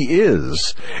she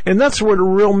is. And that's what a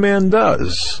real man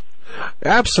does.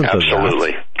 Absent of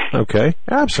that. Okay,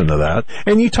 absent of that.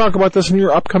 And you talk about this in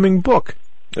your upcoming book.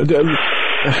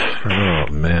 Oh,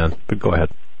 man. But go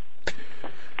ahead.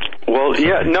 Well,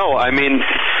 yeah, no, I mean...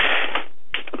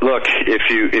 Look, if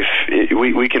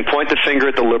we can point the finger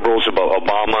at the liberals about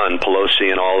Obama and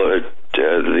Pelosi and all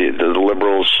the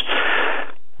liberals,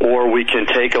 or we can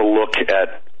take a look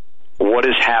at what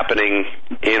is happening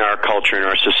in our culture, in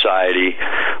our society,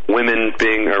 men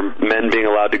being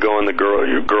allowed to go in the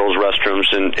girls' restrooms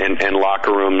and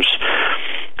locker rooms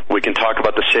We can talk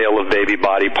about the sale of baby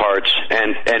body parts,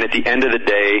 and at the end of the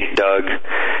day, Doug,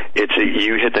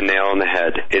 you hit the nail on the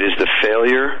head. It is the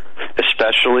failure,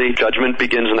 especially judgment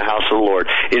begins in the house of the Lord.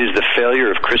 It is the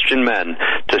failure of Christian men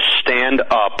to stand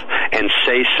up and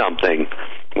say something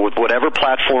with whatever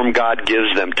platform God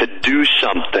gives them, to do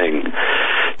something,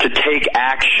 to take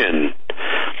action.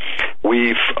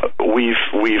 We've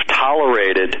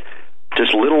tolerated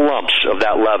just little lumps of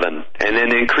that leaven, and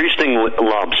then increasing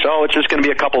lumps. Oh, it's just going to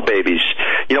be a couple babies.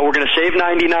 We're going to save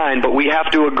 99, but we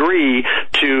have to agree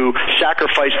to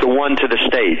sacrifice the one to the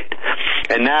state.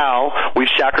 And now we've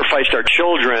sacrificed our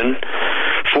children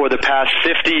for the past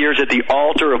 50 years at the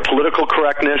altar of political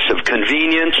correctness, of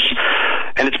convenience,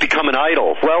 and it's become an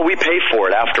idol. Well, we pay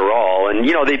for it after all. And,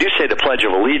 they do say the Pledge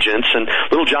of Allegiance, and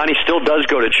little Johnny still does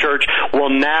go to church. Well,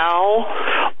 now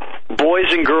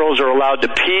boys and girls are allowed to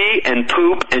pee and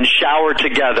poop and shower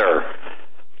together.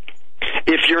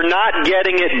 If you're not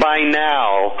getting it by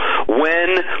now,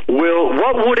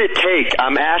 what would it take?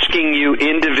 I'm asking you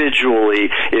individually,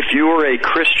 if you are a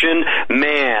Christian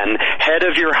man, head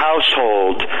of your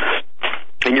household,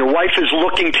 and your wife is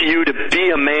looking to you to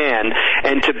be a man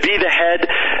and to be the head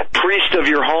priest of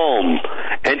your home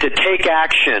and to take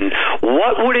action,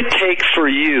 what would it take for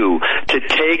you to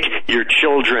take your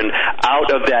children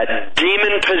out of that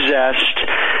demon-possessed,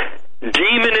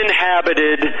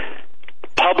 demon-inhabited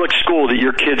public school that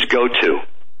your kids go to,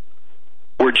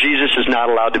 where Jesus is not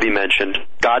allowed to be mentioned,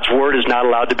 God's Word is not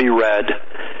allowed to be read,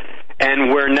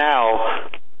 and where now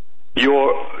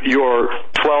your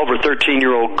 12 or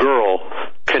 13-year-old girl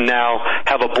can now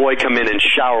have a boy come in and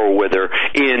shower with her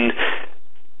in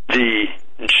the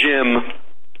gym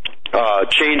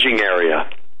changing area,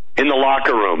 in the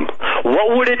locker room?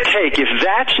 What would it take? If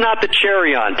that's not the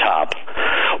cherry on top,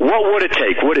 what would it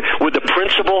take? Would the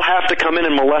principal have to come in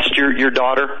and molest your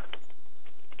daughter?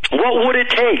 What would it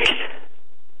take?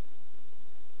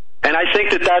 And I think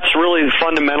that's really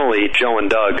fundamentally, Joe and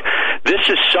Doug, this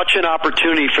is such an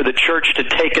opportunity for the church to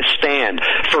take a stand,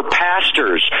 for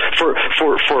pastors, for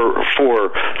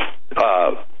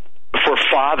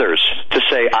fathers to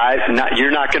say,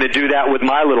 you're not going to do that with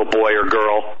my little boy or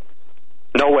girl.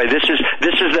 No way. This is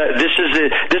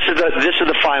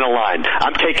the final line.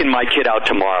 I'm taking my kid out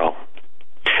tomorrow.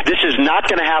 This is not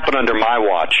going to happen under my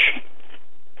watch,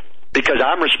 because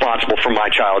I'm responsible for my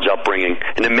child's upbringing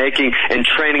and in making and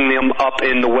training them up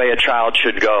in the way a child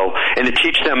should go and to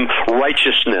teach them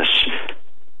righteousness.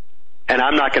 And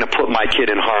I'm not going to put my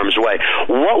kid in harm's way.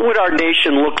 What would our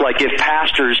nation look like if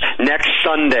pastors next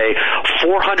Sunday,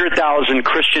 400,000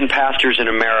 Christian pastors in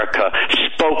America,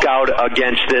 spoke out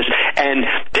against this and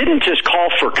didn't just call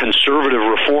for conservative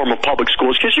reform of public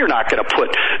schools, because you're not going to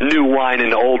put new wine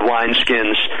into old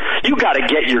wineskins. You got to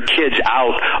get your kids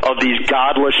out of these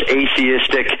godless,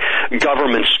 atheistic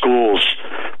government schools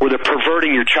where they're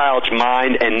perverting your child's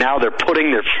mind, and now they're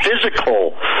putting their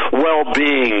physical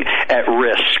well-being at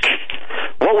risk.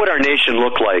 What would our nation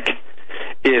look like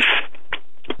if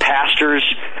pastors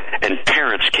and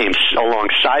parents came along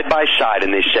side by side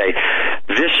and they say,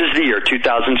 this is the year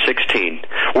 2016.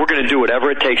 We're going to do whatever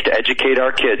it takes to educate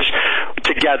our kids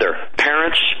together.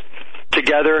 Parents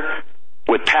together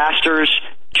with pastors,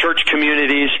 church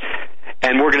communities,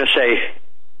 and we're going to say,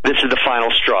 this is the final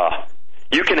straw.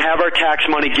 You can have our tax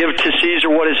money, give to Caesar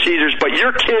what is Caesar's, but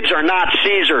your kids are not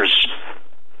Caesar's.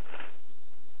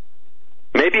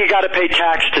 Maybe you got to pay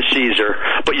tax to Caesar,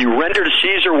 but you render to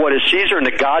Caesar what is Caesar and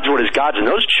to God's what is God's. And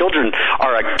those children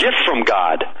are a gift from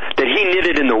God that He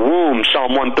knitted in the womb,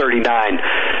 Psalm 139.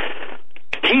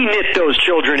 He knit those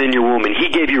children in your womb, and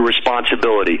He gave you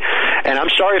responsibility. And I'm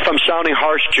sorry if I'm sounding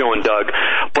harsh, Joe and Doug,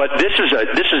 but this is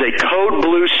a code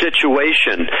blue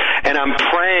situation, and I'm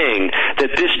praying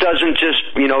that this doesn't just,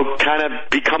 kind of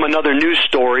become another news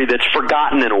story that's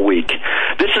forgotten in a week.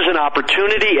 This is an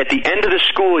opportunity at the end of the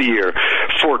school year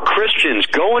for Christians.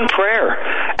 Go in prayer.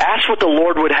 Ask what the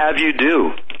Lord would have you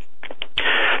do.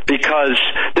 Because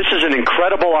this is an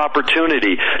incredible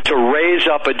opportunity to raise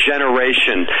up a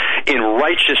generation in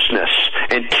righteousness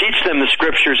and teach them the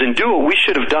Scriptures and do what we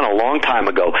should have done a long time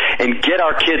ago and get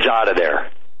our kids out of there.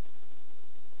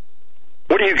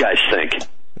 What do you guys think?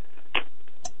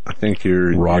 I think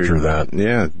you're that.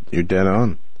 Yeah, you're dead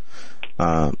on.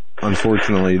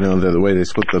 Unfortunately, the way they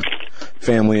split the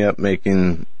family up,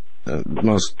 making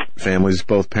most families,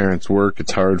 both parents work,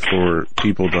 it's hard for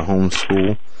people to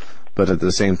homeschool. But at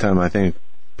the same time, I think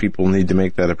people need to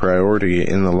make that a priority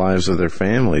in the lives of their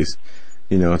families.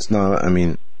 It's not,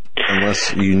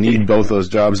 unless you need both those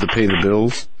jobs to pay the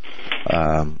bills,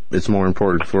 it's more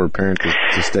important for a parent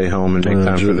to stay home and make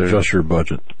time for their... Adjust your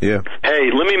budget. Yeah.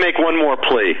 Hey, let me make one more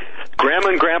plea. Grandma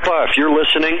and Grandpa, if you're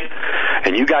listening,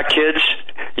 and you got kids,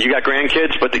 you got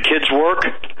grandkids, but the kids work,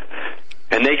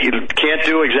 and they can't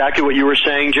do exactly what you were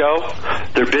saying, Joe.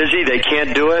 They're busy, they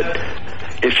can't do it.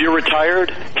 If you're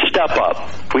retired, step up.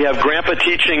 We have Grandpa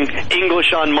teaching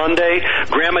English on Monday.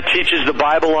 Grandma teaches the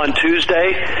Bible on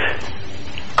Tuesday.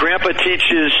 Grandpa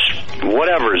teaches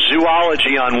whatever,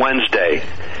 zoology on Wednesday.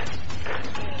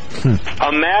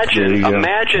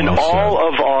 Imagine all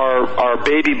of our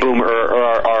baby boomer or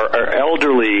our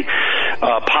elderly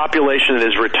population that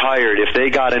is retired if they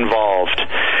got involved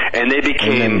and they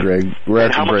became,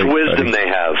 and how much wisdom they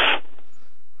have.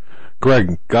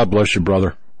 Greg, God bless you,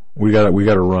 brother. We got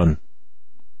to run.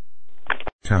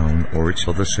 Town, or it's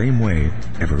the same way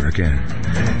ever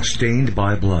again. Stained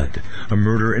by Blood, a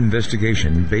murder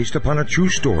investigation based upon a true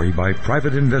story by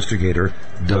private investigator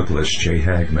Douglas J.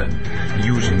 Hagmann.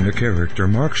 Using the character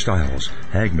Mark Stiles,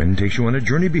 Hagmann takes you on a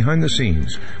journey behind the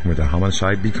scenes where the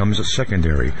homicide becomes a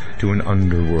secondary to an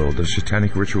underworld of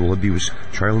satanic ritual abuse,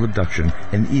 child abduction,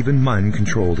 and even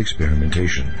mind-controlled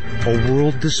experimentation. A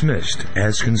world dismissed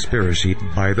as conspiracy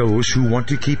by those who want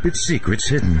to keep its secrets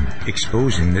hidden,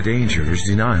 exposing the dangers,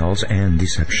 denials, and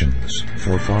deceptions.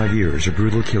 For 5 years, a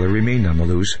brutal killer remained on the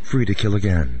loose, free to kill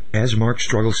again. As Mark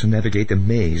struggles to navigate the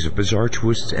maze of bizarre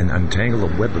twists and untangle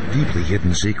a web of deeply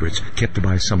hidden secrets kept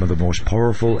by some of the most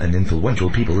powerful and influential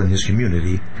people in his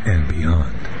community and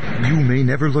beyond. You may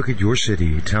never look at your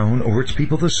city, town, or its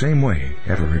people the same way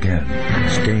ever again.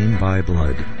 Stained by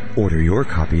Blood. Order your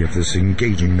copy of this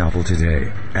engaging novel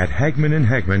today at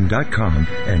HagmannandHagmann.com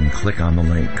and click on the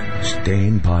link.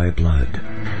 Stained by Blood.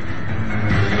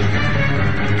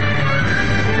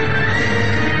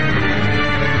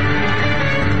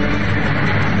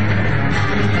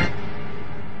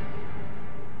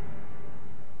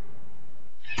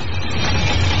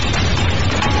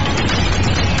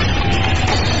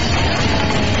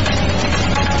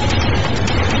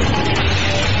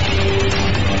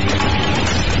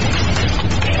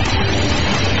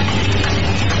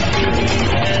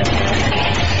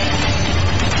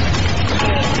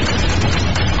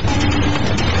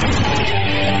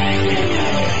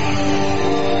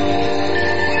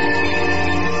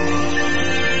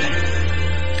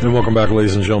 And welcome back,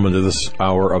 ladies and gentlemen, to this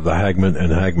hour of the Hagmann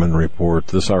and Hagmann Report.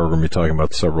 This hour we're going to be talking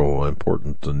about several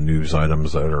important news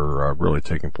items that are really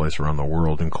taking place around the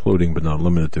world, including but not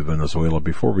limited to Venezuela.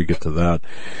 Before we get to that,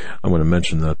 I'm going to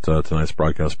mention that tonight's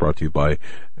broadcast brought to you by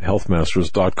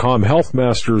healthmasters.com.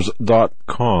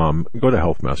 Healthmasters.com. Go to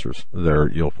Healthmasters. There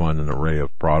you'll find an array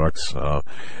of products. You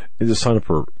just sign up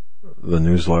for the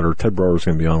newsletter. Ted Brower is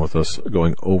going to be on with us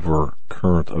going over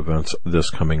current events this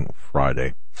coming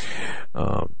Friday.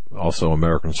 Also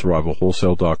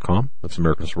AmericanSurvivalWholesale.com. That's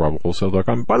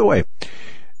AmericanSurvivalWholesale.com. By the way,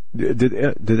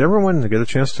 did everyone get a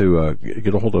chance to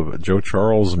get a hold of Joe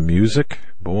Charles' music?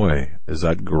 Boy, is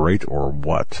that great or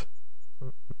what?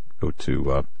 Go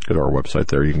to our website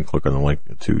there. You can click on the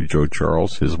link to Joe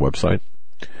Charles, his website.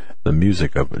 The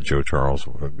music of Joe Charles,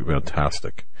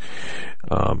 fantastic.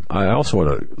 I also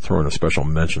want to throw in a special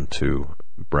mention to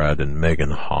Brad and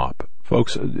Megan Hopp.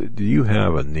 Folks, do you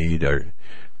have a need, or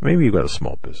maybe you've got a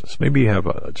small business, maybe you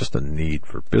have just a need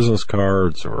for business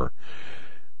cards, or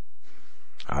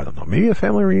I don't know, maybe a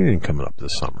family reunion coming up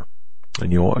this summer,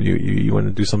 and you want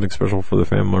to do something special for the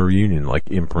family reunion, like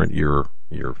imprint your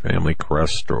family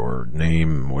crest or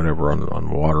name, whatever, on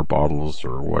water bottles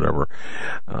or whatever.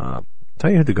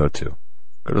 Tell you who to go to.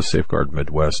 Go to Safeguard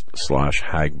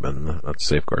Midwest/Hagmann. That's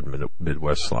Safeguard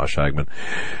Midwest/Hagmann.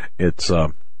 It's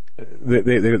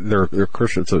they're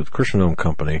Christian. It's a Christian-owned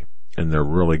company, and they're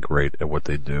really great at what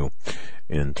they do.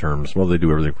 In terms, well, they do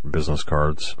everything from business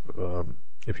cards.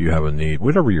 If you have a need,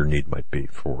 whatever your need might be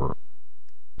for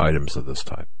items of this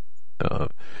type,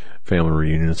 family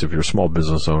reunions. If you're a small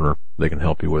business owner, they can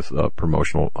help you with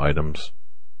promotional items.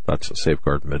 That's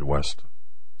Safeguard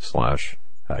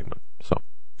Midwest/Hagmann. So,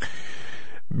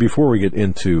 before we get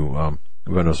into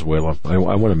Venezuela, I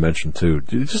want to mention too,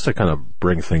 just to kind of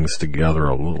bring things together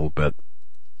a little bit.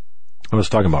 I was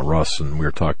talking about Russ, and we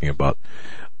were talking about,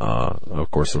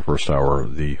 of course, the first hour,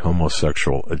 the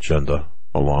homosexual agenda,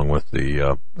 along with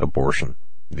the abortion,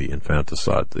 the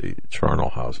infanticide, the charnel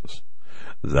houses,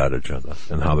 that agenda,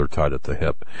 and how they're tied at the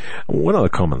hip. One of the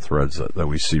common threads that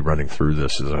we see running through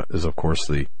this is of course,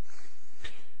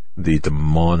 the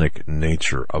demonic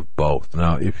nature of both.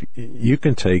 Now, if you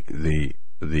can take the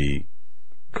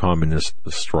communist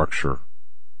structure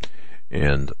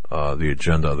and the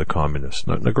agenda of the communists.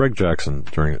 Now, Gregg Jackson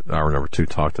during hour number 2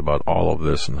 talked about all of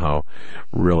this and how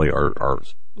really our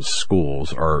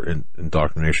schools are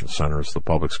indoctrination centers. The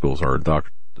public schools are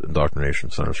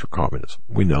indoctrination centers for communism.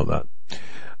 We know that.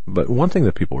 But one thing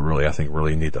that people really, I think,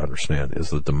 really need to understand is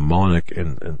the demonic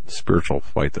and spiritual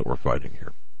fight that we're fighting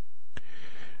here.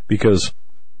 Because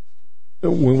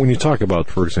when you talk about,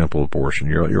 for example, abortion,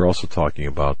 you're also talking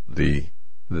about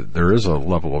there is a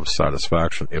level of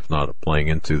satisfaction, if not playing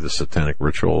into the satanic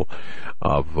ritual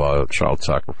of child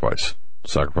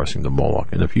sacrificing to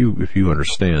Moloch. And if you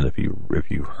understand, if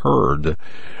you heard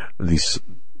these,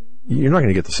 you're not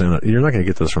going to get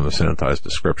this from the sanitized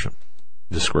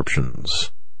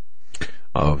descriptions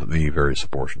of the various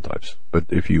abortion types. But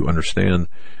if you understand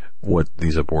what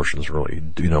these abortions really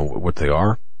do, what they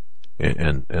are,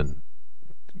 and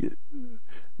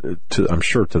I'm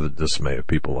sure to the dismay of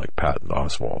people like Patton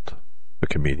Oswalt, the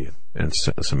comedian, and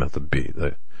Samantha Bee,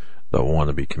 the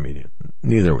wannabe comedian.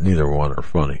 Neither one are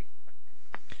funny.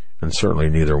 And certainly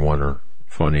neither one are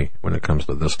funny when it comes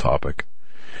to this topic.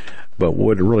 But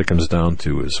what it really comes down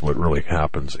to is what really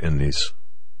happens in these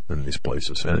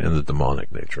places, and the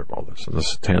demonic nature of all this, and the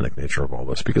satanic nature of all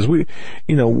this. Because we're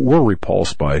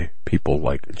repulsed by people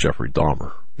like Jeffrey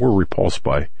Dahmer. We're repulsed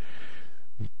by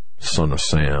Son of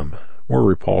Sam. We're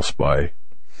repulsed by,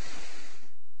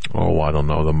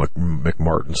 the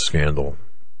McMartin scandal.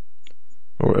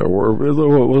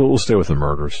 We'll stay with the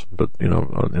murders, but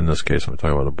in this case, I'm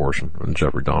talking about abortion and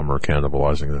Jeffrey Dahmer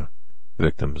cannibalizing the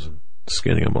victims and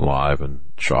skinning them alive and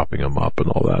chopping them up and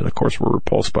all that. And of course, we're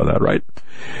repulsed by that, right?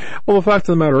 Well, the fact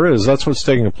of the matter is, that's what's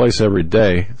taking place every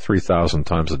day, 3,000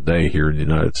 times a day here in the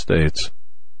United States.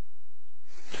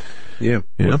 Yeah,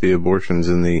 with the abortions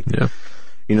and the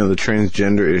the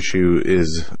transgender issue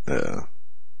is, and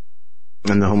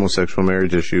the homosexual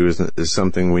marriage issue is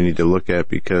something we need to look at,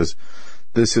 because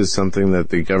this is something that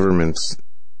the government's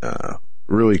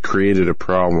really created a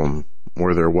problem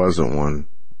where there wasn't one.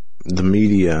 The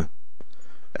media,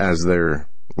 as their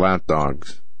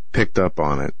lapdogs, picked up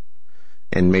on it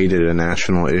and made it a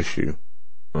national issue.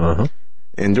 Uh-huh.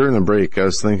 And during the break, I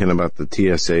was thinking about the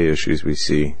TSA issues we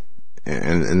see,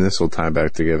 and this will tie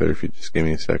back together if you just give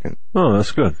me a second. Oh,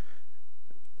 that's good.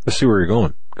 Let's see where you're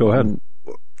going. Go ahead.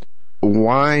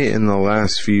 Why in the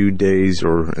last few days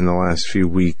or in the last few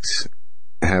weeks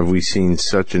have we seen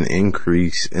such an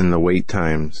increase in the wait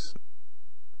times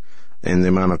and the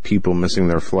amount of people missing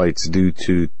their flights due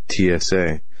to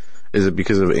TSA? Is it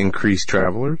because of increased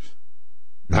travelers?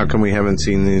 How come we haven't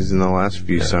seen these in the last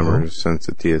few summers since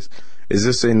the TSA? Is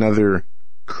this another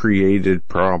created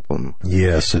problem?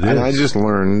 Yes, it is. And I just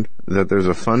learned that there's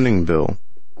a funding bill.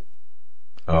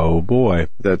 Oh, boy.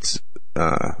 That's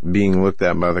being looked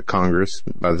at by the Congress,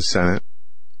 by the Senate,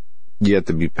 yet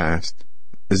to be passed.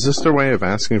 Is this their way of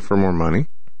asking for more money?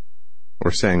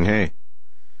 Or saying, hey,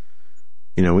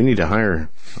 we need to hire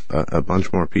a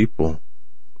bunch more people,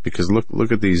 because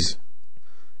look at these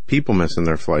people missing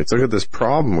their flights. Look at this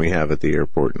problem we have at the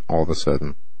airport all of a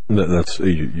sudden.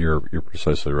 You're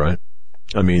precisely right.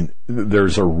 I mean,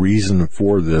 there's a reason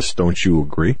for this, don't you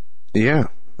agree? Yeah.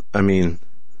 I mean,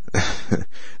 the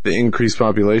increased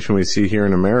population we see here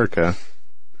in America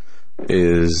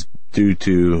is due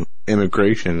to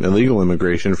immigration, illegal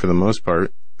immigration for the most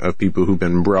part, of people who've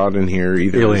been brought in here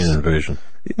either alien invasion.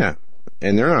 Yeah.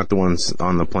 And they're not the ones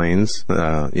on the planes,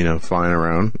 flying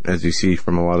around, as you see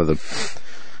from a lot of the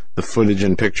footage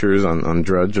and pictures on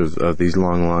Drudge of these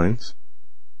long lines.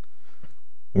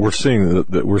 We're seeing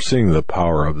the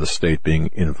power of the state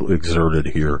being exerted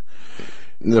here.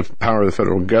 The power of the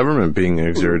federal government being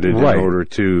exerted in order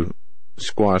to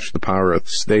squash the power of the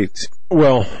states.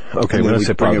 Well, okay, when I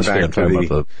say power of the state, I'm talking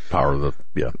about the power of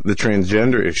the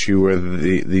transgender issue, where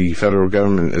the federal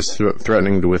government is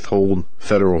threatening to withhold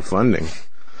federal funding.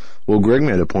 Well, Greg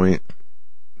made a point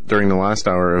during the last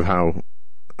hour of how,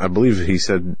 I believe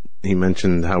he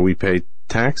mentioned how we pay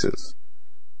taxes.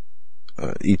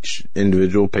 Each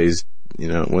individual pays,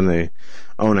 when they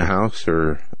own a house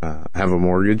or have a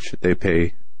mortgage, they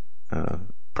pay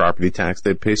property tax,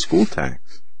 they pay school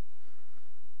tax.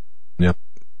 Yeah.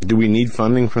 Do we need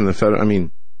funding from the federal? I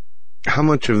mean, how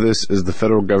much of this is the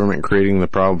federal government creating the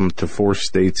problem to force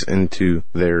states into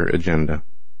their agenda?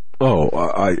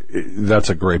 Oh,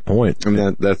 that's a great point. I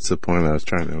mean, that's the point I was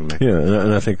trying to make. Yeah,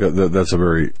 and I think that's a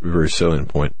very, very salient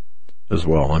point as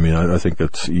well. I mean, I think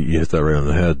you hit that right on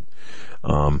the head.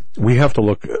 We have to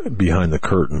look behind the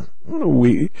curtain.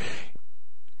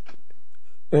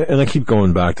 And I keep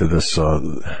going back to this,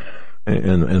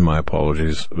 and my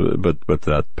apologies, but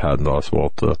that Patton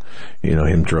Oswalt,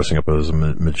 him dressing up as a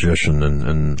magician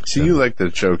and. So you like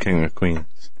the show King of Queens?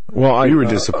 Well, you were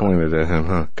disappointed at him,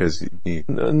 huh? Because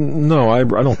no, I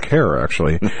don't care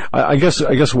actually. I guess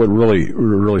what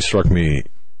really struck me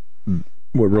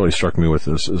really struck me with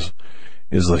this is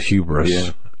the hubris.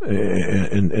 Yeah.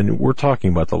 And we're talking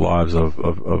about the lives of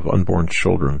unborn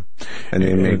children. And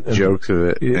they make jokes of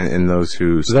it, and those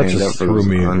who stand up for those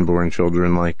unborn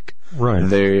children, like, right,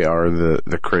 they are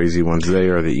the crazy ones, they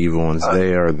are the evil ones,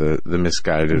 they are the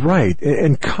misguided. Right,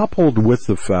 and coupled with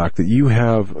the fact that you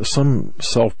have some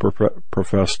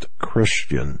self-professed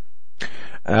Christian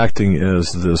acting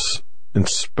as this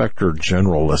inspector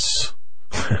generalist,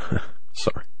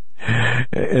 sorry,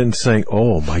 and saying,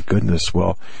 oh my goodness,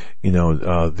 well,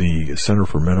 the Center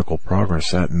for Medical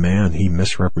Progress, that man, he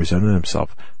misrepresented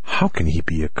himself. How can he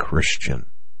be a Christian?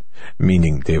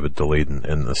 Meaning David Daleiden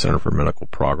and the Center for Medical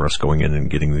Progress going in and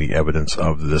getting the evidence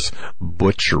of this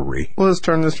butchery. Well, let's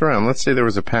turn this around. Let's say there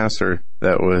was a pastor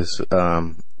that was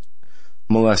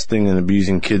molesting and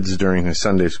abusing kids during his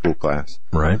Sunday school class.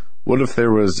 Right. What if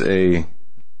there was a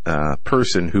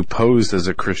person who posed as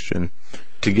a Christian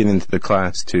to get into the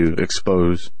class to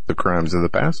expose the crimes of the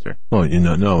pastor? Well,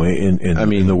 no.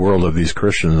 In the world of these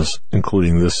Christians,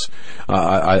 including this,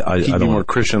 I don't more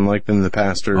Christian-like than the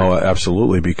pastor. Oh,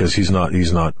 absolutely, because he's not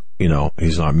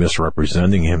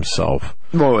misrepresenting himself.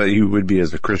 Well, he would be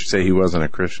as a Christian. Say he wasn't a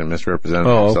Christian,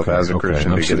 misrepresenting himself as a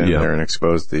Christian to get in there and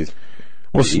expose these.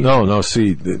 Well, no. See,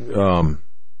 you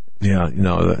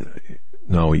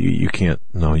can't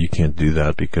do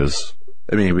that because.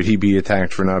 I mean, would he be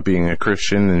attacked for not being a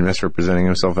Christian and misrepresenting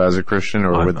himself as a Christian,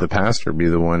 or would the pastor be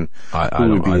the one who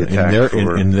would be attacked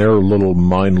in their little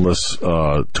mindless,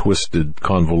 twisted,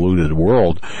 convoluted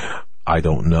world? I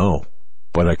don't know,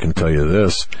 but I can tell you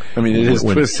this. I mean, it is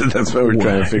twisted. That's why we're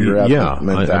trying to figure out the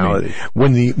mentality.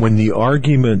 When the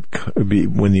argument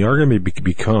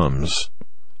becomes,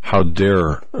 how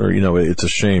dare, or it's a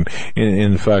shame.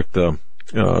 In fact, the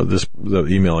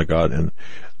email I got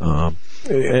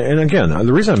and again,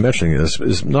 the reason I'm mentioning this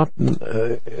is not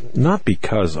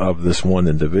because of this one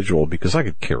individual, because I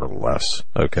could care less.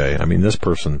 Okay, I mean, this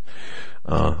person,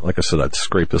 like I said, I'd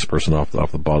scrape this person off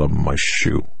the bottom of my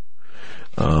shoe.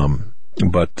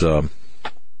 But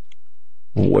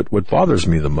what bothers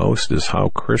me the most is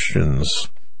how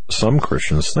some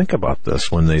Christians think about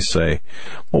this when they say,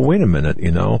 well, wait a minute,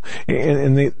 and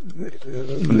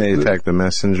when they attack the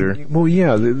messenger. Well,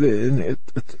 yeah,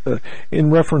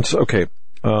 in reference, okay,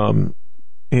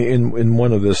 in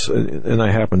one of this, and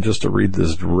I happen just to read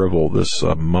this drivel, this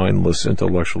mindless,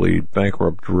 intellectually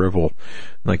bankrupt drivel.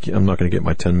 Like, I'm not going to get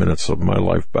my 10 minutes of my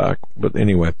life back, but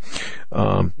anyway,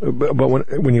 but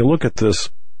when you look at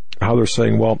this, how they're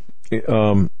saying, well,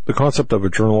 the concept of a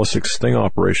journalistic sting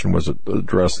operation was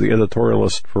addressed. The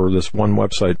editorialist for this one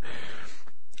website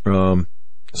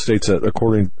states that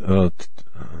according, let's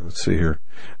see here,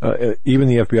 even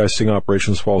the FBI sting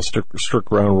operations follow strict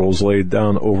ground rules laid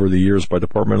down over the years by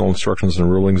departmental instructions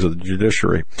and rulings of the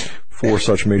judiciary. Four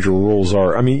such major rules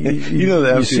are, I mean, the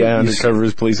FBI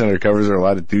undercovers, police undercovers are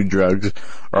allowed to do drugs,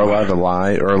 are allowed to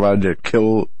lie, are allowed to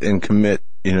kill and commit,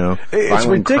 it's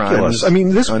ridiculous. I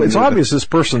mean, it's obvious this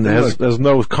person has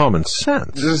no common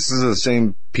sense. This is the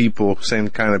same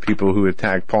kind of people who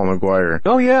attacked Paul McGuire.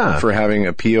 Oh yeah, for having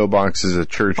a P.O. box as a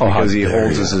church because he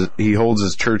holds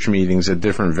his church meetings at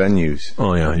different venues.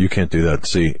 Oh yeah, you can't do that.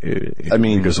 See, I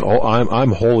mean, because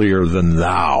I'm holier than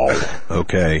thou.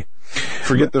 Okay.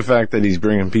 Forget the fact that he's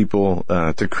bringing people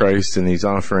to Christ and he's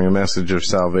offering a message of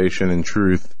salvation and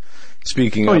truth,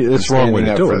 speaking up and standing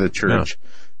up for the church. Yeah.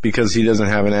 Because he doesn't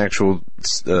have an actual,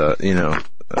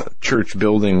 church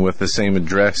building with the same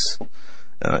address.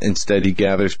 Instead, he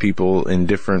gathers people in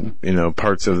different,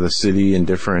 parts of the city and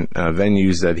different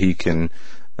venues that he can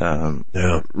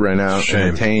rent out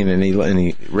and attain, and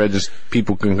he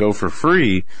people can go for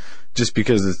free just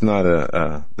because it's not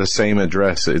the same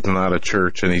address. It's not a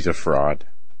church, and he's a fraud.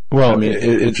 Well, I mean,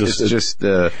 it's just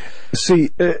see,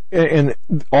 and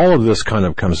all of this kind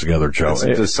of comes together, Joe. It's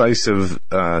decisive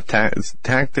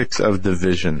tactics of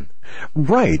division.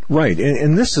 Right,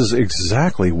 and this is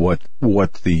exactly what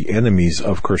the enemies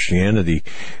of Christianity.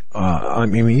 I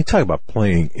mean, when you talk about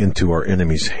playing into our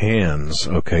enemies' hands,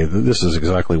 okay, this is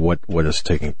exactly what is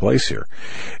taking place here.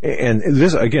 And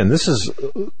this is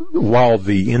while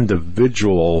the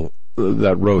individual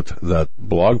that wrote that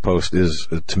blog post is,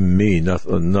 to me,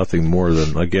 nothing more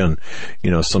than, again,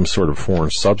 some sort of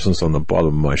foreign substance on the bottom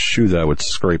of my shoe that I would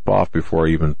scrape off before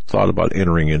I even thought about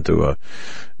entering into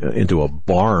a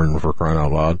barn, for crying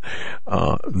out loud.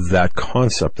 That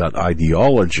concept, that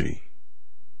ideology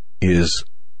is,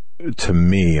 to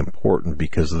me, important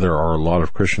because there are a lot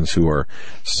of Christians who are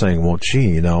saying, well,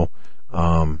 gee,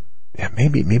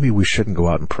 maybe we shouldn't go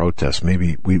out and protest.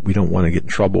 Maybe we don't want to get in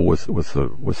trouble with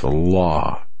the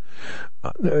law.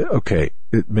 Okay,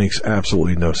 it makes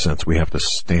absolutely no sense. We have to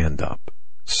stand up.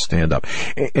 stand up.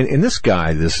 And this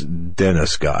guy, this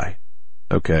Dennis guy,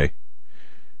 okay.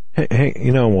 Hey,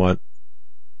 you know what?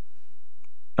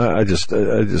 I just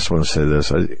want to say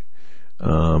this.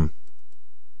 I'll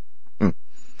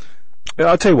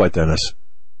tell you what, Dennis.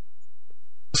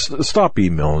 Stop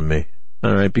emailing me,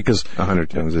 all right? Because 100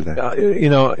 times a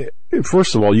day.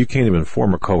 First of all, you can't even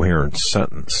form a coherent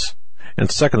sentence. And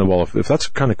second of all, if that's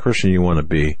the kind of Christian you want to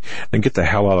be, then get the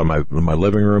hell out of my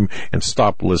living room and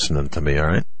stop listening to me, all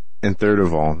right? And third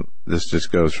of all, this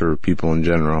just goes for people in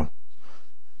general.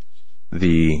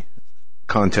 The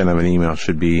content of an email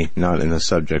should be not in the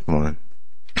subject line.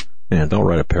 Yeah, don't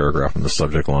write a paragraph in the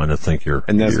subject line and think you're...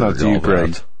 And that's not to you,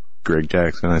 Greg. That. Greg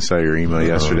Jackson, I saw your email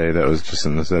yesterday. That was just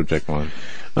in the subject line.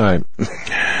 All right.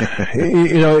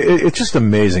 It's just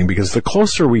amazing because the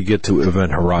closer we get to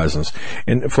event horizons,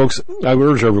 and folks, I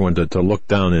urge everyone to look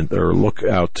down or look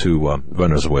out to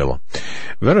Venezuela.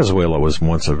 Venezuela was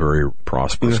once a very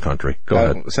prosperous country. Go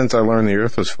ahead. Since I learned the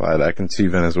earth was flat, I can see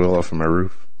Venezuela from my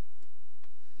roof.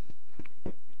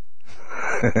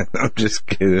 I'm just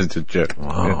kidding. It's a joke.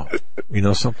 Wow. You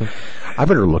know something? I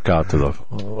better look out to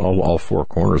all four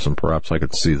corners and perhaps I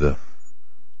could see the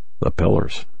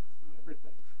pillars.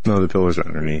 No, the pillars are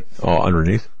underneath. Oh,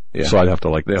 underneath? Yeah. So I'd have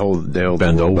to they hold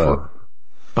bend over.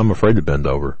 I'm afraid to bend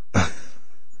over.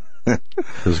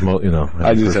 Because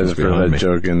I just had to throw that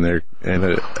joke in there, and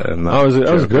that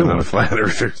was a good one. Flat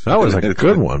earthers. That was a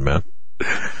good one, man.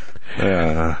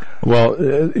 Well,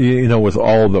 with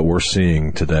all that we're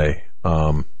seeing today.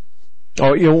 One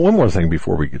more thing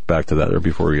before we get back to that, or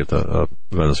before we get to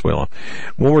Venezuela.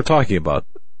 When we're talking about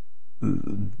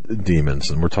demons,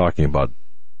 and we're talking about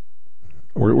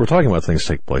things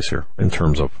take place here in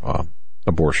terms of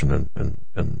abortion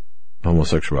and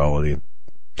homosexuality,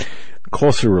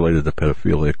 closely related to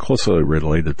pedophilia, closely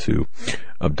related to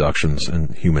abductions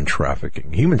and human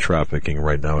trafficking. Human trafficking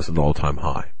right now is at an all-time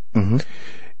high. Mm-hmm.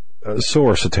 So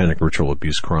are satanic ritual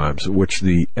abuse crimes, which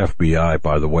the FBI,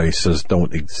 by the way, says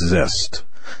don't exist.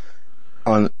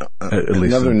 On at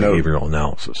least in behavioral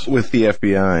analysis. With the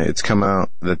FBI, it's come out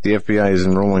that the FBI is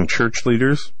enrolling church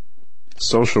leaders,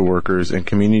 social workers, and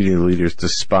community leaders to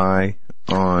spy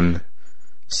on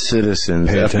citizens.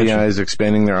 The FBI is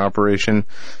expanding their operation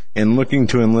and looking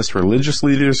to enlist religious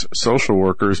leaders, social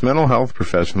workers, mental health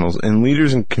professionals, and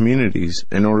leaders in communities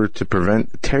in order to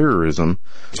prevent terrorism.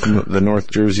 The North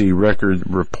Jersey Record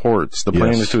reports. The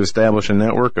plan is to establish a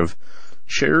network of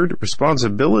shared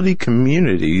responsibility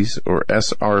communities, or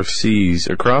SRCs,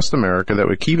 across America that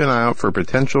would keep an eye out for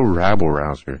potential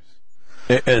rabble-rousers.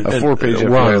 A 4-page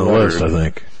FBI letter, I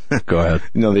think. Go ahead.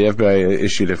 The FBI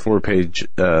issued a 4-page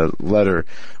letter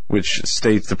which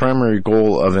states the primary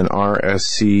goal of an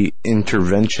RSC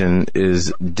intervention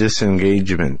is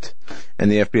disengagement, and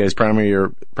the FBI's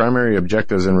primary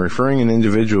objectives in referring an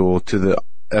individual to the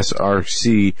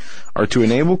SRC are to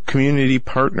enable community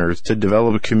partners to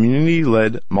develop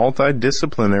community-led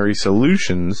multidisciplinary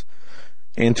solutions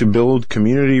and to build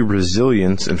community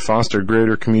resilience and foster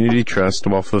greater community trust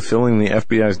while fulfilling the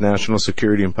FBI's national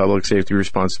security and public safety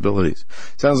responsibilities.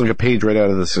 Sounds like a page right out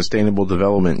of the Sustainable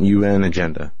Development UN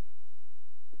agenda.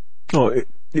 Oh,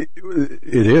 it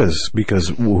is, because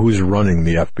who's running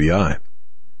the FBI?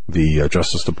 The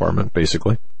Justice Department,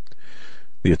 basically.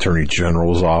 The Attorney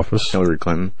General's office. Hillary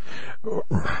Clinton.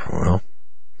 Well,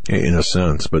 in a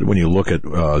sense. But when you look at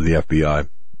the FBI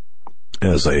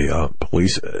as a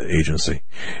police agency,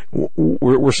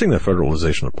 we're seeing the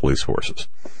federalization of police forces.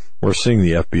 We're seeing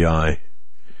the FBI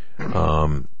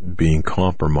being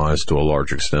compromised to a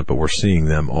large extent, but we're seeing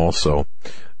them also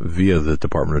via the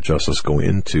Department of Justice go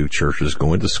into churches,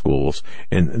 go into schools,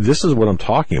 and this is what I'm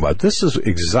talking about. This is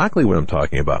exactly what I'm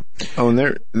talking about. Oh,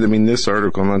 and this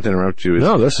article, not to interrupt you.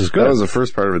 No, this is good. That was the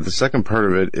first part of it. The second part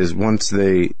of it is once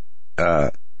they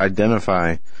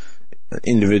identify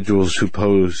individuals who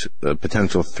pose a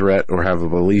potential threat or have a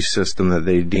belief system that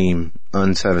they deem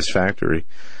unsatisfactory,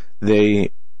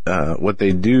 what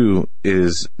they do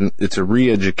is it's a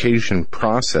re-education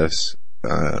process.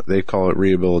 They call it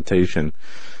rehabilitation.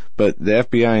 But the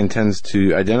FBI intends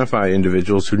to identify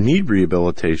individuals who need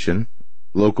rehabilitation.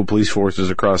 Local police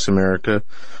forces across America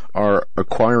are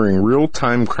acquiring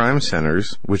real-time crime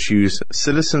centers which use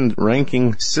citizen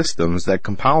ranking systems that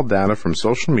compile data from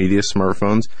social media,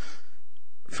 smartphones,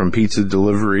 from pizza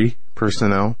delivery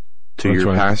personnel to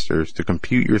your pastors to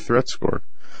compute your threat score.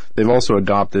 They've also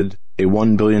adopted a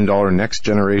 $1 billion next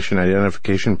generation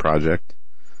identification project,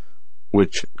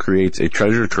 which creates a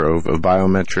treasure trove of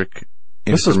biometric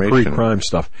information. This is pre-crime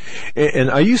stuff. And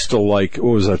I used to like,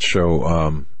 what was that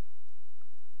show?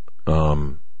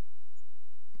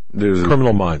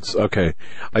 Criminal Minds. Okay,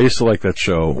 I used to like that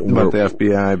show about the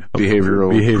FBI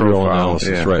behavioral analysis.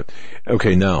 Yeah. Right.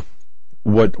 Okay, now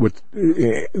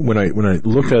when I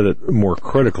looked at it more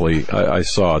critically, I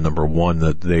saw number one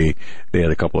that they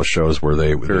had a couple of shows where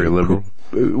they very liberal.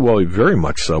 Well, very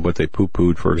much so, but they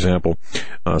poo-pooed, for example,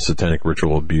 satanic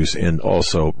ritual abuse and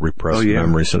also repressed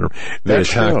memory syndrome. They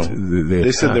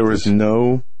said there was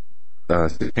no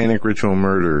satanic ritual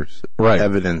murders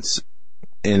evidence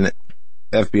in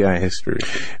FBI history.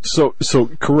 So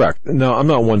correct. Now, I'm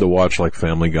not one to watch like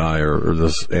Family Guy or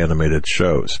this animated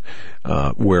shows,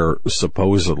 where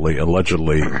supposedly,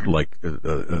 allegedly, like,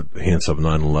 hints of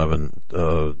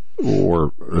 9/11,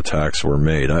 or attacks were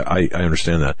made. I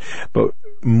understand that. But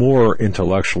more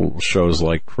intellectual shows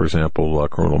like, for example,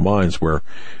 Criminal Minds, where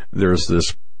there's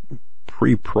this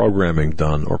pre-programming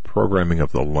done, or programming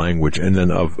of the language, and then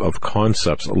of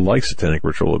concepts like satanic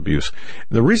ritual abuse.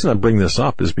 And the reason I bring this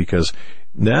up is because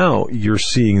now you're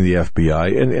seeing the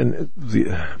FBI,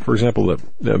 for example,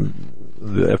 the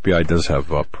FBI does have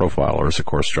profilers. Of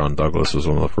course, John Douglas was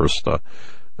one of the first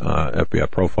FBI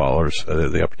profilers.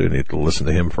 The opportunity to listen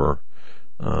to him for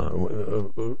a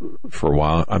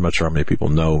while. I'm not sure how many people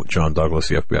know John Douglas,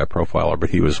 the FBI profiler, but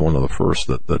he was one of the first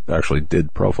that actually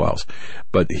did profiles.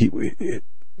 But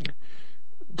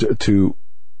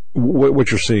what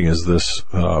you're seeing is this,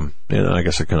 and I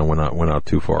guess I kind of went out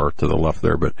too far to the left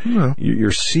there, but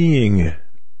you're seeing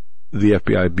the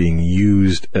FBI being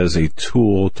used as a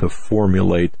tool to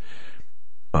formulate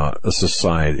a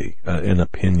society, an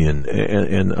opinion,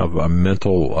 and of a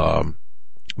mental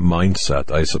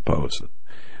mindset, I suppose.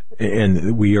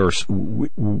 And we are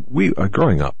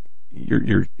growing up.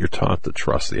 You're taught to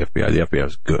trust the FBI. The FBI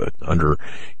is good under,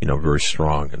 very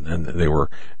strong, and they were.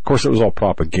 Of course, it was all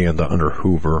propaganda under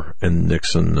Hoover and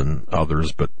Nixon and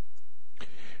others. But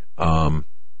I'm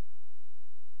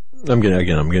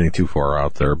getting too far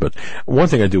out there. But one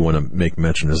thing I do want to make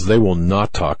mention is they will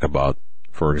not talk about,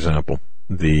 for example,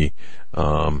 the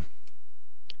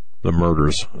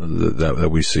murders that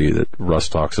we see that Russ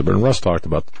talks about. And Russ talked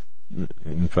about,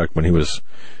 in fact, when he was.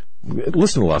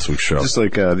 Listen to last week's show. Just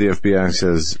like the FBI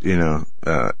says,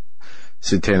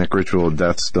 satanic ritual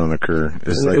deaths don't occur.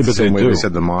 It's like the same way they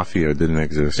said the mafia didn't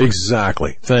exist.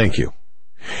 Exactly. Thank you.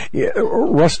 Yeah,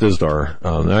 Russ Dizdar,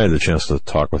 I had the chance to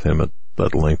talk with him at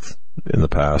length in the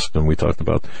past, and we talked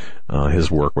about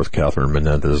his work with Catherine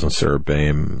Menendez and Sarah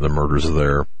Bain, the murders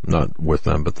there. Not with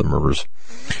them, but the murders.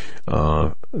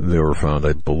 They were found,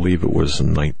 I believe it was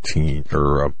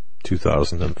 2004.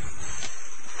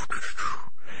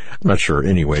 I'm not sure.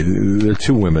 Anyway, there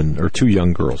are two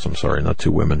young girls. I'm sorry, not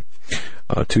two women.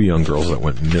 Two young girls that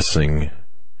went missing.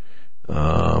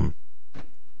 Let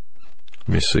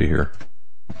me see here.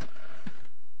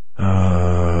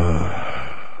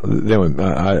 They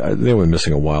went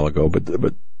missing a while ago,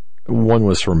 but one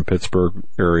was from Pittsburgh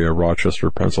area,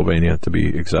 Rochester, Pennsylvania, to be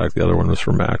exact. The other one was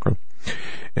from Akron,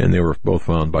 and they were both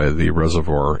found by the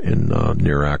reservoir in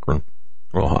near Akron,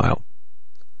 Ohio.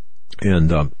 And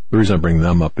the reason I bring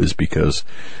them up is because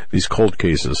these cold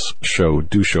cases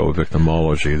do show a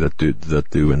victimology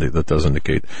that does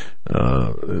indicate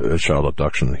child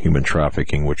abduction, human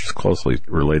trafficking, which is closely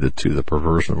related to the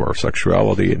perversion of our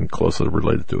sexuality and closely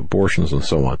related to abortions and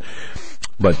so on.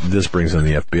 But this brings in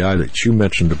the FBI that you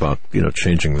mentioned about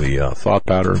changing the thought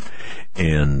pattern,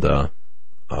 and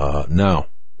now.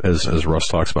 As Russ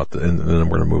talks about, and then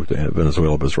we're going to move to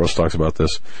Venezuela, but as Russ talks about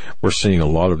this, we're seeing a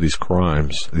lot of these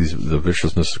crimes, the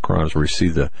viciousness of crimes, where you see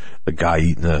the guy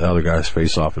eating the other guy's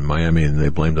face off in Miami, and they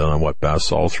blamed it on bath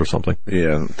salts or something?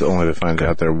 Yeah, only to find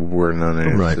out there were none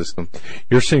in the system.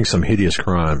 You're seeing some hideous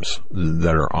crimes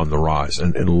that are on the rise.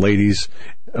 And ladies,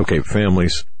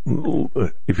 families,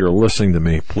 if you're listening to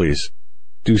me, please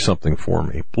do something for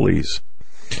me, please.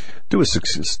 Do a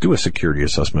security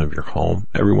assessment of your home.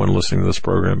 Everyone listening to this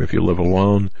program, if you live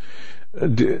alone,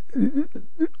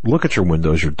 look at your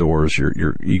windows, your doors, your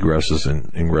egresses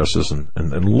and ingresses,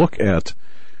 and look at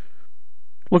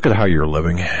how you're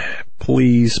living.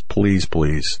 Please, please,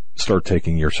 please start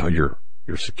taking your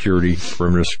security,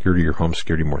 perimeter security, your home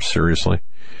security more seriously.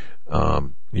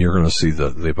 You're going to see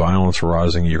the violence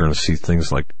rising. You're going to see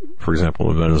things like, for example,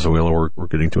 in Venezuela, we're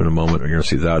getting to in a moment. You're going to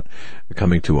see that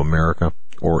coming to America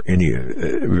or any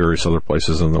various other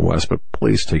places in the West. But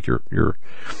please take your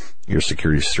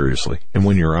security seriously. And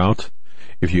when you're out,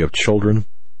 if you have children,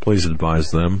 please advise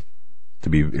them to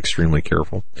be extremely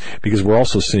careful, because we're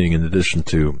also seeing, in addition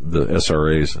to the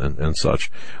SRAs and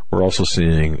such, we're also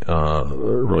seeing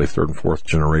really third and fourth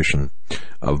generation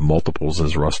of multiples,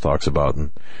 as Russ talks about,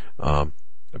 and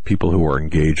people who are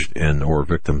engaged in or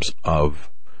victims of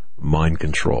mind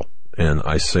control. And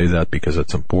I say that because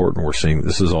it's important. We're seeing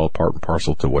this is all part and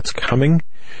parcel to what's coming.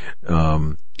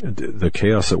 The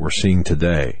chaos that we're seeing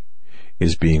today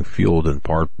is being fueled in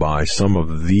part by some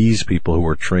of these people who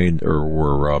were trained or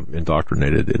were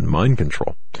indoctrinated in mind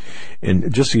control.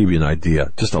 And just to give you an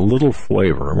idea, just a little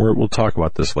flavor, and we'll talk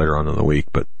about this later on in the week,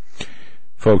 but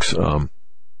folks, a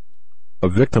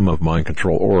victim of mind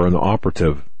control or an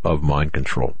operative of mind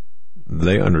control,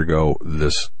 they undergo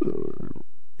this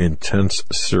intense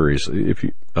series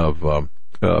of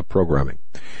programming.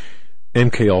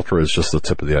 MK Ultra is just the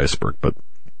tip of the iceberg, but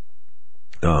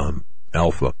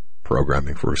alpha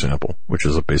programming, for example, which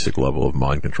is a basic level of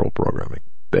mind control programming.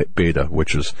 Beta,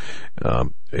 which is a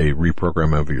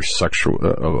reprogram of your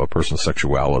of a person's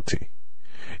sexuality.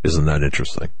 Isn't that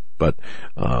interesting? But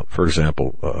for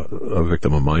example, a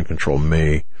victim of mind control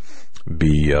may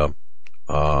be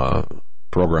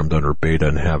programmed under beta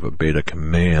and have a beta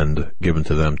command given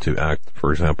to them to act,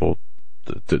 for example,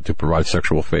 to provide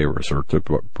sexual favors or to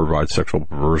provide sexual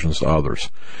perversions to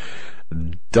others.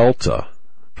 Delta,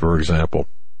 for example,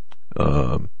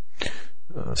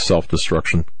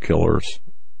 self-destruction killers,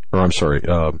 or I'm sorry,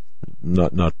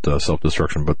 not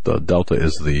self-destruction, but Delta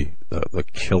is the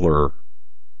killer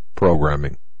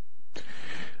programming.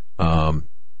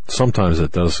 Sometimes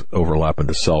it does overlap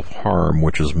into self-harm,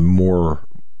 which is more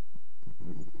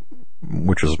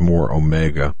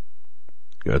Omega.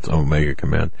 It's Omega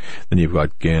command. Then you've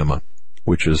got Gamma,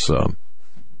 which is a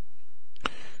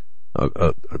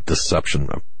deception,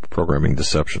 a programming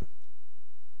deception.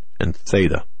 And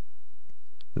Theta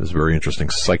is very interesting.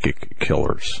 Psychic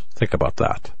killers. Think about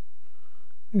that.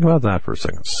 Think about that for a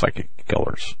second. Psychic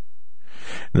killers.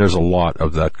 And there's a lot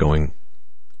of that going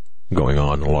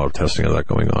on, a lot of testing of that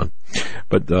going on.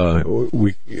 But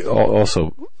we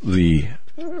also the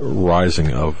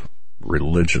rising of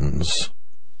religions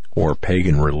or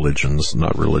pagan religions,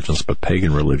 not religions, but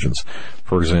pagan religions.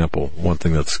 For example, one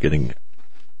thing that's getting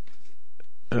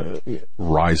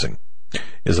rising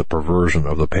is a perversion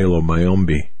of the Palo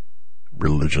Mayombe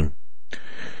religion.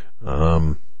 We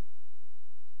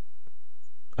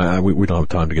don't have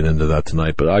time to get into that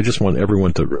tonight, but I just want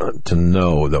everyone to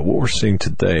know that what we're seeing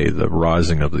today, the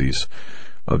rising of these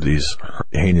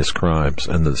heinous crimes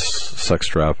and this sex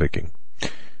trafficking,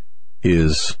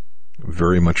 is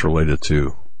very much related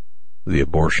to the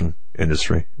abortion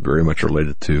industry, very much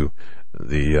related to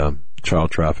the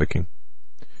child trafficking,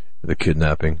 the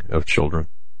kidnapping of children,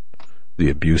 the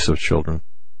abuse of children,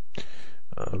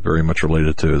 very much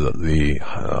related to the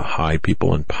high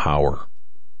people in power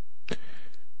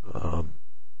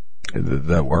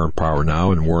that were in power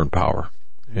now and were in power.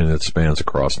 And it spans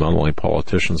across not only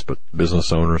politicians, but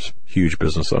business owners, huge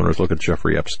business owners. Look at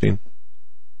Jeffrey Epstein,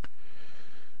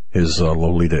 his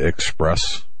Lolita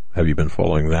Express. Have you been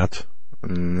following that?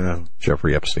 No.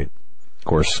 Jeffrey Epstein. Of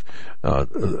course,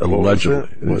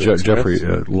 allegedly, Jeffrey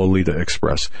Lolita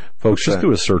Express. Folks, just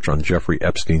do a search on Jeffrey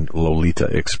Epstein Lolita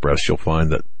Express. You'll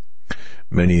find that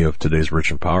many of today's rich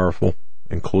and powerful,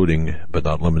 including but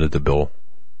not limited to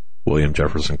William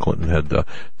Jefferson Clinton, had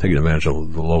taken advantage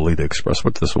of the Lolita Express.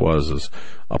 What this was is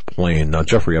a plane. Now,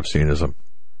 Jeffrey Epstein is a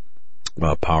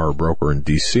power broker in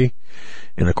D.C.,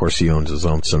 and of course he owns his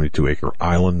own 72-acre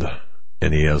island.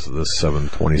 And he has this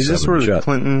 727 Is this where jet.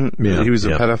 Clinton, he was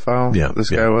a pedophile? Yeah. This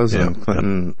guy was? And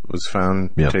Clinton was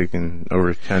found taking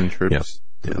over 10 trips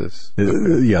to this.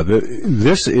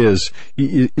 This is...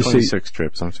 26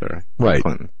 trips, I'm sorry. Right.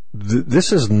 Clinton.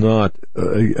 This is not,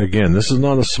 again, this is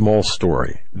not a small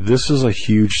story. This is a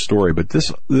huge story, but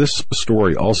this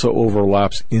story also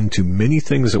overlaps into many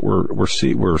things that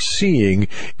we're seeing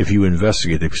if you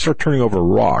investigate. If you start turning over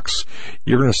rocks,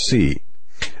 you're going to see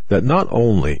that not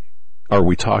only are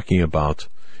we talking about,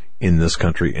 in this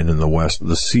country and in the West,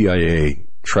 the CIA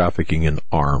trafficking in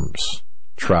arms,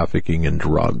 trafficking in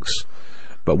drugs,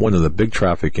 but one of the big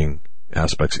trafficking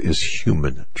aspects is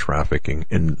human trafficking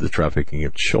and the trafficking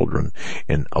of children.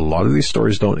 And a lot of these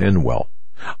stories don't end well.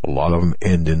 A lot of them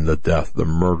end in the death, the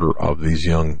murder of these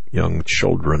young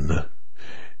children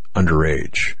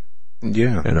underage.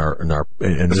 Yeah.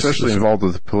 And especially involved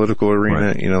with the political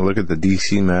arena. Right. Look at the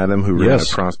DC madam who ran a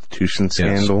prostitution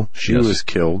scandal. Yes. She was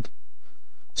killed,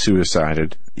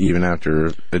 suicided, even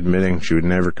after admitting she would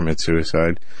never commit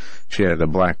suicide. She had a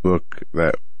black book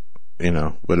that,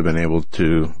 would have been able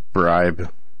to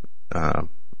bribe,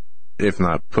 if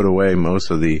not put away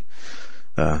most of the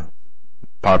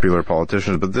popular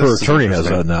politicians. But this her attorney has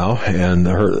that now, and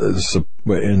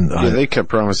They kept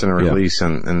promising a release,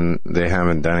 and they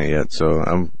haven't done it yet. So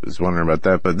I was wondering about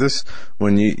that. But this,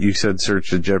 when you said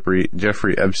search the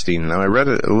Jeffrey Epstein. Now I read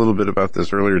a little bit about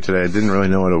this earlier today. I didn't really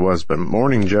know what it was, but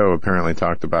Morning Joe apparently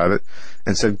talked about it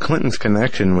and said Clinton's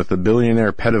connection with the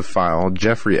billionaire pedophile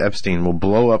Jeffrey Epstein will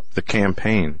blow up the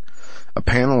campaign. A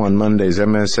panel on Monday's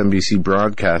MSNBC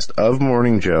broadcast of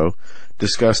Morning Joe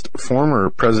discussed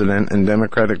former president and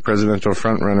Democratic presidential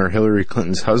frontrunner Hillary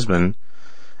Clinton's husband,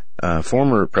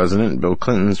 former President Bill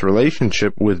Clinton's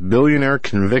relationship with billionaire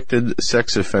convicted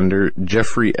sex offender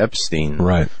Jeffrey Epstein.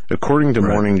 Right. According to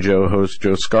Morning Joe host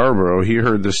Joe Scarborough, he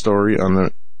heard the story on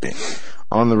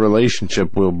the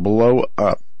relationship will blow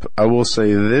up. I will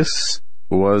say this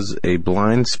was a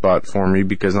blind spot for me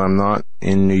because I'm not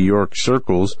in New York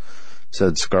circles,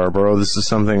 said Scarborough. This is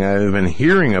something I've been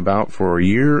hearing about for a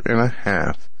year and a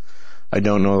half. I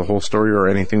don't know the whole story or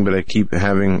anything, but I keep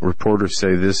having reporters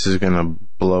say this is going to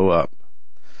blow up.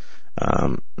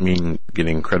 Get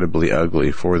incredibly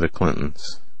ugly for the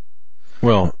Clintons.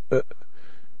 Well,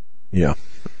 yeah.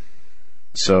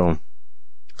 So,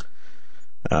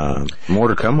 more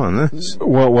to come on this.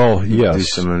 Well, yes. Do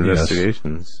some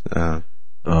investigations. Yes.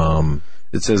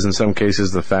 It says in some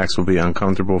cases the facts will be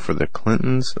uncomfortable for the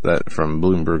Clintons. That from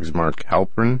Bloomberg's Mark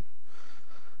Halperin.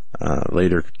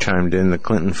 Later chimed in, the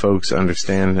Clinton folks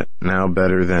understand now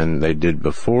better than they did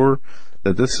before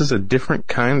that this is a different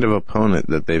kind of opponent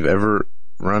that they've ever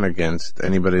run against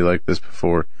anybody like this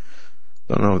before.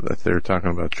 Don't know if they're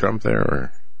talking about Trump there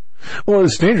or... Well,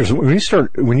 it's dangerous. When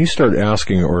you start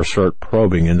asking or start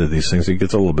probing into these things, it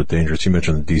gets a little bit dangerous. You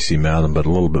mentioned D.C. Madden, but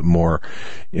a little bit more.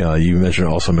 You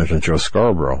also mentioned Joe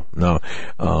Scarborough. Now,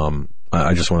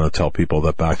 I just want to tell people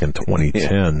that back in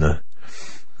 2010,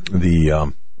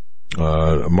 the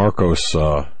Marcos,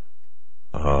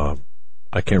 I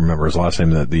can't remember his last name,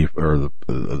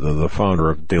 the founder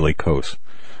of Daily Kos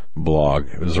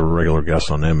blog, was a regular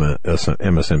guest on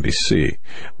MSNBC,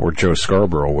 where Joe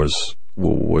Scarborough was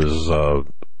Joe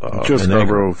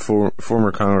Scarborough,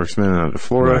 former congressman out of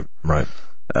Florida, right?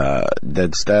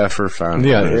 Dead staffer, found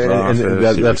his office, and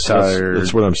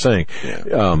that's what I'm saying.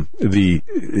 Yeah.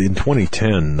 In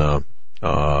 2010,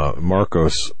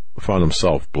 Marcos found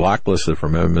himself blacklisted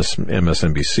from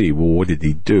MSNBC. Well, what did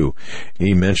he do?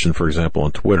 He mentioned, for example,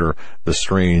 on Twitter, the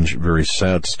strange, very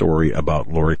sad story about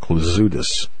Lori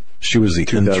Klouzudis. She was the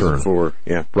 2004, intern.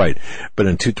 yeah. Right. But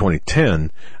in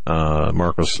 2010,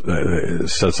 Marcos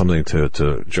said something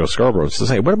to Joe Scarborough. Says,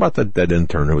 hey, what about that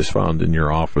intern who was found in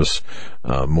your office,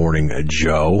 Morning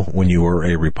Joe, when you were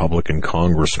a Republican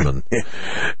congressman?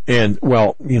 And,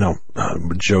 well,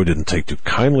 Joe didn't take too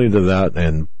kindly to that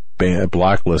and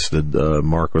blacklisted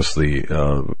Marcos,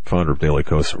 the founder of Daily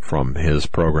Kos, from his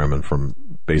program and from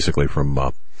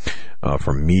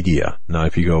media. Now,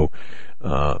 if you go,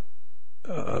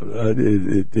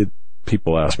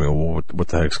 people ask me, well, what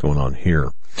the heck's going on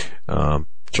here?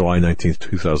 July 19th,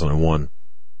 2001.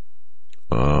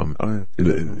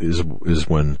 Is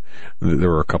when there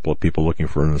were a couple of people looking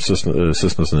for an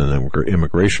assistance in an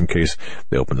immigration case.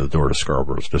 They opened the door to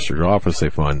Scarborough's district office. They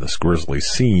find this grisly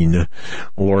scene.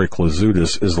 Lori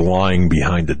Klouzudis is lying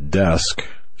behind a desk.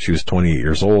 She was 28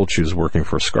 years old. She was working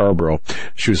for Scarborough.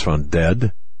 She was found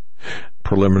dead.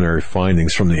 Preliminary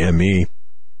findings from the ME,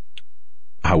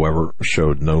 however,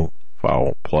 showed no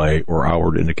foul play or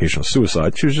outward indication of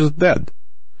suicide. She was just dead.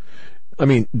 I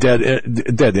mean,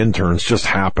 dead interns just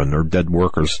happen, or dead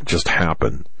workers just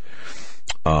happen.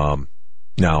 Now,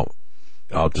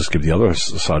 I'll just give the other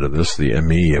side of this. The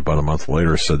ME, about a month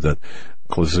later, said that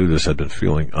Klouzudis had been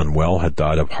feeling unwell, had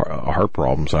died of heart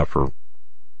problems after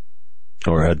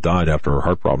her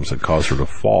heart problems had caused her to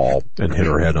fall and hit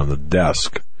her head on the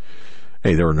desk.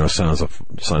 Hey, there were no signs of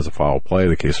foul play.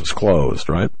 The case was closed,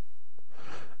 right?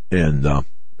 And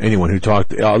anyone who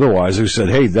talked otherwise, who said,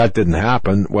 "Hey, that didn't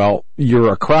happen," well,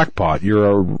 you're a crackpot.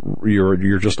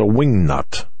 You're just a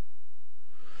wingnut.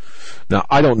 Now,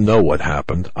 I don't know what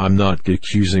happened. I'm not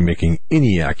making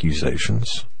any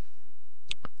accusations,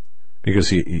 because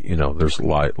there's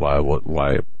libel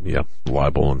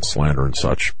and slander and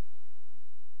such.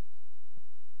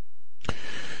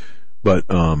 But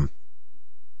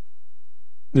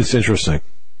it's interesting.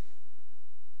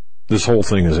 This whole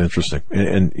thing is interesting,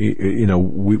 and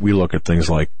we look at things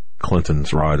like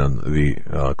Clinton's ride on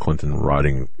the Clinton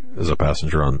riding as a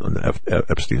passenger on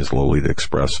Epstein's Lolita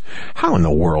Express. How in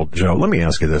the world, Joe? Let me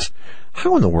ask you this: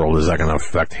 how in the world is that going to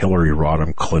affect Hillary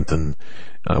Rodham Clinton?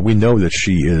 We know that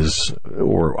she is,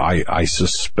 or I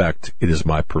suspect it is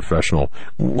my professional.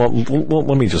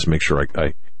 Let me just make sure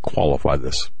I qualify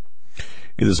this.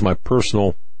 It is my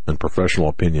personal and professional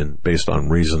opinion, based on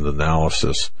reasoned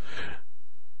analysis.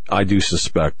 I do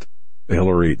suspect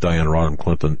Hillary Diane Rodham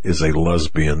Clinton is a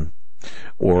lesbian,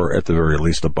 or at the very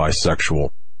least a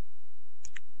bisexual.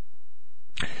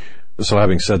 So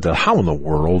having said that, how in the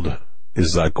world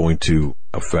is that going to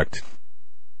affect,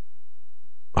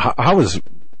 how is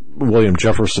William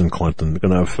Jefferson Clinton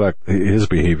going to affect his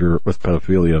behavior with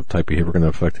pedophilia type behavior, going to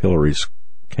affect Hillary's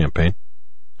campaign?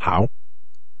 How?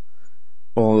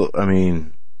 Well, I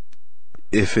mean,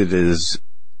 if it is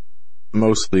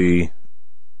mostly,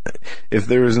 if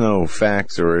there is no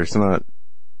facts or it's not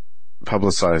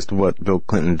publicized what Bill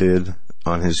Clinton did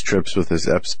on his trips with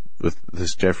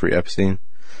this Jeffrey Epstein,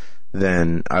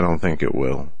 then I don't think it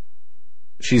will.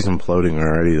 She's imploding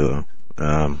already, though.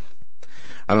 I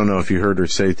don't know if you heard her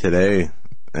say today,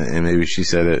 and maybe she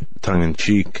said it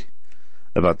tongue-in-cheek,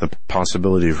 about the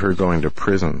possibility of her going to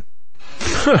prison.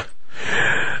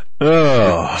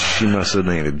 Oh. She must have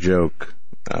made a joke,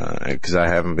 because I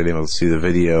haven't been able to see the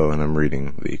video, and I'm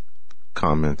reading the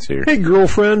comments here. Hey,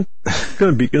 girlfriend,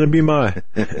 gonna be my.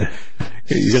 You're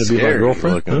gonna be my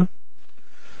girlfriend? Huh?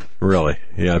 Really?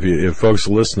 Yeah. If folks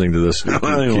listening to this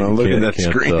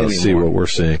can't see what we're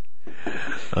seeing.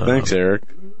 Thanks, Eric.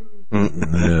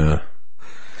 Yeah.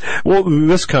 Well,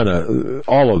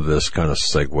 all of this kind of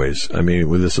segues. I mean,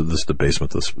 with this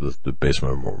debasement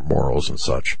of morals and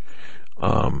such.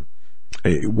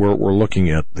 We're looking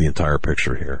at the entire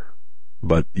picture here.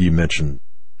 But you mentioned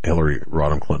Hillary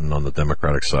Rodham Clinton on the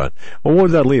Democratic side. Well, what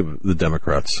would that leave the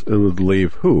Democrats? It would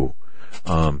leave who?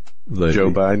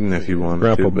 Joe Biden, if you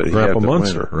wanted Grandpa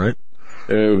Munster, right?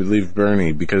 It would leave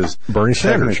Bernie, because Bernie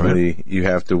Sanders, technically right? You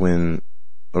have to win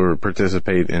or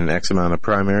participate in X amount of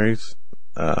primaries,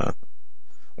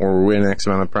 or win X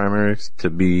amount of primaries to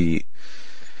be.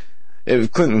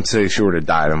 If Clinton, say, she were to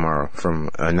die tomorrow from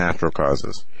natural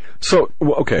causes, so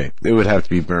okay, it would have to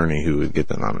be Bernie who would get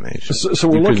the nomination. So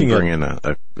we're looking at bring in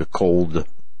a cold,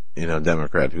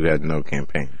 Democrat who had no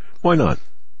campaign. Why not?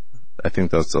 I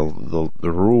think that's the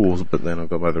rules, but they don't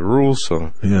go by the rules.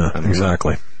 So yeah,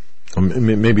 exactly.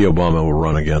 Maybe Obama will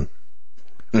run again.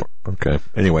 Okay.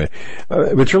 Anyway,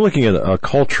 but you're looking at a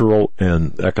cultural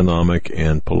and economic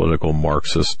and political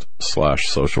Marxist /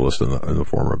 socialist in the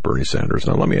form of Bernie Sanders.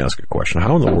 Now, let me ask a question.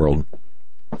 How in the world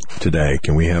today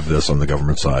can we have this on the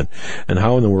government side? And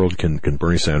how in the world can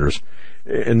Bernie Sanders,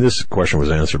 and this question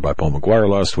was answered by Paul McGuire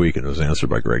last week, and it was answered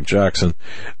by Gregg Jackson,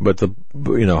 but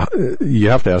you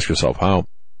have to ask yourself how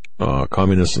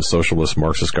communist and socialist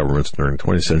Marxist governments during the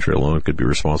 20th century alone could be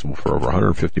responsible for over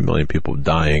 150 million people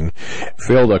dying,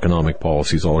 failed economic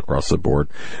policies all across the board,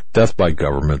 death by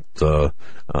government,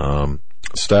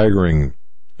 staggering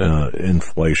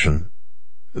inflation,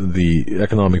 the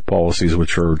economic policies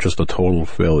which are just a total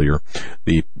failure,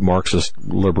 the Marxist,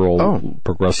 liberal,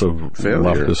 progressive,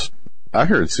 failure. leftist. I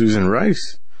heard Susan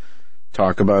Rice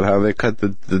talk about how they cut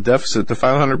the deficit to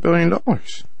 $500 billion.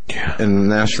 Yeah. In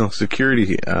national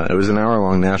security, it was an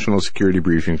hour-long national security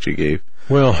briefing she gave.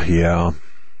 Well, yeah.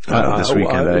 This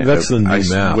weekend, that's the new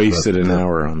math. I wasted an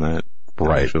hour on that.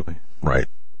 Right, actually. Right.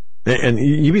 And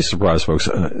you'd be surprised, folks,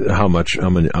 how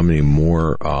many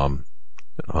more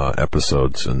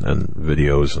episodes and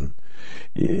videos, and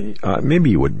maybe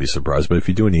you wouldn't be surprised, but if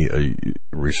you do any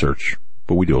research,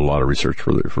 but we do a lot of research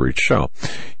for each show,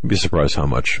 you'd be surprised how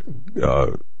much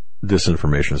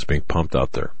disinformation is being pumped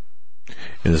out there.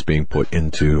 And is being put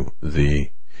into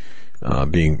the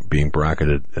being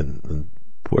bracketed and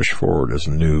pushed forward as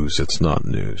news. It's not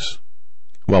news.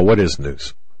 Well, what is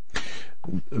news?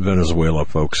 Venezuela,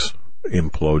 folks,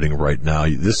 imploding right now.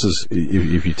 This is,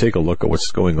 if you take a look at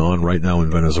what's going on right now in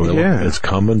Venezuela, It's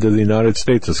coming to the United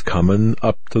States. It's coming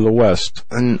up to the West.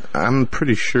 And I'm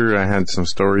pretty sure I had some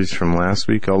stories from last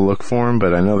week. I'll look for them,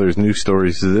 but I know there's new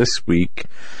stories this week.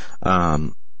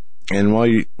 And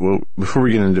before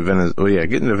we get into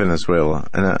Venezuela,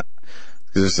 and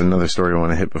there's another story I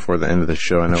want to hit before the end of the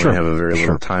show. I know we have a very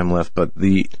little time left, but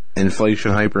the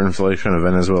hyperinflation of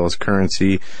Venezuela's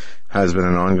currency has been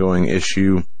an ongoing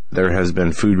issue. There has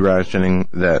been food rationing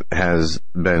that has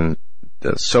been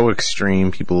so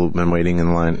extreme. People have been waiting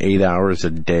in line 8 hours a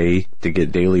day to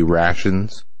get daily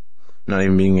rations. Not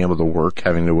even being able to work,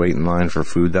 having to wait in line for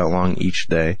food that long each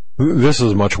day. This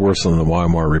is much worse than the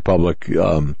Weimar Republic,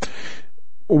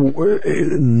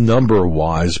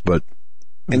 number-wise, but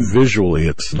visually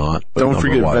it's not. Don't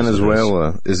forget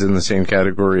Venezuela is in the same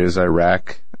category as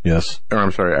Iraq. Yes. Or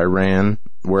I'm sorry, Iran,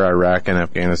 where Iraq and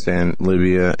Afghanistan,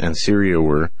 Libya, and Syria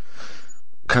were.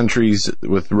 Countries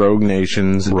with rogue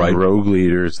nations and rogue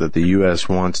leaders that the U.S.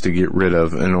 wants to get rid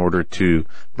of in order to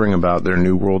bring about their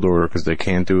new world order, because they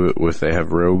can't do it if they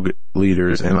have rogue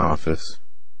leaders in office.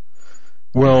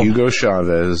 Well, Hugo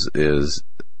Chavez is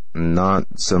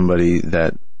not somebody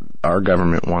that our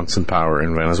government wants some power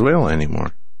in Venezuela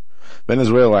anymore.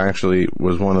 Venezuela actually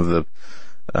was one of the,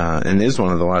 and is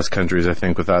one of the last countries, I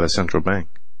think, without a central bank.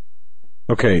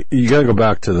 Okay, you got to go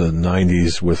back to the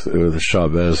 90s with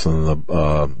Chavez and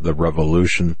the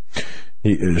revolution.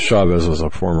 Chavez was a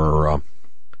former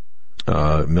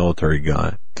military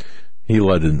guy. He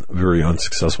led a very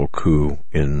unsuccessful coup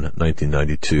in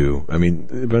 1992. I mean,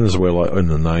 Venezuela in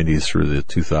the 90s through the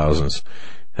 2000s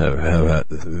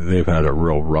they've had a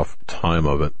real rough time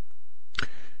of it.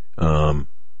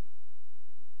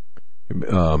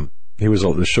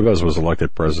 Chavez was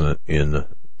elected president in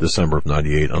December of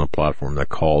 98 on a platform that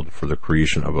called for the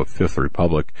creation of a fifth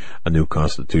republic, a new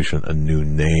constitution, a new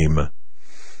name,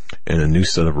 and a new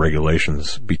set of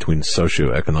regulations between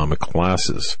socioeconomic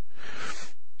classes.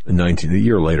 A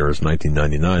year later, as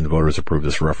 1999, the voters approved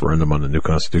this referendum on the new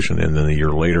constitution, and then a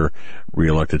year later,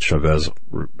 re-elected Chavez,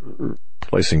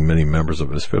 placing many members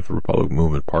of his Fifth Republic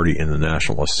movement party in the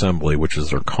National Assembly, which is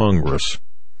their Congress.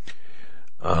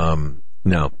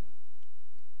 Now,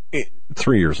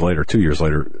 2 years later,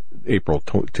 April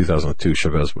 2002,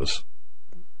 Chavez was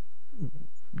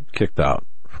kicked out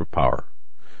for power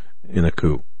in a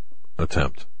coup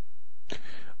attempt,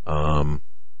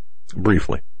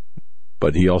 briefly.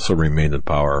 But he also remained in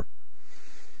power.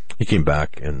 He came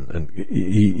back and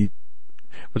he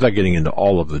without getting into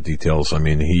all of the details, I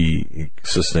mean, he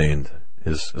sustained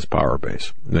his power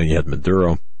base. And then you had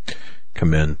Maduro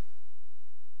come in,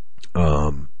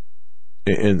 and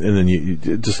then you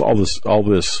just all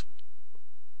this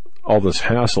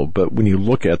hassle. But when you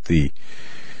look at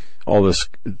all this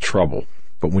trouble,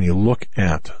 but when you look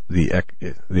at the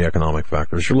economic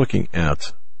factors, you're looking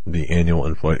at the annual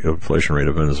inflation rate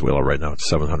of Venezuela right now.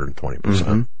 It's 720%.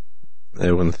 Mm-hmm.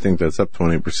 I wouldn't think that's up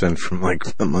 20% from like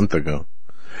a month ago.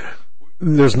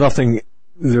 There's nothing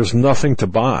to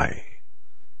buy.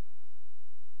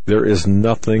 There is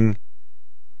nothing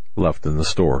left in the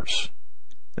stores.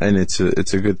 And it's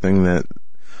a good thing that,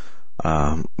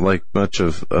 like much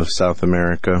of South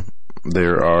America,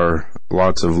 there are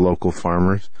lots of local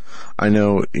farmers. I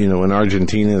know, when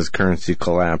Argentina's currency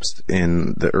collapsed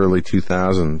in the early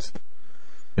 2000s,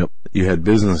 yep, you had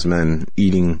businessmen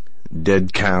eating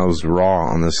dead cows raw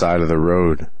on the side of the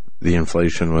road. The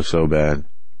inflation was so bad.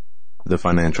 The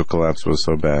financial collapse was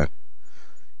so bad.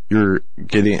 You're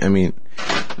getting, I mean,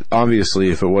 obviously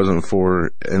if it wasn't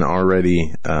for an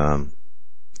already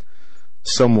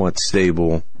somewhat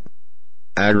stable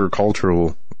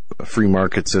agricultural free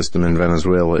market system in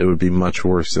Venezuela, it would be much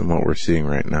worse than what we're seeing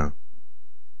right now.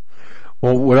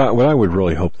 Well, what I would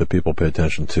really hope that people pay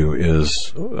attention to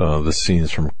is the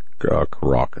scenes from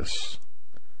Caracas.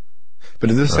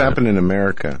 But if this happened in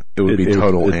America, it would be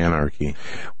total anarchy.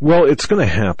 Well, it's going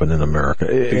to happen in America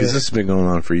because this has been going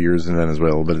on for years in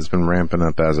Venezuela, but it's been ramping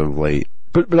up as of late.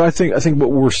 But I think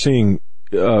what we're seeing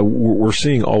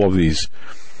all of these.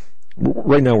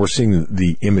 Right now, we're seeing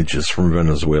the images from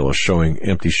Venezuela showing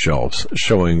empty shelves,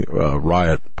 showing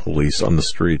riot police on the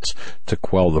streets to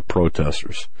quell the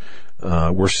protesters.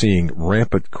 We're seeing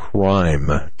rampant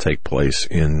crime take place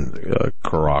in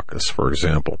Caracas, for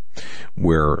example,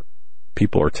 where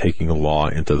people are taking the law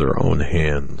into their own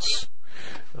hands.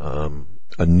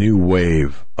 A new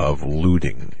wave of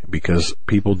looting because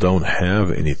people don't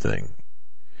have anything.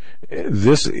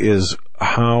 This is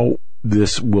how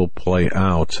this will play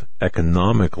out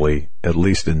economically, at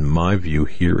least in my view,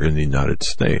 here in the United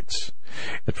States.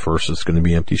 At first, it's going to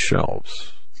be empty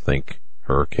shelves. Think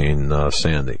Hurricane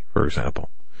Sandy, for example.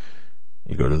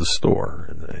 You go to the store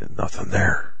and nothing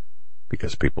there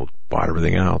because people bought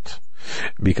everything out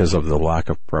because of the lack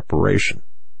of preparation,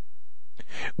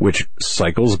 which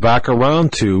cycles back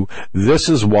around to this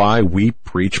is why we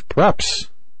preach preps.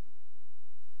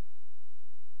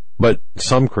 But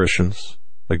some Christians,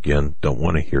 again, don't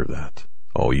want to hear that.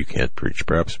 Oh, you can't preach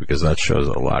preps because that shows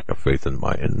a lack of faith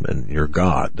in your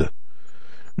God.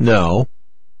 No.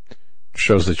 It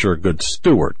shows that you're a good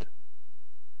steward.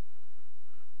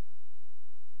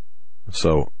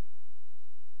 So,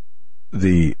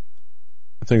 the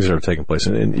things that are taking place,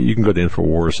 and you can go to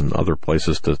InfoWars and other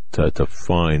places to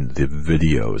find the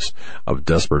videos of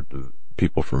desperate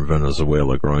people from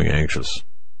Venezuela growing anxious,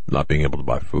 not being able to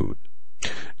buy food,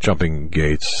 jumping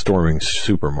gates, storming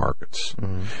supermarkets.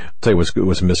 Mm-hmm. I'll tell you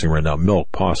what's missing right now: milk,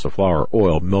 pasta, flour,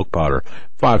 oil, milk powder.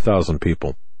 5,000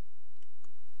 people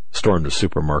stormed a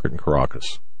supermarket in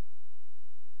Caracas.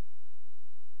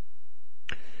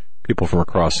 People from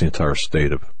across the entire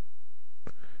state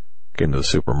came to the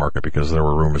supermarket because there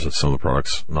were rumors that some of the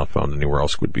products not found anywhere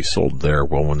else would be sold there.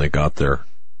 Well, when they got there,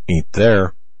 ain't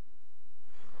there.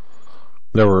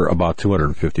 There were about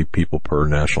 250 people per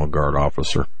National Guard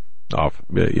officer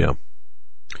Yeah.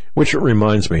 Which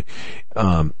reminds me,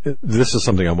 this is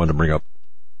something I wanted to bring up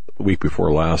the week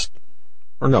before last.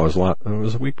 Or no, it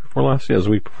was a week before last? Yeah, it was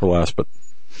a week before last, but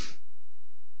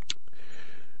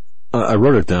I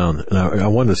wrote it down, and I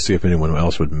wanted to see if anyone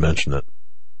else would mention it.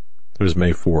 It was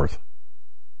May 4th.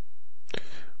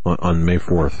 On May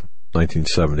 4th,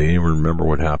 1970. Anyone remember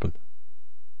what happened?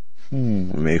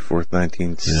 May 4th,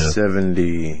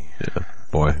 1970. Yeah.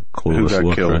 Boy, clueless. Who got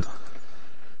look, killed?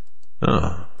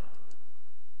 Right?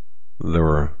 There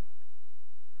were...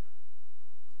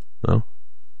 No?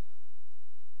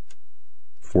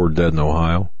 4 dead in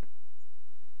Ohio.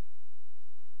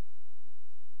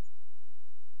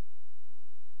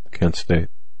 Kent State.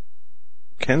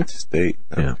 Kent State.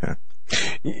 Okay. Yeah.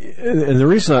 And the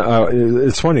reason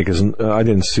it's funny because I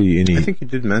didn't see any. I think you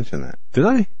did mention that. Did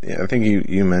I? Yeah, I think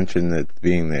you mentioned it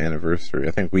being the anniversary.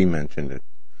 I think we mentioned it.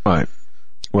 All right.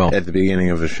 Well, at the beginning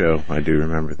of the show, I do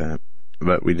remember that,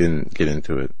 but we didn't get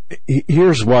into it.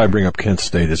 Here's why I bring up Kent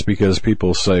State is because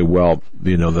people say, well,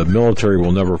 the military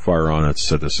will never fire on its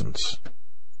citizens.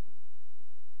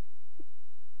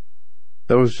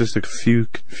 That was just a few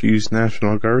confused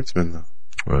National Guardsmen, though.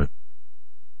 Right.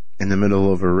 In the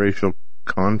middle of a racial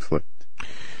conflict.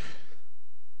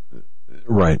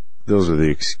 Right. Those are the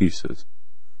excuses.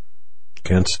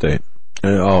 Kent State.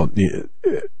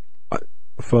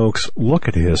 Folks, look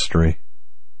at history.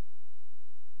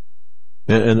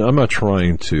 And I'm not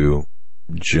trying to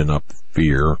gin up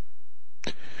fear,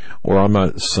 or I'm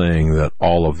not saying that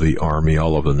all of the Army,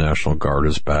 all of the National Guard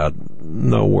is bad.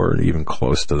 No, we're even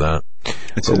close to that.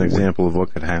 It's an example of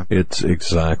what could happen. It's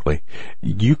exactly.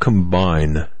 You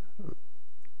combine,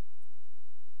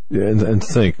 and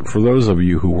think, for those of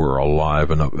you who were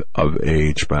alive and of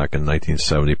age back in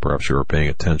 1970, perhaps you were paying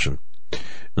attention,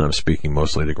 and I'm speaking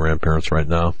mostly to grandparents right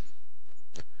now.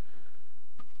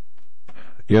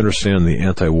 You understand the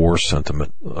anti-war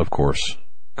sentiment, of course,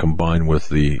 combined with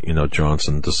the,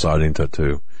 Johnson deciding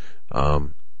to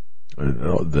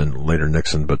then later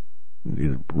Nixon, but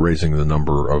raising the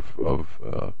number of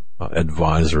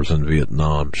advisors in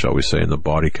Vietnam, shall we say, and the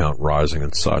body count rising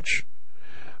and such.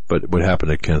 But what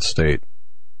happened at Kent State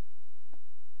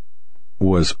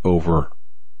was over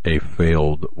a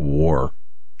failed war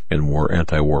and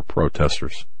anti-war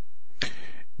protesters.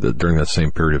 During that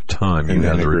same period of time, you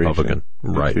had the Republican,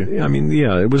 right? I mean,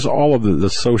 yeah, it was all of the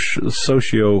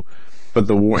socio. But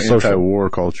the anti-war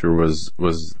culture was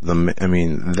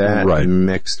that right.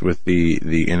 Mixed with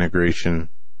the integration,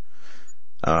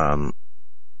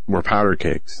 were powder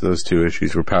kegs. Those two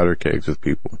issues were powder kegs with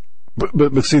people.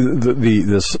 But see,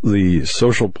 the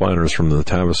social planners from the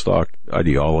Tavistock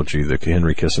ideology, the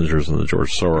Henry Kissingers and the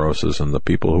George Soroses and the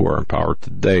people who are in power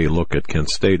today look at Kent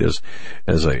State as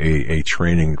a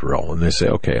training drill, and they say,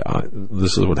 okay,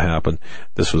 this is what happened.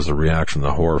 This was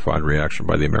the horrified reaction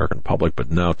by the American public. But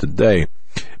now today,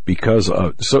 because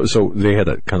of so they had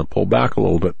to kind of pull back a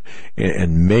little bit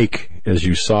and make, as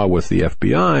you saw with the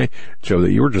FBI, Joe,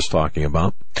 that you were just talking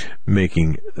about,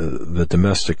 making the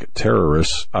domestic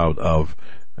terrorists out of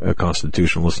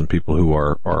constitutionalists and people who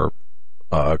are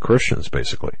Christians,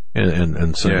 basically,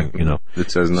 and saying,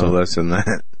 it says no less than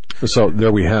that. So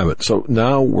there we have it. So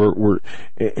now we're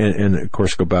and of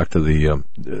course go back to the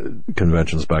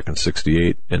conventions back in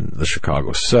 '68 and the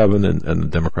Chicago 7 and the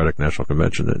Democratic National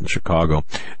Convention in Chicago.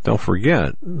 Don't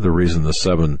forget the reason the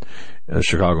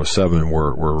Chicago 7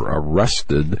 were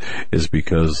arrested is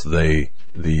because the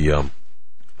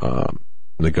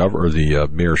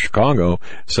mayor of Chicago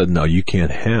said, no, you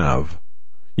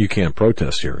can't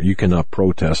protest here. You cannot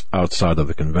protest outside of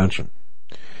the convention.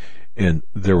 And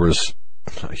there was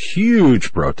a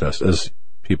huge protest, as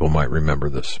people might remember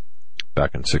this,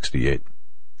 back in '68.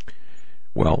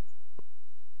 Well,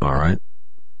 all right.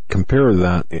 Compare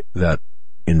that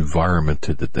environment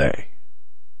to today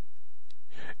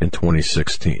in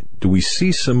 2016. Do we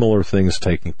see similar things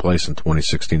taking place in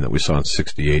 2016 that we saw in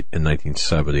 '68 and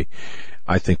 1970?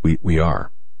 I think we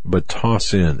are. But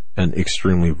toss in an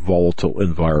extremely volatile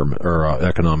environment or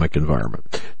economic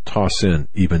environment. Toss in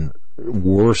even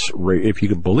worse, if you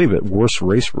can believe it, worse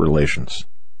race relations.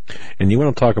 And you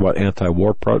want to talk about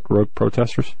anti-war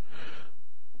protesters?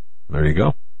 There you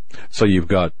go. So you've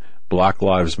got Black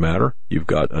Lives Matter, you've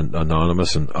got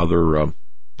Anonymous and other,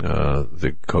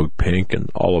 the Code Pink and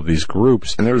all of these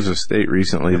groups. And there was a state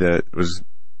recently that was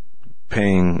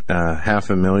paying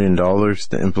 $500,000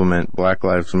 to implement Black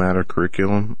Lives Matter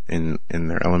curriculum in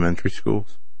their elementary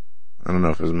schools. I don't know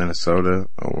if it was Minnesota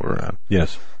or...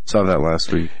 Yes. Saw that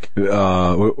last week. What's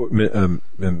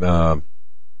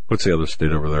the other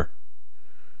state over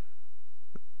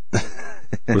there?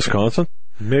 Wisconsin?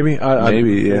 Maybe.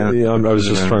 Maybe, yeah. I was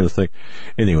just trying to think.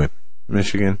 Anyway.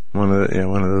 Michigan, one of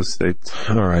those states.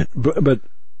 All right. But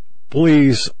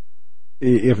please,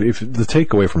 if the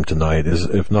takeaway from tonight is,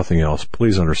 if nothing else,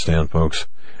 please understand, folks,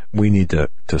 we need to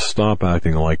stop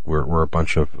acting like we're a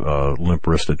bunch of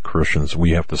limp-wristed Christians.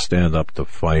 We have to stand up to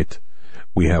fight.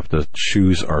 We have to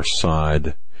choose our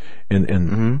side,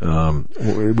 and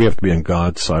we have to be on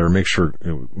God's side, or make sure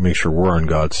we're on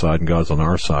God's side and God's on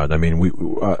our side. I mean,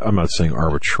 I'm not saying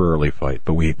arbitrarily fight,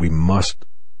 but we must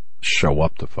show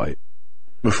up to fight.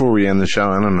 Before we end the show,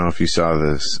 I don't know if you saw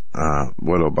this,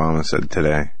 what Obama said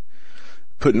today.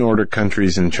 Put Nordic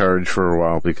countries in charge for a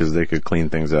while because they could clean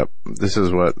things up. This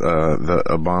is what the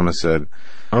Obama said.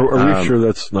 Are we sure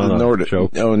that's not a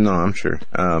joke? Oh, no, I'm sure.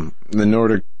 The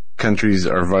Nordic countries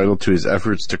are vital to his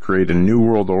efforts to create a new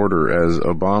world order. As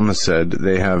Obama said,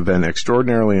 they have been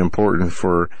extraordinarily important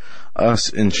for us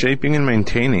in shaping and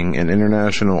maintaining an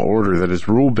international order that is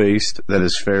rule-based, that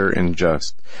is fair and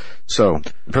just. So,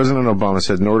 President Obama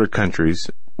said Nordic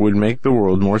countries would make the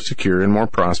world more secure and more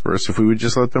prosperous if we would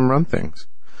just let them run things.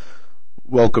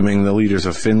 Welcoming the leaders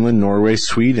of Finland, Norway,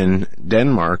 Sweden,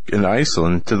 Denmark, and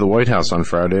Iceland to the White House on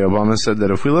Friday, Obama said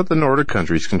that if we let the Nordic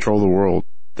countries control the world,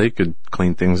 they could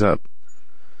clean things up.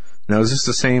 Now, is this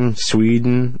the same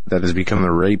Sweden that has become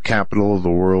the rape capital of the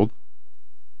world?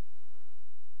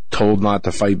 Told not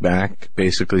to fight back,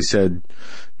 basically said,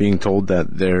 being told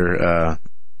that they're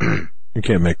you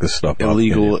can't make this stuff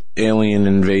illegal up, alien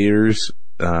invaders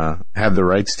have the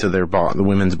rights to the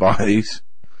women's bodies,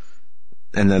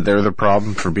 and that they're the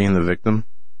problem for being the victim.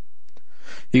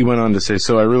 He went on to say,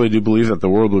 so I really do believe that the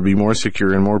world would be more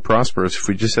secure and more prosperous if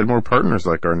we just had more partners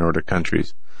like our Nordic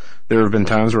countries. There have been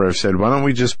times where I've said, why don't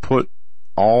we just put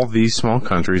all these small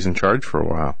countries in charge for a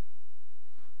while?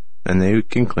 And they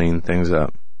can clean things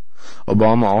up.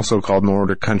 Obama also called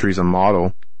Nordic countries a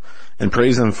model and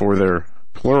praised them for their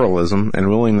pluralism and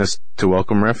willingness to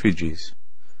welcome refugees.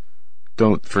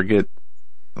 Don't forget,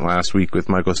 last week with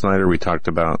Michael Snyder, we talked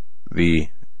about the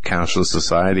cashless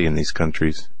society in these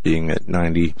countries being at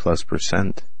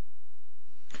 90+%.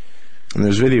 And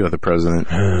there's video of the president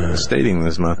stating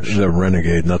this much. The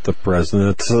renegade, not the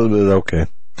president. Okay.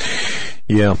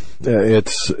 Yeah,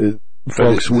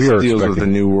 folks, we are deals with the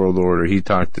New World Order. He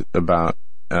talked about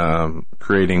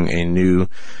creating a new...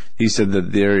 He said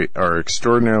that they are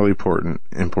extraordinarily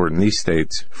important, these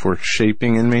states, for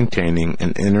shaping and maintaining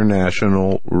an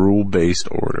international rule-based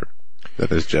order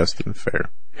that is just and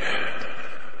fair.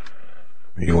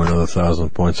 You want another 1,000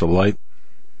 points of light?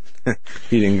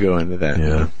 He didn't go into that.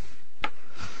 Yeah.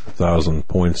 1,000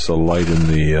 points of light in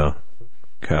the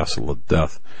castle of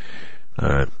death. All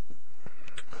right.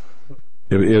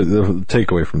 The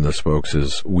takeaway from this, folks,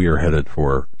 is we are headed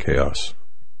for chaos,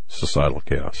 societal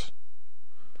chaos.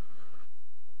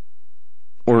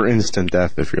 Or instant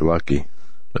death if you're lucky.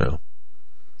 Yeah.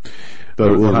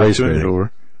 But we'll have to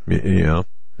endure. Yeah.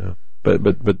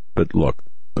 But look.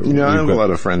 You know, I have a lot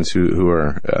of friends who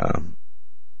are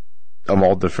of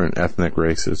all different ethnic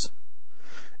races.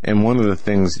 And one of the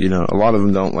things, you know, a lot of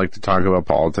them don't like to talk about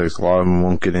politics. A lot of them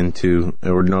won't get into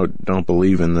or don't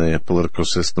believe in the political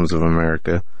systems of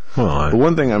America. But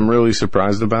one thing I'm really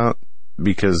surprised about,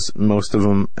 because most of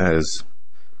them, as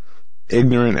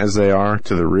ignorant as they are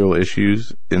to the real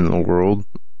issues in the world,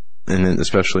 and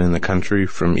especially in the country,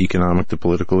 from economic to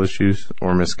political issues,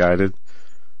 or misguided,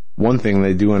 one thing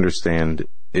they do understand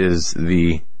is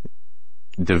the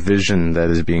division that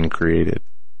is being created.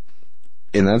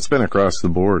 And that's been across the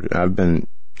board. I've been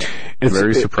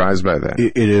very surprised by that.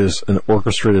 It is an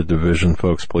orchestrated division,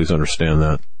 folks. Please understand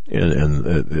that.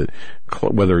 And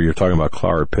whether you're talking about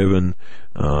Clara Piven,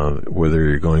 whether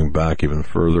you're going back even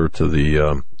further to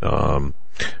the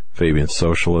Fabian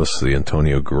Socialists, the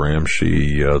Antonio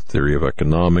Gramsci theory of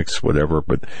economics, whatever.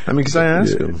 But I mean, because I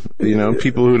ask them, you know,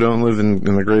 people who don't live in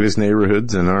the greatest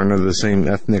neighborhoods and aren't of the same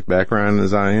ethnic background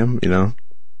as I am, you know,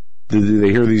 do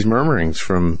they hear these murmurings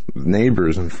from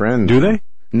neighbors and friends? Do they?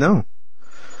 No.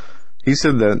 He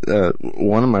said that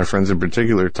one of my friends in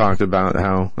particular talked about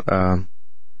how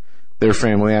their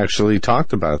family actually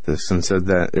talked about this and said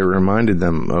that it reminded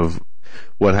them of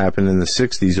what happened in the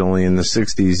 60s. Only in the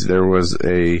 60s there was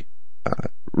a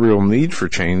real need for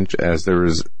change, as there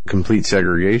was complete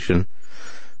segregation.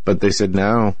 But they said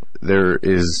now there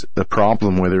is a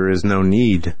problem where there is no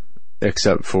need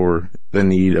except for the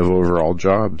need of overall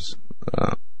jobs.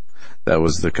 That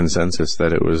was the consensus,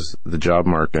 that it was the job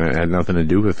market, and it had nothing to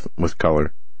do with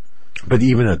color. But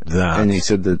even at that... And he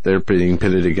said that they're being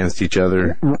pitted against each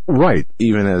other. Right.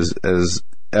 Even as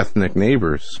ethnic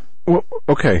neighbors. Well,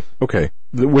 okay.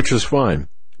 Which is fine.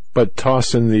 but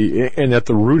toss in and at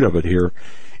the root of it here,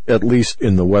 at least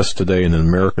in the West today and in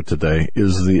America today,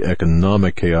 is the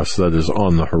economic chaos that is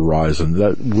on the horizon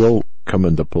that will come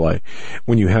into play.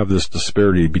 When you have this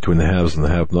disparity between the haves and the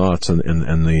have-nots, and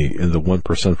the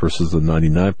 1% versus the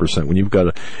 99%,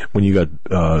 when you got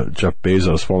Jeff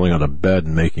Bezos falling on a bed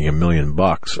and making $1 million or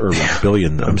 $1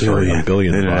 billion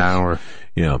in an hour.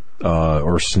 Yeah,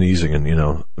 or sneezing and,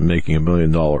 making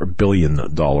 $1 billion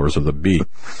of the beat.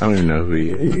 I don't even know who he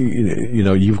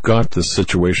is. You've got this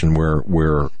situation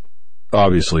where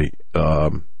obviously,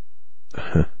 everything's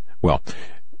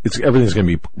going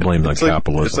to be blamed on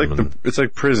capitalism. It's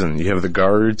like prison. You have the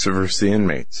guards versus the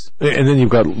inmates. And then you've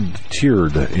got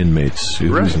tiered inmates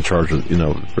who's in charge of,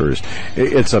 various.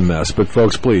 It's a mess. But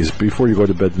folks, please, before you go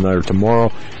to bed tonight or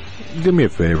tomorrow, do me a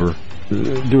favor.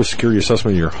 Do a security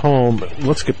assessment of your home.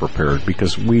 Let's get prepared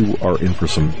because we are in for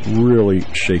some really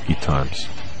shaky times.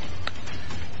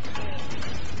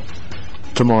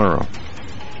 Tomorrow,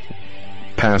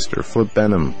 Pastor Flip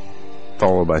Benham,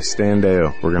 followed by Stan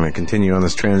Deo. We're going to continue on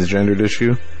this transgendered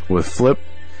issue with Flip,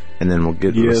 and then we'll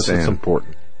get to the Sam. Yes, it's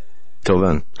important. Till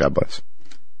then, God bless.